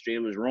team chemistry, it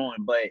was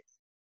ruined, but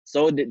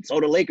so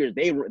the Lakers,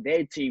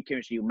 their team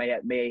chemistry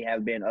may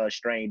have been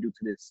strained due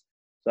to this.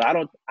 So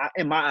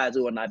in my eyes,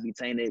 it will not be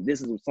tainted.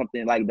 This is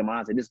something like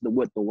Damon said. This is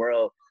what the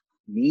world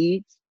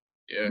needs.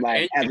 Yeah,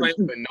 like, and you're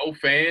playing with no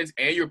fans,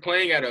 and you're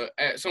playing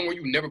at somewhere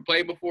you've never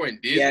played before in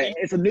Disney. Yeah,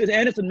 it's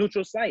a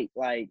neutral site.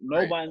 Like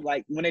nobody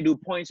like when they do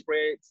point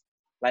spreads,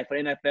 like for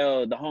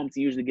NFL, the home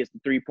team usually gets the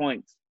 3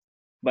 points.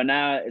 But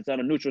now it's on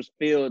a neutral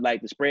field,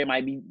 like the spread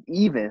might be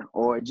even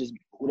or just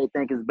what they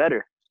think is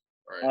better.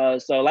 Right.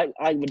 So like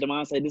what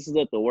Damon said, this is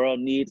what the world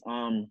needs.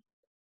 I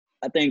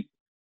think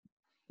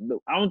the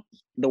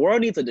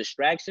world needs a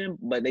distraction,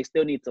 but they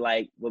still need to,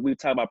 like what we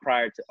talked about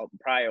prior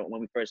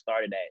when we first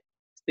started that,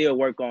 still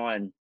work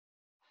on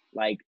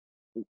like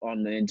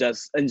on the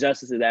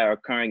injustices that are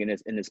occurring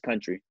in this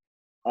country.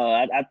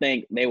 I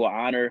think they will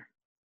honor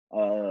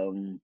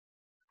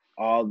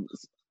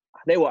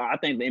I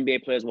think the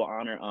NBA players will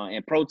honor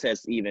and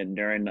protest even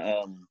during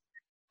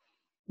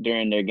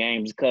their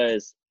games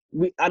because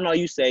I know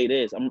you say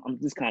this. I'm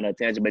just kind of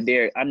tangent, but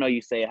Derek, I know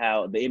you say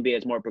how the NBA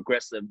is more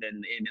progressive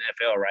than the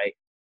NFL, right?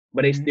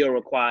 But they still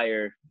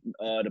require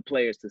the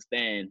players to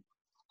stand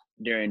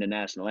during the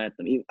national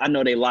anthem. I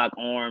know they lock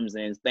arms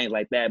and things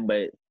like that,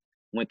 but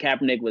when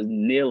Kaepernick was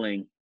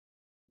kneeling,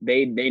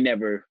 they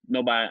never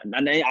nobody.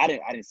 I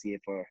didn't see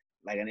it for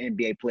like an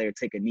NBA player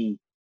take a knee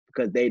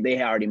because they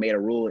had already made a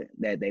rule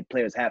that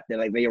players have to,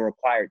 like, they are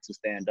required to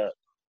stand up.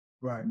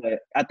 Right.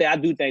 But I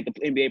do think the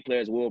NBA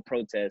players will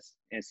protest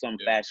in some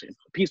fashion,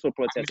 peaceful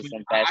protest in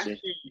some fashion.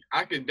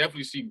 I could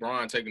definitely see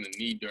Bron taking a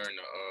knee during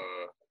the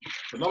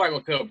cause nobody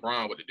gonna tell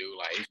Bron what to do.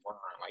 Like it's Bron,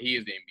 like he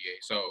is the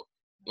NBA. So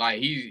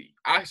like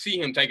I see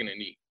him taking a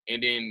knee,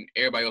 and then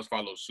everybody else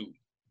follows suit.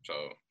 So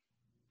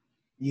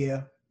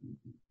yeah,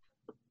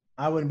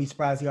 I wouldn't be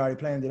surprised he already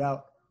planned it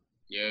out.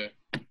 Yeah.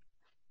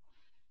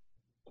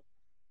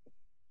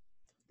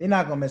 They're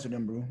not gonna mess with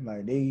them, bro.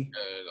 Like like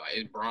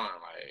it's Bron.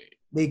 Like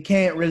they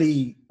can't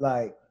really,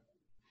 like,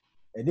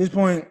 at this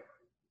point.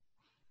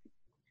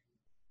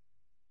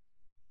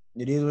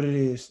 It is what it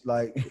is.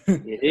 Like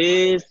it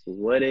is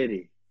what it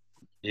is.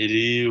 It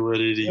is what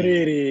it is.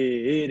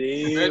 It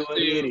is what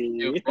it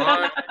is.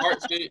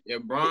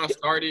 If Bron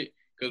started,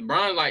 because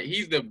Bron, like,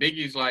 he's the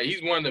biggest, like,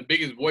 he's one of the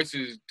biggest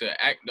voices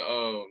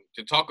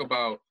to talk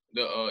about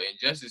the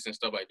injustice and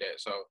stuff like that.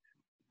 So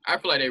I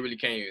feel like they really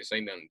can't even say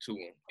nothing to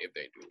him if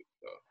they do it.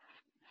 So.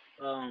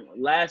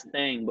 Last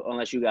thing, but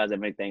unless you guys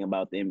have anything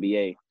about the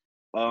NBA,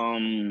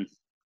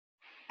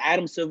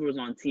 Adam Silver was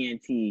on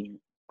TNT.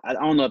 I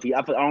don't know if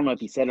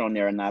he said it on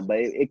there or not, but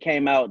it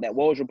came out that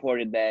Woj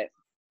reported that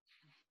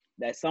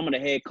some of the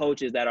head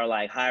coaches that are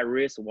like high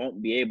risk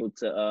won't be able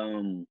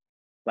to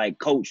like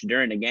coach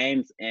during the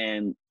games,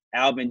 and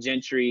Alvin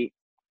Gentry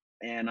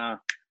and I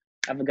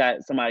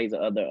forgot somebody's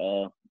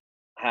other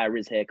high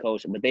risk head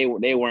coach, but they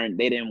didn't,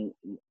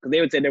 because they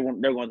would say they're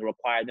going to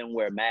require them to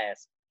wear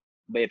masks.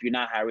 But if you're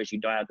not high risk, you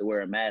don't have to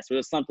wear a mask. So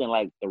it's something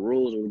like the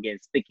rules were getting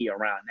sticky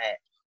around that,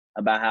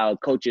 about how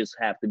coaches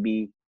have to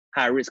be,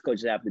 high risk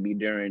coaches have to be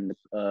during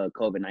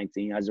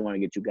COVID-19. I just want to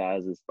get you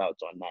guys'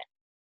 thoughts on that.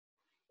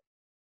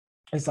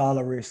 It's all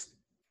a risk.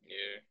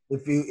 Yeah.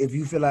 If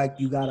you feel like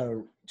you got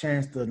a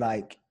chance to,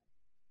 like,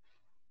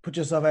 put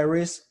yourself at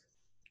risk,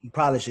 you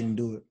probably shouldn't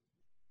do it.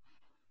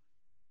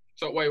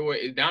 So wait,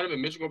 is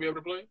Donovan Mitchell gonna be able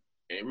to play?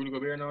 And Rudy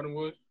Gobert and all them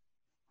boys?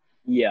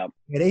 Yeah.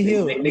 They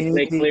healed.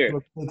 They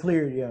cleared. They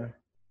cleared, yeah.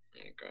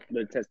 Okay.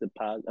 They tested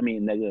positive. I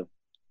mean, negative.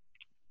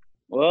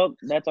 Well,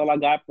 that's all I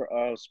got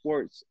for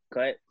sports.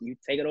 Cut. You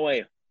take it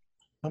away.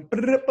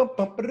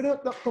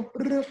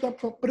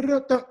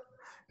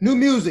 New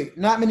music.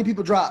 Not many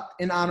people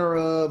dropped in honor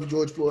of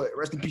George Floyd.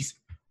 Rest in peace.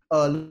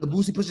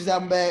 Boosie pushed his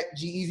album back.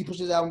 G-Eazy pushed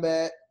his album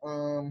back.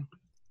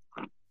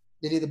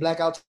 They did the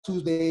Blackout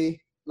Tuesday.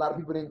 A lot of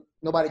people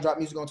nobody dropped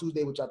music on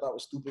Tuesday, which I thought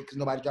was stupid because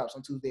nobody drops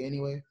on Tuesday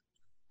anyway.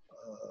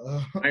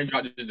 I ain't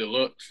dropped the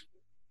deluxe.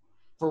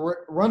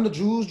 For Run the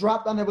Jewels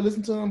dropped. I never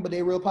listened to them, but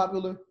they real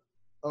popular.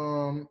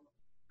 Who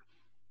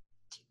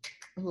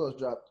else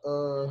dropped?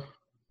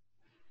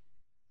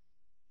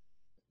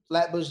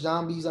 Flatbush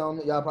Zombies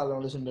on. Y'all probably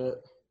don't listen to it.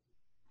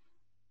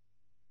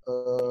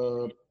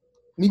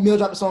 Meek Mill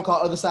dropped a song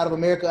called Other Side of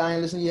America. I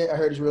ain't listened yet. I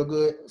heard it's real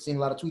good. Seen a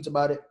lot of tweets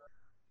about it.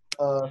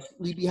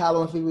 Sleepy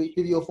Hollow and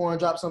Fivio Foreign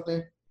dropped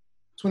something.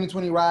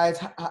 2020 Rides.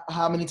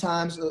 How many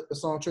times the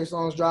song Trey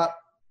Songz dropped?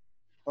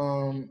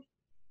 Yeah,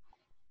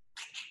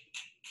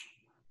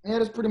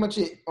 that's pretty much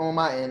it on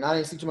my end. I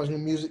didn't see too much new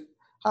music.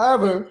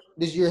 However,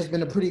 this year has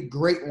been a pretty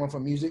great one for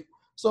music.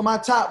 So my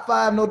top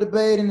 5, no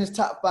debate, in this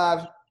top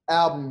 5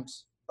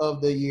 albums of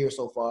the year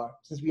so far.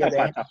 Since we have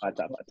Top five.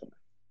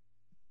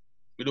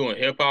 We doing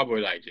hip hop or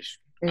like just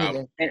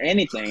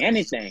anything.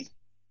 Anything.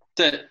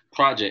 Set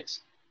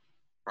projects.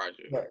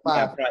 project? Yeah,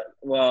 5.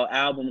 Well,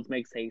 albums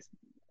makes taste.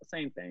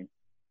 Same thing.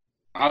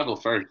 I'll go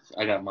first.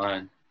 I got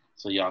mine,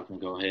 so y'all can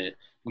go ahead.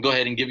 I'll go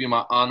ahead and give you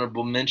my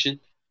honorable mention.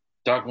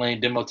 Dark Lane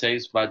Demo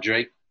Tapes by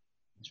Drake.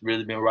 It's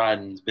really been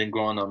riding. It's been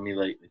growing on me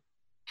lately.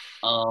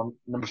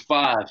 Number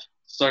 5,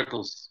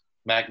 Circles,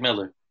 Mac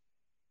Miller.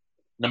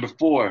 Number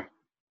 4,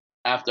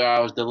 After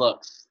Hours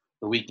Deluxe,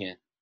 The Weeknd.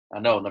 I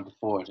know, number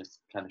 4, that's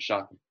kind of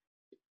shocking.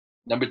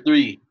 Number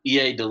 3,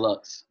 EA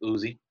Deluxe,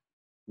 Uzi.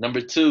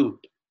 Number 2,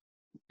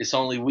 It's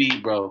Only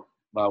Weed, Bro,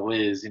 by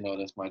Wiz. You know,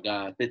 that's my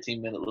guy.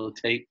 15-minute little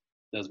tape.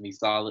 Does me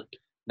solid.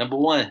 Number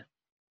 1,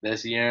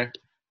 best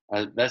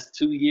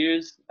 2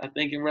 years, I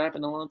think, in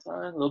rapping a long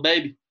time. Lil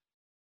Baby.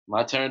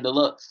 My Turn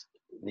Deluxe.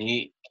 And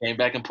he came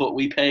back and put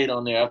We Paid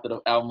on there after the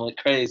album went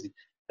crazy.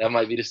 That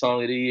might be the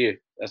song of the year.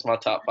 That's my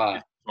top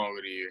 5. Song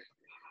of the year.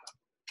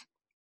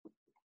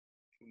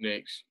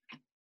 Next.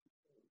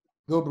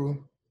 Go, bro.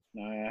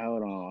 All right,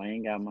 hold on. I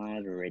ain't got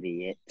mine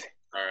ready yet.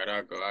 All right,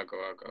 I'll go.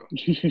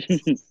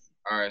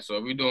 All right, so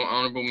if we doing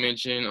honorable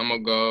mention, I'm gonna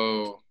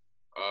go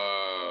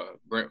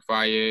Brent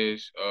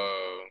Fayez,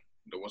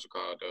 what's it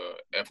called?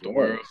 F the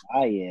World.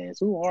 Yes.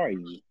 Who are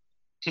you?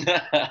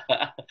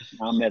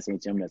 I'm messing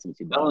with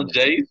you. Oh,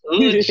 Jay.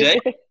 Jay.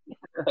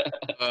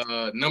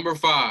 Number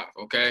 5,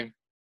 okay?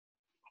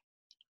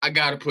 I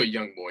gotta put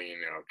Young Boy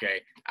in there,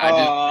 okay?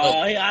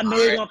 I knew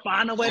you were gonna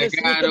find a way to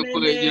slip gotta him in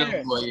put there.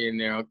 Young Boy in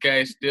there,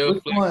 okay?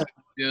 Still flexing,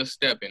 still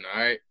stepping, all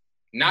right?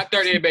 Not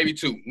 38 Baby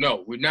 2.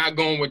 No, we're not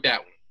going with that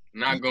one.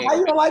 Not going. Why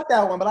you don't like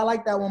that one? But I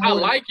like that one more. I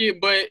like it,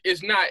 but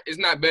it's not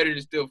better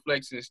than Still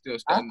Flexing and Still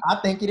Stepping. I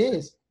think it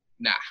is.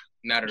 Nah,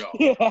 not at all.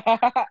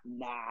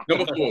 Nah.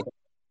 Number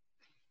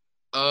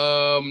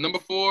 4. Number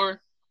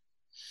 4.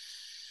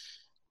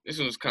 This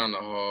one's kind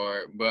of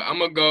hard, but I'm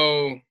gonna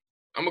go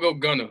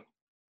Gunna.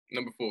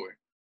 Number 4.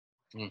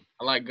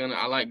 I like Gunna's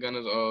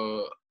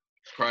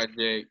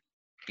project.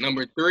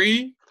 Number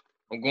 3,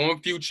 I'm going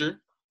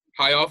Future.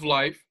 High Off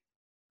Life.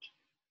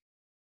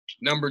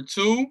 Number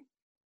 2.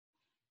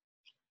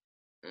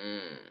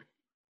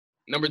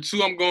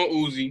 I'm going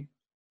Uzi.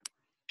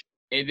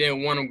 And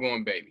then 1, I'm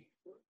going Baby.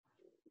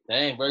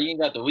 Dang, bro, you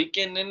ain't got The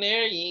Weeknd in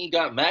there. You ain't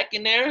got Mac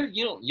in there.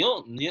 You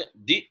don't.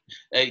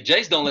 Hey,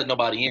 Jace don't let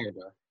nobody in,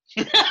 bro.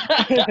 Don't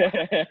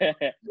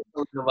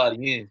let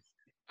nobody in.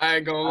 I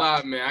ain't gonna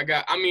lie, man.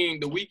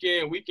 The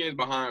Weeknd's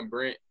behind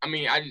Brent. I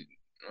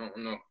don't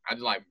know. I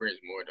just like Brent's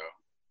more though.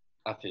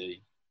 I feel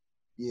you.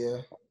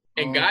 Yeah.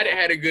 And Guy that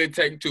had a good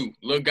tape too.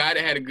 Look, Guy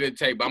that had a good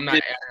tape, but I'm not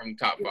adding him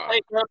top 5.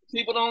 Hey, bro,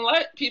 people don't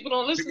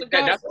listen to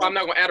Guy. That's why I'm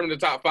not gonna add him to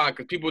top 5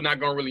 because people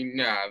not gonna really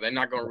they're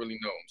not gonna really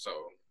know him.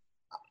 So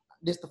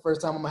this the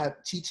first time I'm gonna have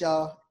to teach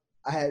y'all.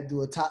 I had to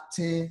do a top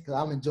 10 because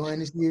I'm enjoying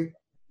this year.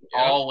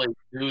 Always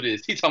do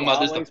this. He's talking about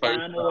this the Always first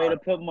find a way to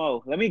put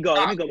Mo. Let me go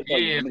before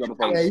you. Yeah,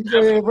 you go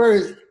ahead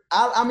first.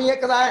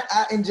 Because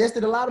I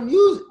ingested a lot of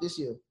music this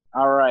year.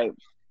 All right.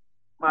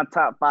 My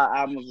top 5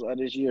 albums of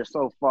this year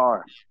so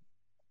far.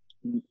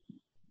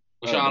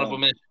 What's your honorable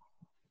mention?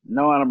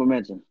 No honorable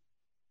mention.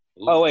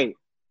 Ooh. Oh, wait.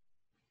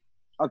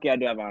 Okay, I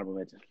do have honorable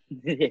mention.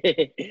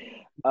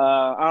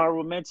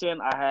 Honorable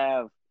mention, I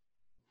have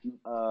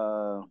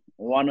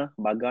Wanna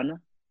by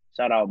Gunna.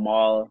 Shout out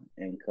Maul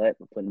and Cut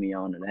for putting me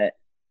on to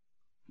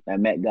that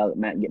Met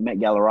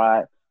Gala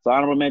ride. So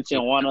honorable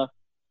mention, Wanna.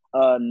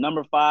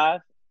 Number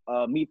 5,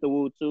 Meet the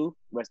Woo 2.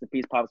 Rest in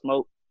peace, Pop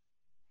Smoke.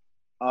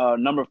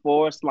 Number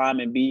 4, Slime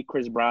and B,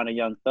 Chris Brown and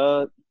Young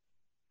Thug.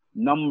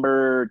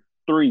 Number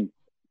 3.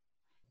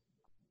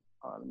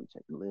 Let me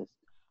check the list.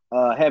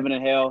 Heaven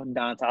and Hell,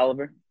 Don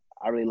Toliver.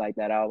 I really like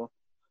that album.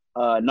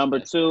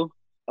 Number 2,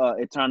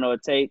 Eternal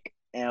Take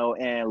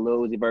and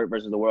Lil Uzi Vert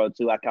versus the World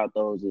 2. I count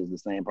those as the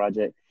same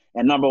project.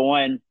 And number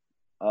 1,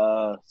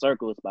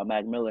 Circles by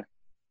Mac Miller.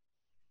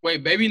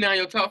 wait, Baby, now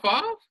your top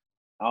 5?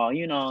 Oh,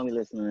 you know I'm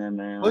listening,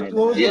 man. What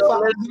was your 5?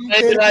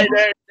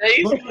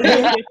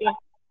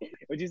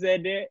 What you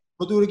said there?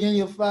 We'll do it again.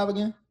 Your 5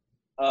 again.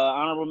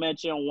 Honorable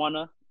mention,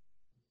 Wanna.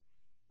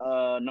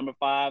 Number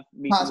 5,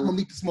 Meet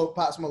the Woo.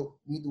 Pop Smoke.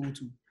 Meet the Woo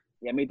 2.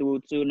 Yeah, Meet the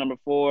Woo 2. Number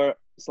 4,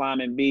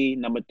 Slime and B.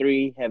 Number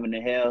 3, Heaven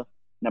and Hell.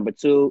 Number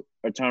 2,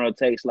 Eternal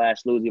Take /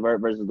 Lil Uzi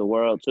Vert versus the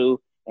World 2.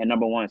 And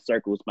number 1,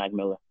 Circles, Mac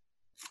Miller.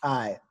 All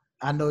right.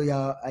 I know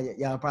y'all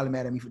probably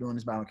mad at me for doing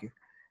this, but I don't care.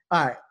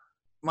 All right.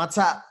 My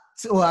top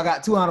 2, I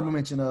got 2 honorable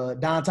mention. Don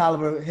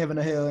Toliver, Heaven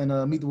or Hell,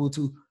 and Meet the Woo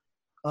 2.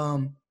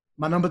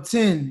 My number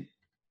 10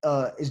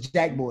 is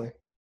Jack Boy.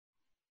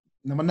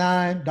 Number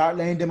 9, Dark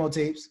Lane demo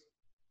tapes.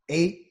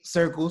 8,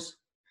 Circles.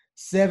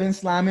 7,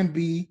 Slime and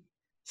B.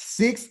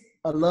 6,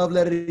 A Love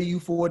Letter to You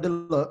 4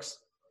 Deluxe.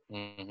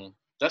 Mm-hmm.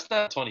 That's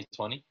not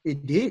 2020.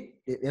 It did.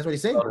 That's what he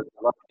said. It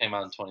came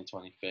out in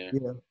 2020. Fair.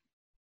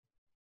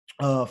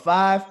 Yeah.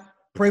 5,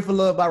 Pray for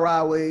Love by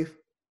Rod Wave.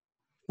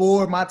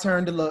 4, My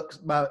Turn Deluxe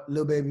by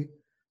Lil Baby.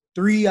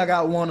 3, I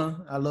got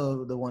Wanna. I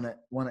love the Wanna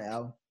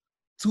album.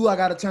 2, I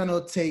got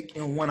Eternal Take,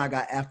 and 1, I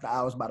got After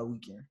Hours by The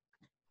Weeknd.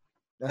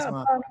 That's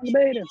my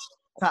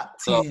top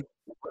 10. So,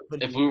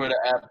 if we were to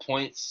add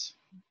points,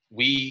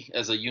 we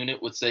as a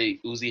unit would say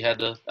Uzi had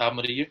the album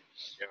of the year.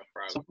 Yeah,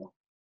 probably.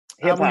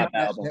 Hip-hop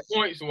album.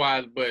 Points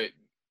wise, but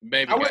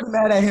Baby. I wasn't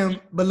mad at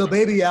him, but Lil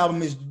Baby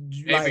album is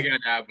like got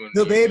the album.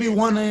 Lil Baby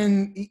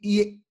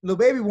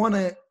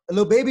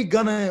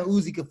Gunna and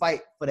Uzi could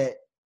fight for that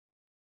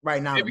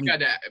right now.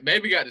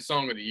 Baby got the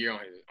song of the year on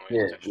his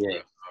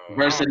Yeah.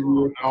 Verse of the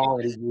year, song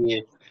of the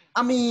year.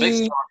 I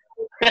mean,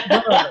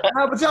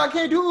 but y'all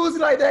can't do Uzi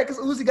like that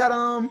because Uzi got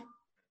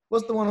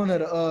what's the one on there?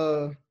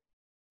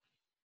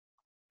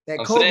 That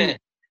Kobe.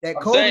 That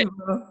Kobe.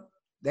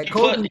 That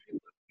Kobe.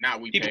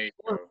 Not we paid.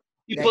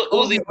 You put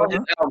Uzi on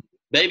his album.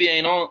 Baby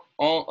ain't on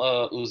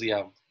Uzi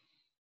album.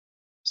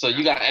 So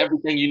you got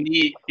everything you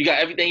need. You got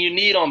everything you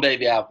need on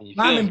Baby album.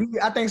 Slime and B.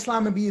 I think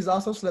Slime and B is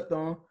also slept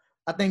on.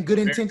 I think Good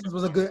Intentions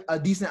was a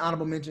decent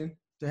honorable mention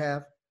to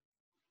have.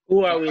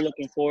 Who are we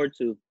looking forward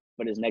to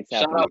for this next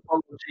half? Shout out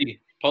Polo G.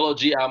 Polo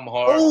G album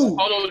hard. Ooh,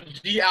 Polo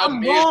G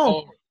album is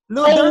hard.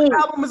 Lil Durk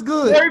album is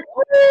good. I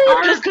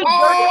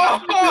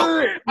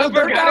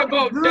forgot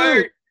about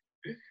Durk.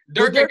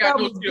 Durk ain't got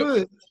no skips.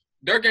 Good.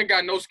 Durk ain't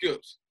got no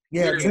skips.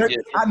 Yeah, Durk,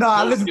 I know.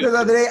 I listened to it the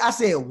other day. I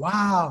said,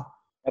 "Wow."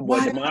 That boy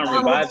Demond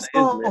revived his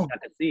list. I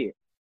can see it.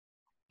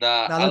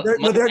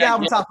 Lil Durk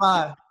album top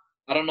 5.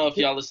 I don't know if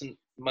y'all listen to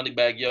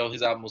Moneybagg Yo.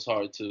 His album was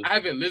hard too.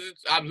 I've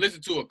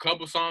listened to a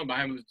couple songs, but I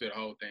haven't listened to the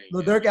whole thing.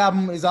 Lil Durk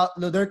album is out.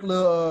 Lil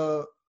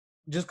Durk,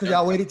 just because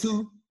y'all waited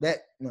too. That's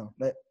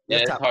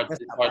it's top, hard. that's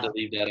It's top hard 5. to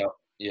leave that out.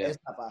 Yeah, that's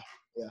top 5.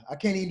 Yeah, I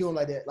can't even do him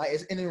like that. Like,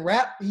 and in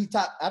rap, he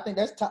top. I think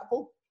that's top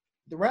 4.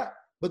 The rap,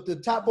 but the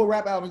top 4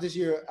 rap albums this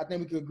year, I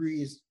think we could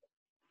agree is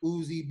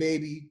Uzi,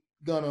 Baby,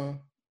 Gunna,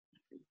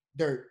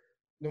 Durk.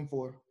 Them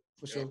 4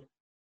 for sure.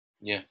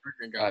 Yeah.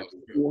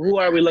 Who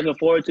are we looking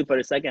forward to for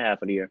the second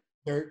half of the year?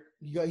 Durk,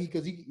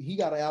 he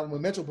got an album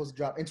with Metro supposed to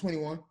drop in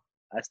 21.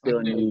 I still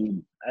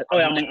need. I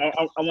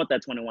want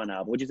that 21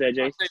 album. What'd you say,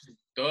 Jace?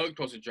 Doug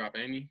supposed to drop,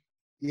 ain't he?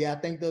 Yeah, I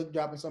think Doug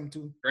dropping something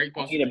too. Drake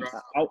supposed to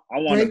drop. I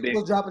want Drake a big.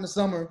 was dropping in the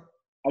summer.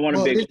 I want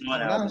a Big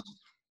Sean album.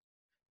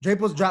 Drake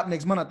was drop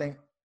next month, I think.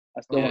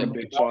 I still want a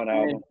Big Sean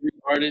album. 3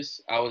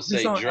 artists, I would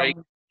say Drake,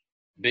 album.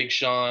 Big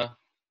Sean,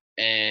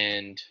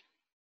 and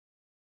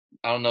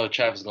I don't know if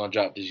Travis is gonna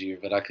drop this year,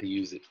 but I could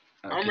use it.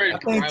 I'm ready. I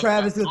think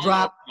Travis will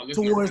drop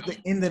towards the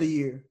end of the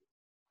year.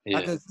 Yeah.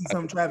 I could see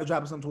some Travis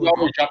dropping some towards. He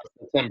always dropped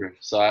in September,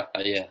 so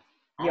yeah.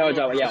 He always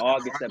drop,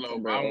 August,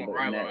 September, over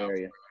in that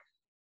area.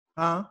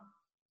 Huh?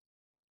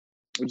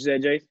 What'd you say,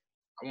 Jace?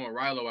 I want a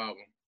Rilo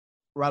album.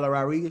 Rilo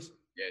Rodriguez?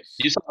 Yes.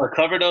 You saw the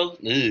cover though?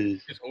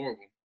 It's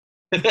horrible.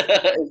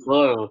 It's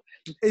horrible.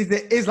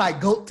 It's like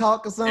goat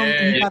talk or something.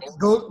 Yeah, he got the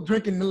goat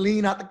drinking the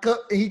lean out the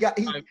cup, and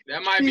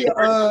that might be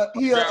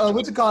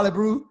what you call it,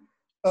 bro?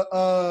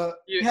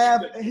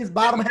 Have his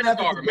bottom half is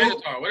a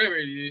goat. Whatever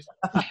it is.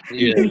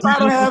 His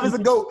bottom half is a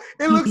goat.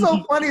 It looks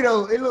so funny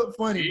though. It looked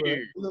funny, bro.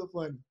 It looked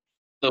funny.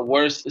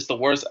 It's the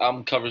worst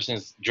album cover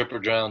since Drip or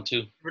Drown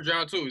 2. Drip or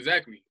Drown 2,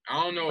 exactly.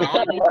 I don't know.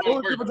 What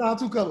was Drip or Drown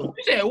 2 cover?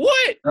 You said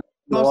what?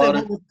 No, I'm saying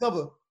what was the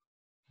cover?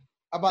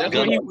 That's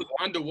when he was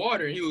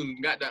underwater and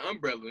he got that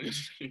umbrella.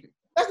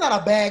 That's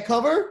not a bad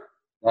cover.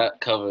 That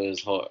cover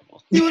is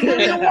horrible. He was in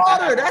the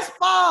water. That's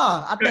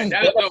fine. I think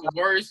that's the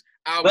worst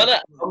album.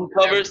 Album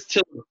covers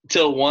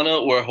till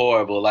Wanna were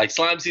horrible. Like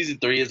Slime Season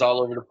 3 is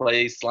all over the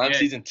place. Slime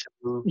Season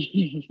 2.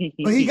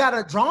 But he got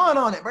a drawing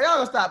on it. But y'all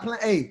gotta stop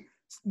playing. Hey,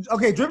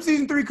 okay, Drip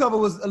Season 3 cover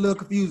was a little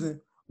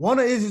confusing.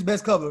 Wanna is his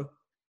best cover.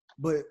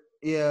 But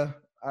yeah,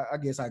 I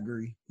guess I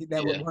agree.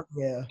 That was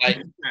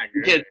Like,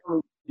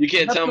 you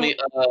can't tell me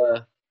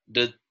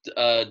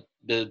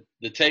the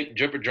tape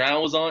Drip or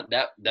Drown was on.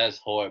 That's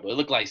horrible. It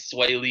looked like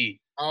Sway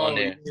Lee on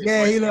there.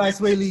 Yeah, he looked like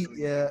Sway Lee.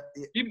 Yeah.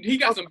 He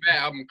got some bad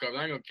album covers.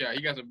 I ain't gonna care.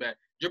 He got some bad.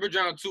 Drip or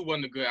Drown 2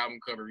 wasn't a good album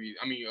cover.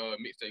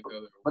 Mixtape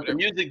cover. But the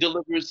music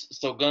delivers.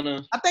 So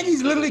Gunna. I think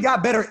he's literally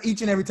got better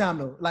each and every time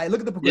though. Like look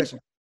at the progression.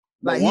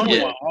 Yeah. Like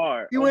he went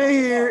hard. He went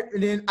here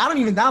and then I don't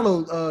even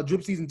download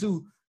Drip Season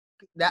 2.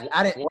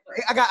 I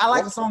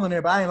like the song on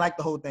there, but I didn't like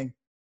the whole thing.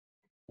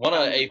 One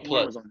of A+.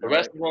 The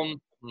rest of them.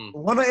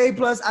 One of A+.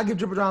 I give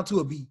Drip or Drown 2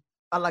 a B.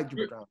 I like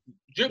Drip or Drown.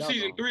 Drip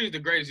Season 3 is the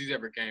greatest he's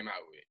ever came out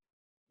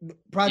with.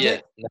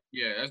 Project?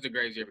 Yeah, that's the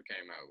greatest he ever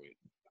came out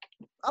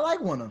with. I like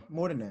Wanna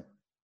more than that.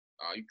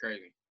 Oh, you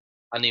crazy.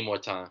 I need more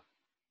time.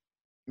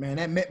 Man,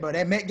 that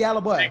Met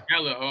Gala, boy. Met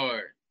Gala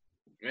hard.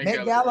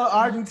 Met Gala,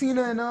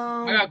 Argentina, and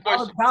I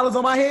got dollars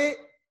on my head.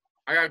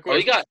 I got a question.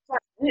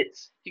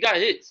 He got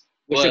hits.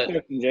 What's your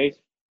question, Jace?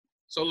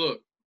 So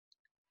look,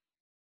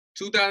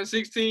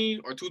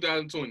 2016 or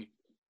 2020?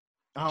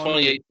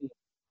 2018.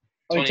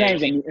 in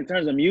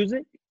terms of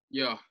music,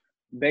 Yeah.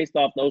 based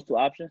off those two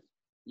options,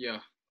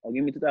 Yeah. oh,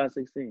 give me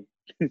 2016.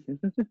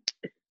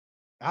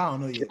 I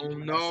don't know yet. Oh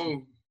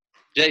no.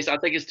 Jace, I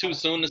think it's too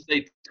soon to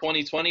say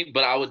 2020,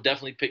 but I would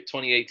definitely pick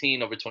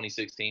 2018 over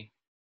 2016.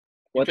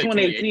 Well, picked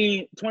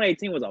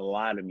 2018 was a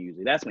lot of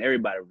music. That's when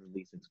everybody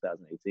released in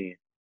 2018.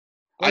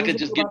 I could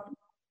just get.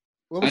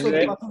 What was so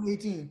good about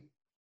 2018?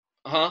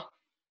 Huh?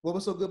 What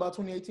was so good about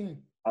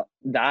 2018?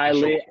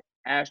 Dial-It,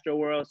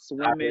 Astroworld,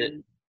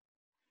 Swimming.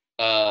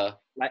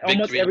 Like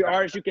almost every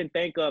artist you can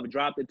think of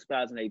dropped in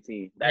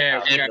 2018.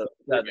 That's how good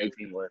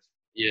 2018 was.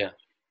 Yeah.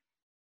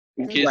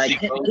 Like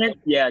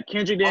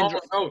Kendrick didn't.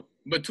 Oh,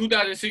 but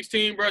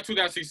 2016, bro.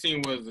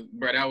 2016 was,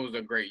 bro. That was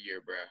a great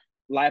year, bro.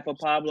 Life of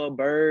Pablo,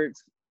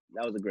 Birds.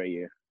 That was a great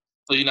year.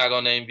 So you're not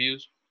gonna name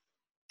Views?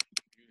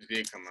 Views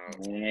did come out.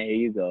 Man, here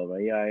you go, bro.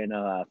 You already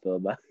know how I feel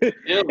about it.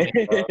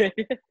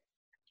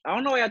 I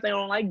don't know why I think I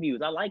don't like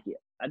Views. I like it.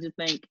 I just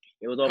think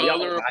it was over.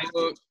 Color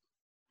Book,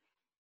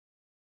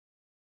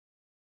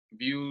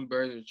 Views,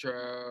 Birds of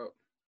Trap,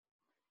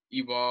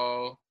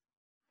 Evolve.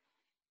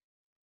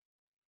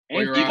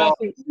 Evolve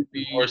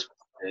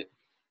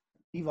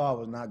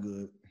was not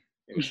good.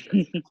 It was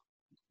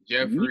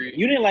Jeffrey.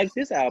 You didn't like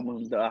this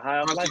album, The High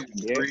of Life.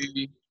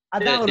 I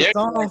download the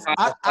songs.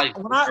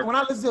 When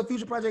I listen to a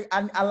Future project,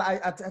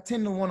 I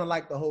tend to want to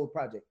like the whole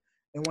project,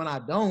 and when I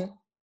don't,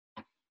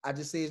 I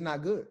just say it's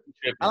not good.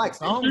 I like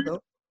songs though.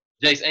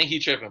 Jace, ain't he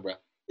tripping, bro?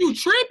 You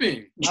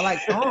tripping? I like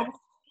songs.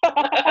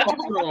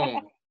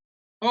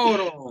 Hold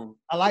on.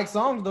 I like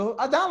songs though.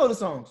 I download the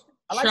songs.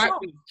 I like Trap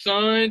the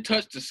Sun,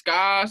 Touch the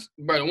Skies,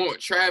 bro. The one with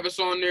Travis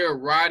on there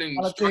riding.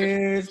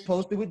 Politics,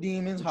 Posted with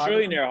Demons.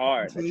 Trillionaire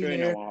hard.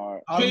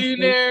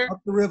 Trillionaire.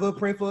 Up the River,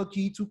 Pray for a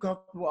Key, Too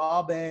Comfortable,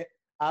 All Bad,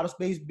 Outer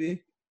Space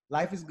Big,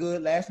 Life is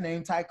Good, Last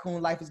Name,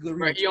 Tycoon, Life is Good.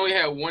 Right, he only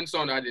had one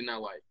song that I did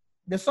not like.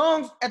 The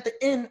songs at the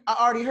end I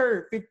already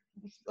heard.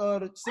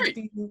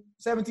 16,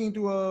 17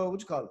 through what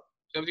you call it?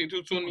 17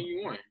 to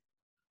 21.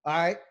 All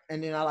right,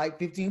 and then I like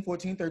 15,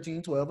 14,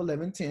 13, 12,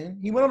 11, 10.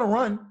 He went on a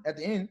run at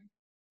the end.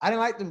 I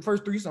didn't like the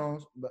first 3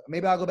 songs, but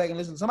maybe I'll go back and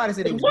listen. Somebody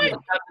said it was good.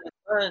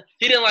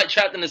 He didn't like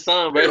Trapped in the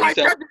Sun, bro. Trapped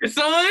in the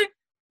Sun?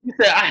 He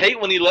said, I hate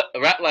when he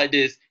rap like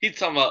this. He's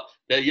talking about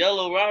the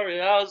yellow Rari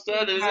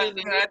outside in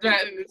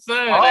the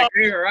sun. Like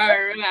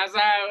Rari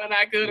outside when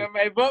I could have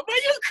made, but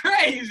you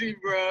crazy,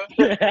 bro.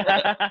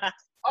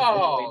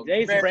 Oh,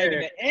 Jason bringing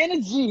the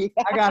energy.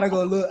 I gotta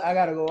go look. I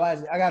gotta go watch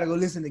it. I gotta go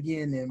listen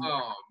again. Then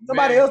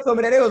somebody else told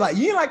me that they was like,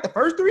 "You didn't like the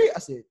first 3?" I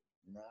said,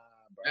 "Nah,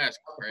 bro." That's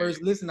crazy.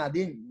 First listen, I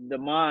didn't.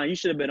 Demond, you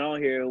should have been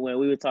on here when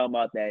we were talking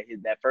about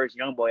that first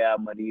YoungBoy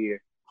album of the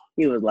year.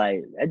 He was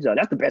like,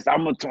 "That's the best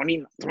album of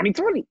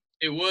 2020."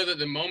 It was at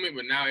the moment,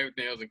 but now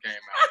everything else came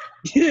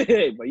out.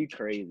 Yeah, but you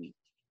crazy.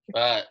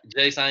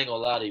 Jace, I ain't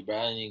gonna lie to you, bro.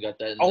 I ain't got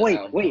that. Oh wait.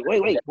 Ooh,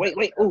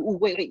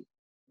 wait.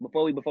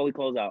 Before we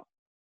close out,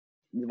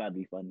 this might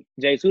be funny.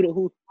 Jace,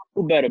 who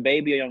better,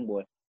 Baby or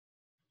YoungBoy?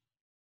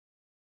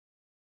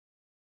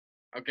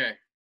 Okay,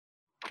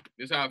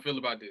 this is how I feel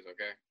about this.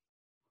 Okay,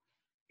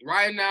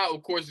 right now,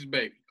 of course, it's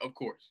Baby. Of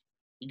course,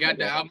 he got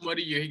the album of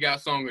the year. He got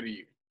song of the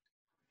year.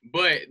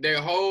 But their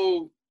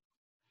whole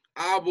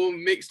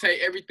album, mixtape,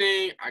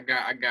 everything, I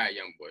got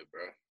YoungBoy,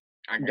 bro.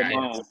 I got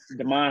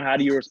Demond, how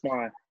do you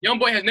respond?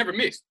 YoungBoy has never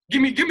missed.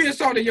 Give me a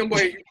song that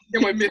YoungBoy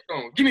missed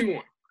on. Give me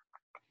one.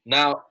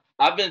 Now,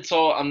 I've been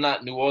told I'm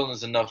not New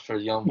Orleans enough for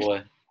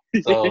YoungBoy.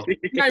 So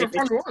he's not even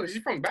from New Orleans.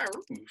 He's from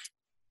Baton Rouge.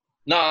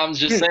 No, I'm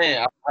just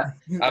saying.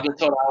 I've been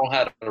told I don't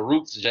have the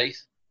roots,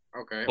 Jace.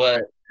 Okay.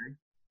 But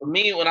for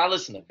me, when I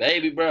listen to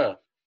Baby, bro,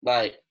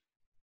 like,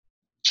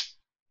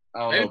 I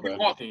don't know, bro.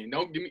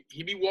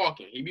 He be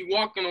walking. He be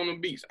walking on the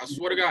beats. I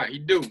swear to God, he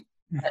do.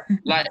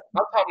 Like,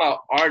 I'm talking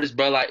about artists,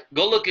 bro. Like,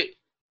 go look at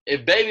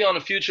if Baby on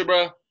the Future,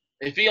 bro.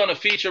 If he on the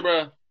feature,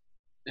 bro,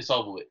 it's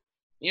over with.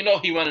 You know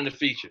he running the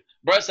feature.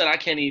 Bro said I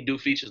can't even do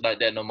features like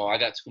that no more. I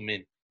got too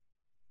many.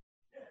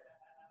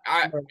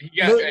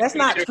 That's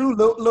not true,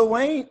 Lil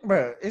Wayne,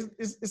 bro.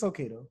 It's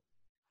okay though.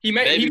 He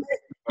made a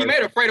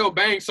Fredo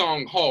Bang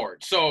song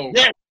hard. So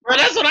yeah, bro,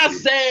 that's what I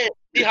said.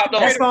 He hopped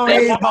on. That song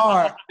is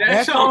hard.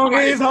 That song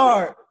is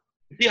hard.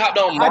 He hopped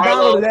on Marlo. I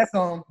downloaded that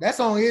song. That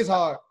song is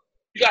hard.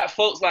 You got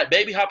folks like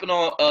Baby hopping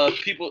on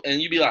people,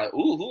 and you be like,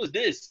 "Ooh, who is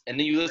this?" And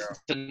then you listen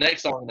to the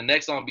next song, and the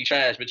next song be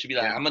trash, but you be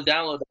like, "I'm gonna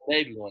download the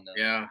Baby one now."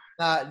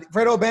 Yeah.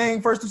 Fredo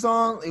Bang first 2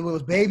 songs, it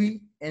was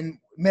Baby and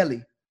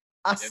Melly.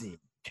 I said,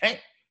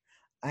 "Okay."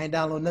 I ain't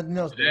download nothing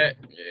else. Wayne.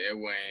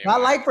 I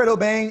like Fredo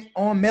Bang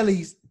on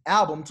Melly's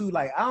album too.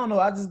 Like, I don't know.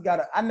 I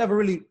never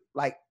really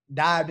like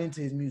dived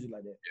into his music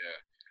like that. Yeah.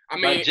 I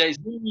mean, like,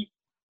 Jason,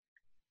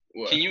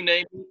 can you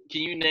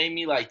name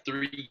me like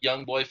 3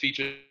 YoungBoy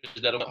features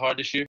that went hard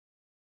this year?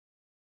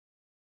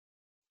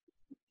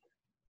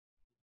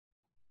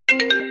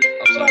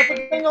 What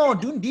thing on?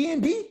 Doing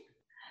D&D?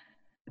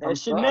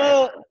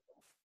 Chanel.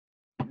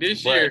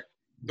 This year,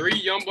 3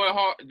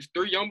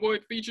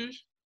 YoungBoy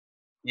features.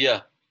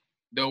 Yeah.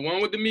 The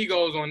one with the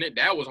Migos on it,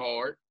 that was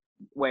hard.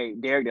 Wait,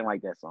 Derek didn't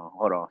like that song.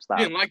 Hold on, stop.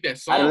 He didn't like that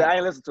song. I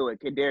didn't listen to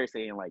it. Derek said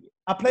he didn't like it.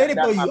 I played it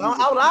for you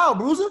out loud,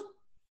 Bruiser.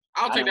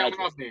 I'll I take don't that like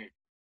one off then.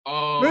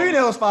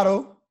 Trillionaire,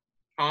 Spotto.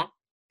 Huh?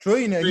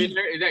 Trillionaire.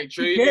 Trillionaire? Is that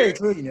He carried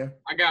Trillionaire? Trillionaire.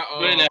 I got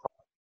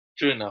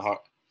True in the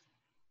heart.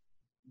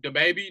 The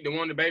baby,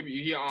 the baby.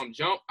 He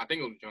Jump. I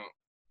think it was Jump.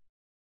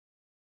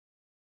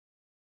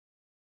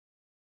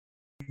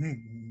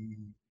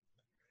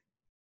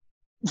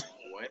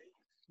 What?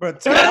 Bro,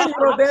 turn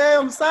your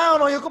damn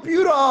sound on your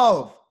computer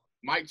off.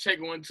 Mic check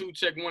 1 2,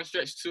 check 1,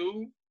 stretch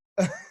 2.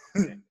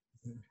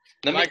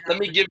 Let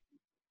me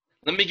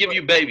give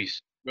you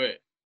babies. But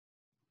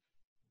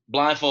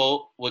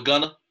Blindfold with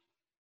Gunna.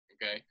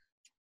 okay.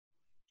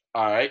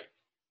 All right.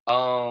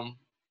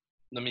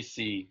 Let me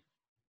see.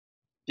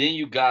 Then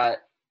you got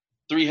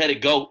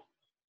Three-Headed Goat.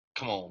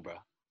 Come on, bro.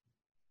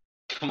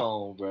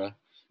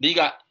 Then you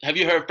got. Have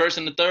you heard First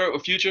and the Third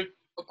with Future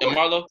and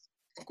Marlo?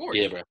 Of course.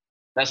 Yeah, bro.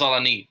 That's all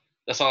I need.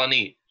 That's all you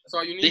need.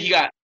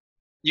 Then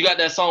you got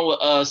that song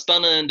with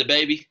Stunner and the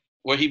Baby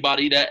where he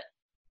bodied that.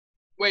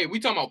 Wait, we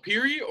talking about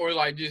period or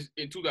like just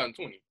in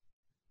 2020?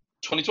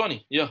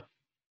 2020, yeah.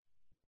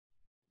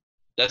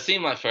 That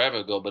seemed like forever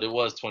ago, but it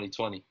was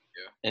 2020. Yeah.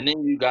 And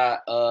then you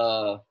got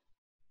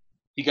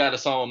he got a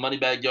song with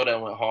Moneybagg Yo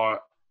that went hard.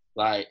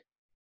 Like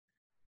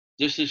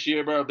just this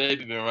year, bro,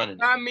 Baby been running.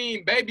 I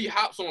mean, Baby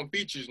hops on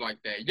features like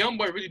that.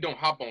 YoungBoy really don't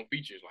hop on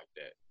features like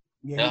that.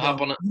 Yeah,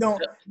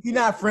 he's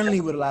not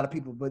friendly with a lot of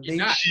people, but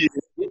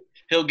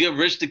he'll give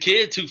Rich the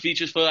Kid 2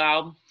 features for the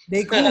album.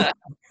 They cool.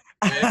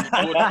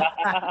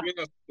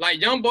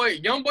 Like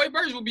YoungBoy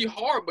verse would be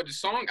hard, but the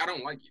song I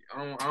don't like it.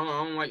 I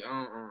don't like.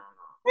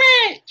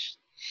 Rich.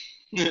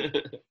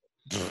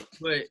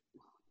 But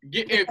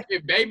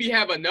if Baby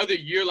have another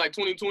year like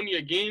 2020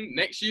 again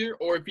next year,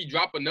 or if he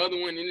drop another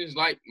one and it's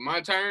like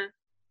my turn,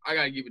 I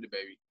gotta give it to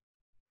Baby.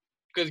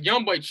 Cause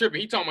YoungBoy tripping,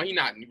 he talking about he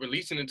not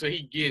releasing until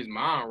he get his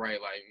mind right.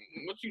 Like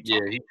what you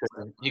talking? Yeah,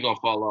 he gonna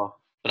fall off.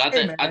 But I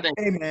think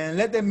hey man,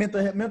 let that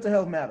mental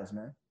health matters,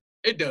 man.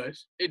 It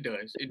does. But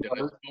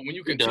when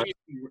you continue,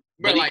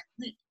 but like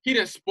he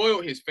done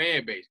spoiled his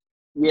fan base.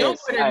 Yes,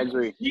 I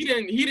agree. He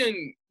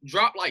didn't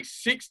drop like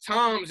 6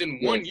 times in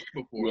 1 year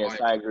before. Yes,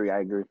 like, I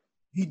agree.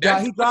 He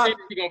dropped. He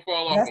gonna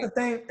fall off. That's the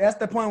thing. That's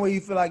the point where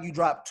you feel like you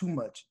dropped too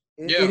much.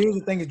 It is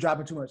the thing is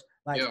dropping too much.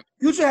 Like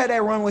Future had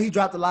that run where he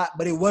dropped a lot,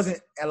 but it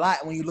wasn't a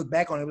lot when you look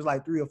back on it. It was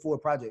like 3 or 4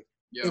 projects.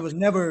 Yeah. It was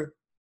never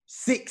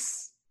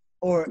 6.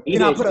 Or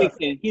then I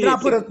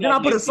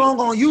put a song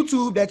on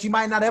YouTube that you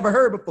might not ever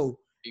heard before,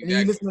 and then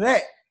you listen to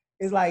that.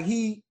 It's like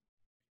he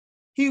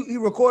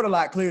record a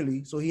lot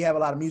clearly, so he have a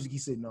lot of music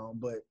he's sitting on,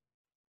 but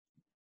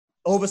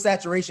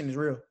oversaturation is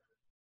real.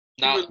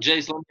 Now,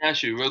 Jace, let me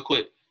ask you real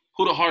quick: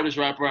 who the hardest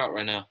rapper out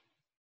right now?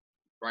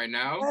 Right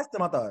now? Last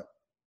time I thought.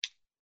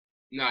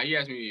 Nah, he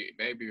asked me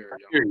Baby or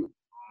Young.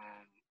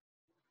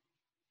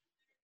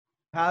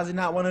 How is it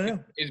not one of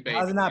them? It's Baby.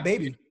 How is it not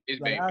Baby?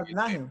 It's like, Baby. How is it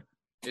not him?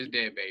 It's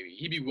dead, Baby.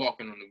 He be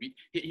walking on the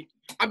beat.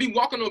 I be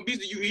walking on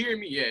beats. Do you hear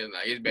me? Yeah,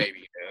 like it's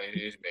Baby.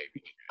 It's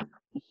Baby.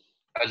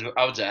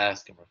 I was just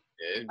asking, bro.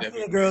 Yeah, I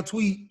seen a girl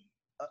tweet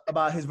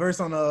about his verse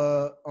on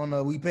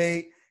the We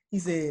Paid. He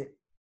said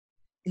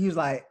he was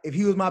like, if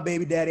he was my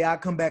baby daddy,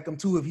 I'd come back him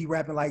too if he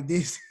rapping like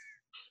this.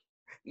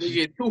 You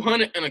get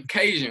 200 an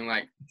occasion,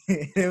 like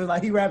it was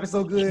like he rapping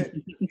so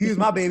good. He was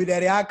my baby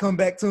daddy. I'd come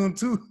back to him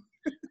too.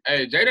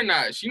 Hey,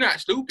 Jada she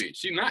not stupid.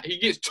 She not. He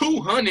gets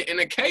 200 an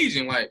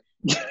occasion, like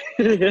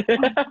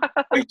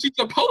what she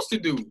supposed to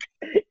do.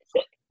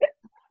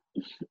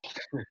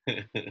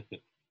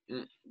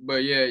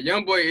 But yeah,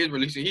 YoungBoy is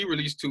releasing. He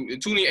released 2 in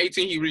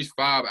 2018. He released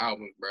 5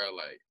 albums, bro.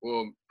 Like,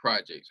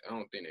 projects. I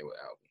don't think they were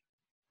albums.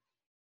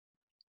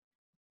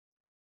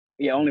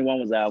 Yeah, only one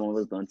was album. It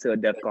was Until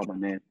Death Called My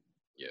Name.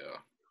 Yeah.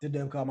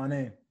 Until Death Called My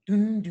Name.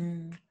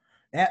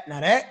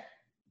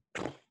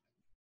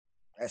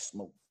 That's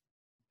smoke.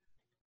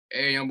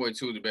 Hey, YoungBoy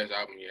 2 is the best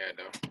album he had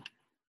though.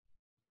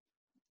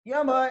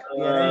 YoungBoy.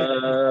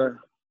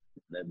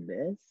 The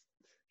best.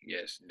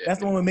 Yes. Definitely. That's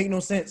the one that make no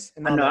sense.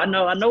 I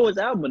know what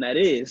album that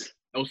is.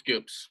 No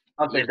skips.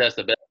 I think that's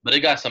the best, but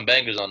it got some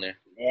bangers on there.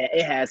 Yeah,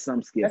 it has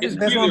some skips. That's his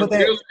best one, but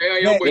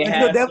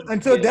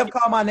Until Death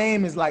Call My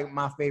Name is like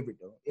my favorite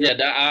though.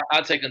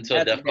 I'll take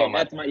Until Death Call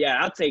My Name.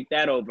 I'll take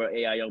that over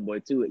AI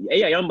YoungBoy 2.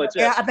 AI YoungBoy 2.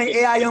 Yeah, I think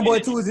AI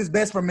YoungBoy 2 is his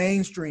best for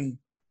mainstream.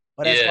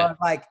 But as far as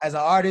like as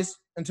an artist,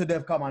 Until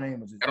Death Call My Name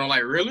was. I don't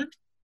like Riller.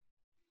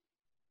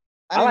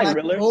 I like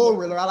Riller.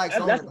 Riller. I like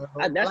that's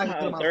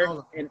my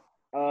third. And,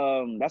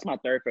 that's my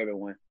third favorite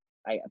one.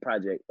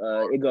 Project.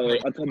 It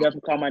goes Until Death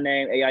Call My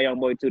Name, AI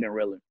YoungBoy 2, then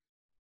Riller.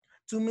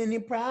 Too many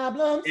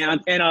problems.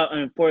 And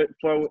for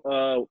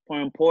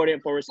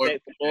important, for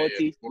respect, for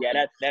loyalty.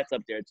 Yeah, that's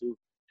up there too.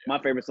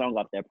 My favorite song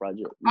off that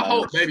project. I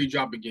hope Baby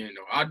drop again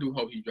though. I do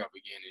hope he drop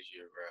again this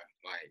year,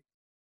 bro. Like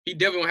he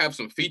definitely gonna have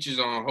some features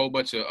on a whole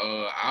bunch of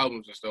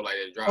albums and stuff like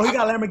that. Drop. Oh, he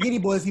got Lamborghini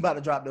Boys. He about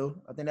to drop though.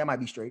 I think that might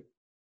be straight.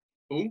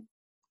 Who?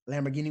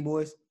 Lamborghini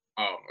Boys.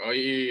 Oh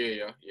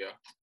yeah.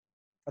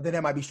 I think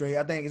that might be straight.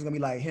 I think it's gonna be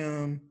like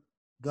him,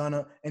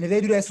 Gunna, and if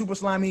they do that Super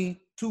Slimy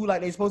 2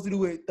 like they supposed to do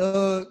with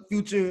Thug,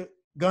 Future,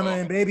 Gunna,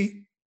 and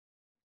Baby.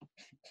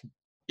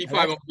 He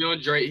probably gonna be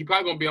on Drake. He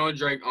probably gonna be on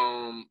Drake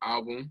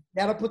album.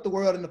 That'll put the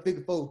world in the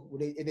figure four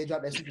if they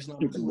drop that Super Slime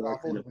 2 with all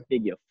four of them.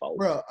 Figure four.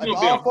 Bro, if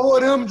all four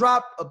of them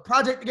drop a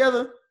project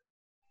together.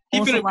 He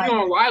finna be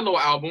on Rilo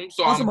album,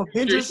 so I'm sure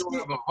he's gonna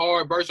have a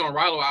hard verse on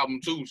Rilo album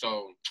too.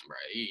 So, right,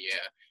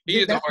 he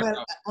is the hard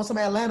stuff. On some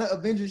Atlanta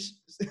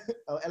Avengers,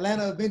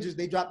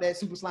 they dropped that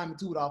Super Slime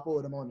 2 with all four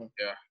of them on there.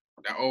 Yeah.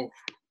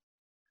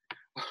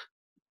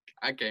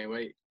 I can't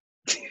wait.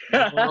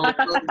 That'll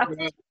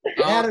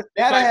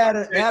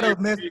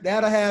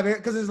have it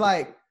because it's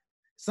like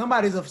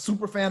somebody's a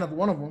super fan of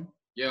one of them.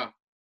 Yeah,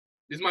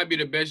 this might be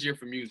the best year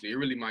for music. It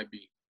really might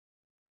be.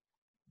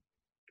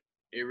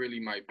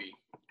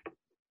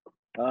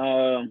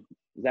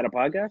 Is that a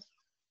podcast?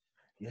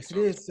 Yes, it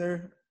is,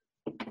 sir.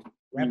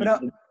 Wrap it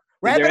up.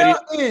 Wrap it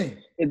up,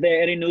 then. Is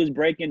there any news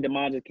breaking?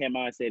 DeMond just came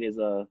out and said his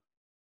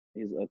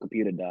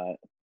computer died.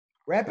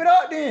 Wrap it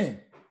up,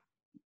 then.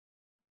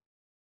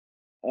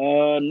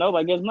 No,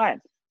 I guess not.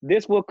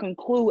 This will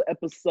conclude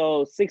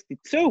episode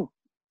 62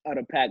 of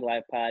the Pack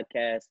Life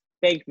Podcast.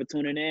 Thank you for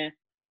tuning in.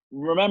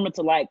 Remember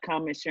to like,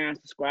 comment, share, and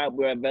subscribe.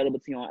 We're available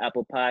to you on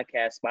Apple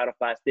Podcasts,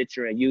 Spotify,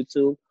 Stitcher, and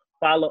YouTube.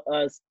 Follow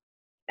us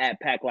at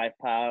Pack Life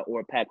Pod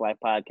or Pack Life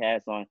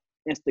Podcast on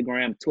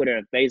Instagram, Twitter,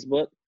 and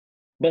Facebook.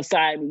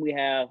 Beside me, we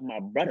have my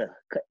brother,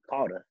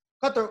 Carter.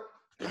 Cutthroat.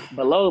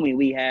 Below me,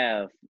 we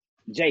have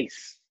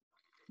Jace.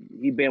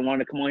 He's been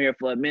wanting to come on here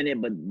for a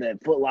minute, but the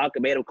Foot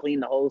Locker made him clean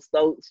the whole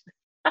Stokes.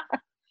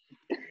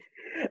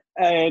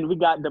 And we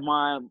got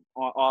Damon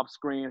off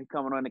screen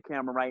coming on the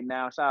camera right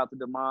now. Shout out to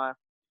Damon.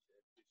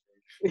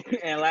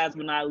 And last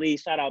but not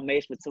least, shout out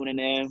Mace for tuning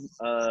in.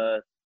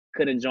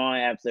 Couldn't join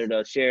after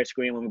the share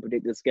screen when we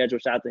predicted the schedule.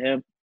 Shout out to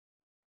him.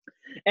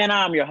 And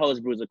I'm your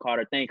host, Bruiser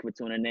Carter. Thank you for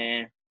tuning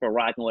in, for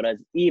rocking with us,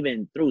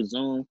 even through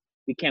Zoom.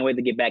 We can't wait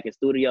to get back in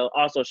studio.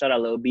 Also, shout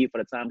out Lil B for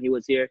the time he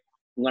was here.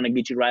 We're going to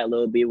get you right,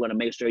 Lil B. We're going to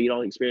make sure you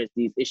don't experience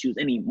these issues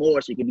anymore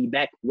so you can be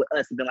back with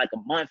us. It's been like a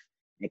month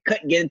and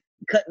cut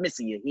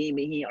missing you. He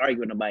ain't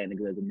arguing with nobody in the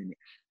good minute.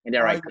 And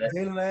they're right, cut.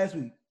 Last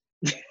week.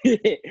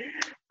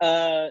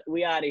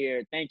 We out of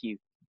here. Thank you.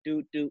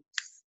 New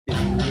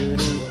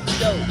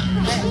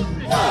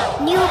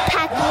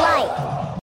Pack Life.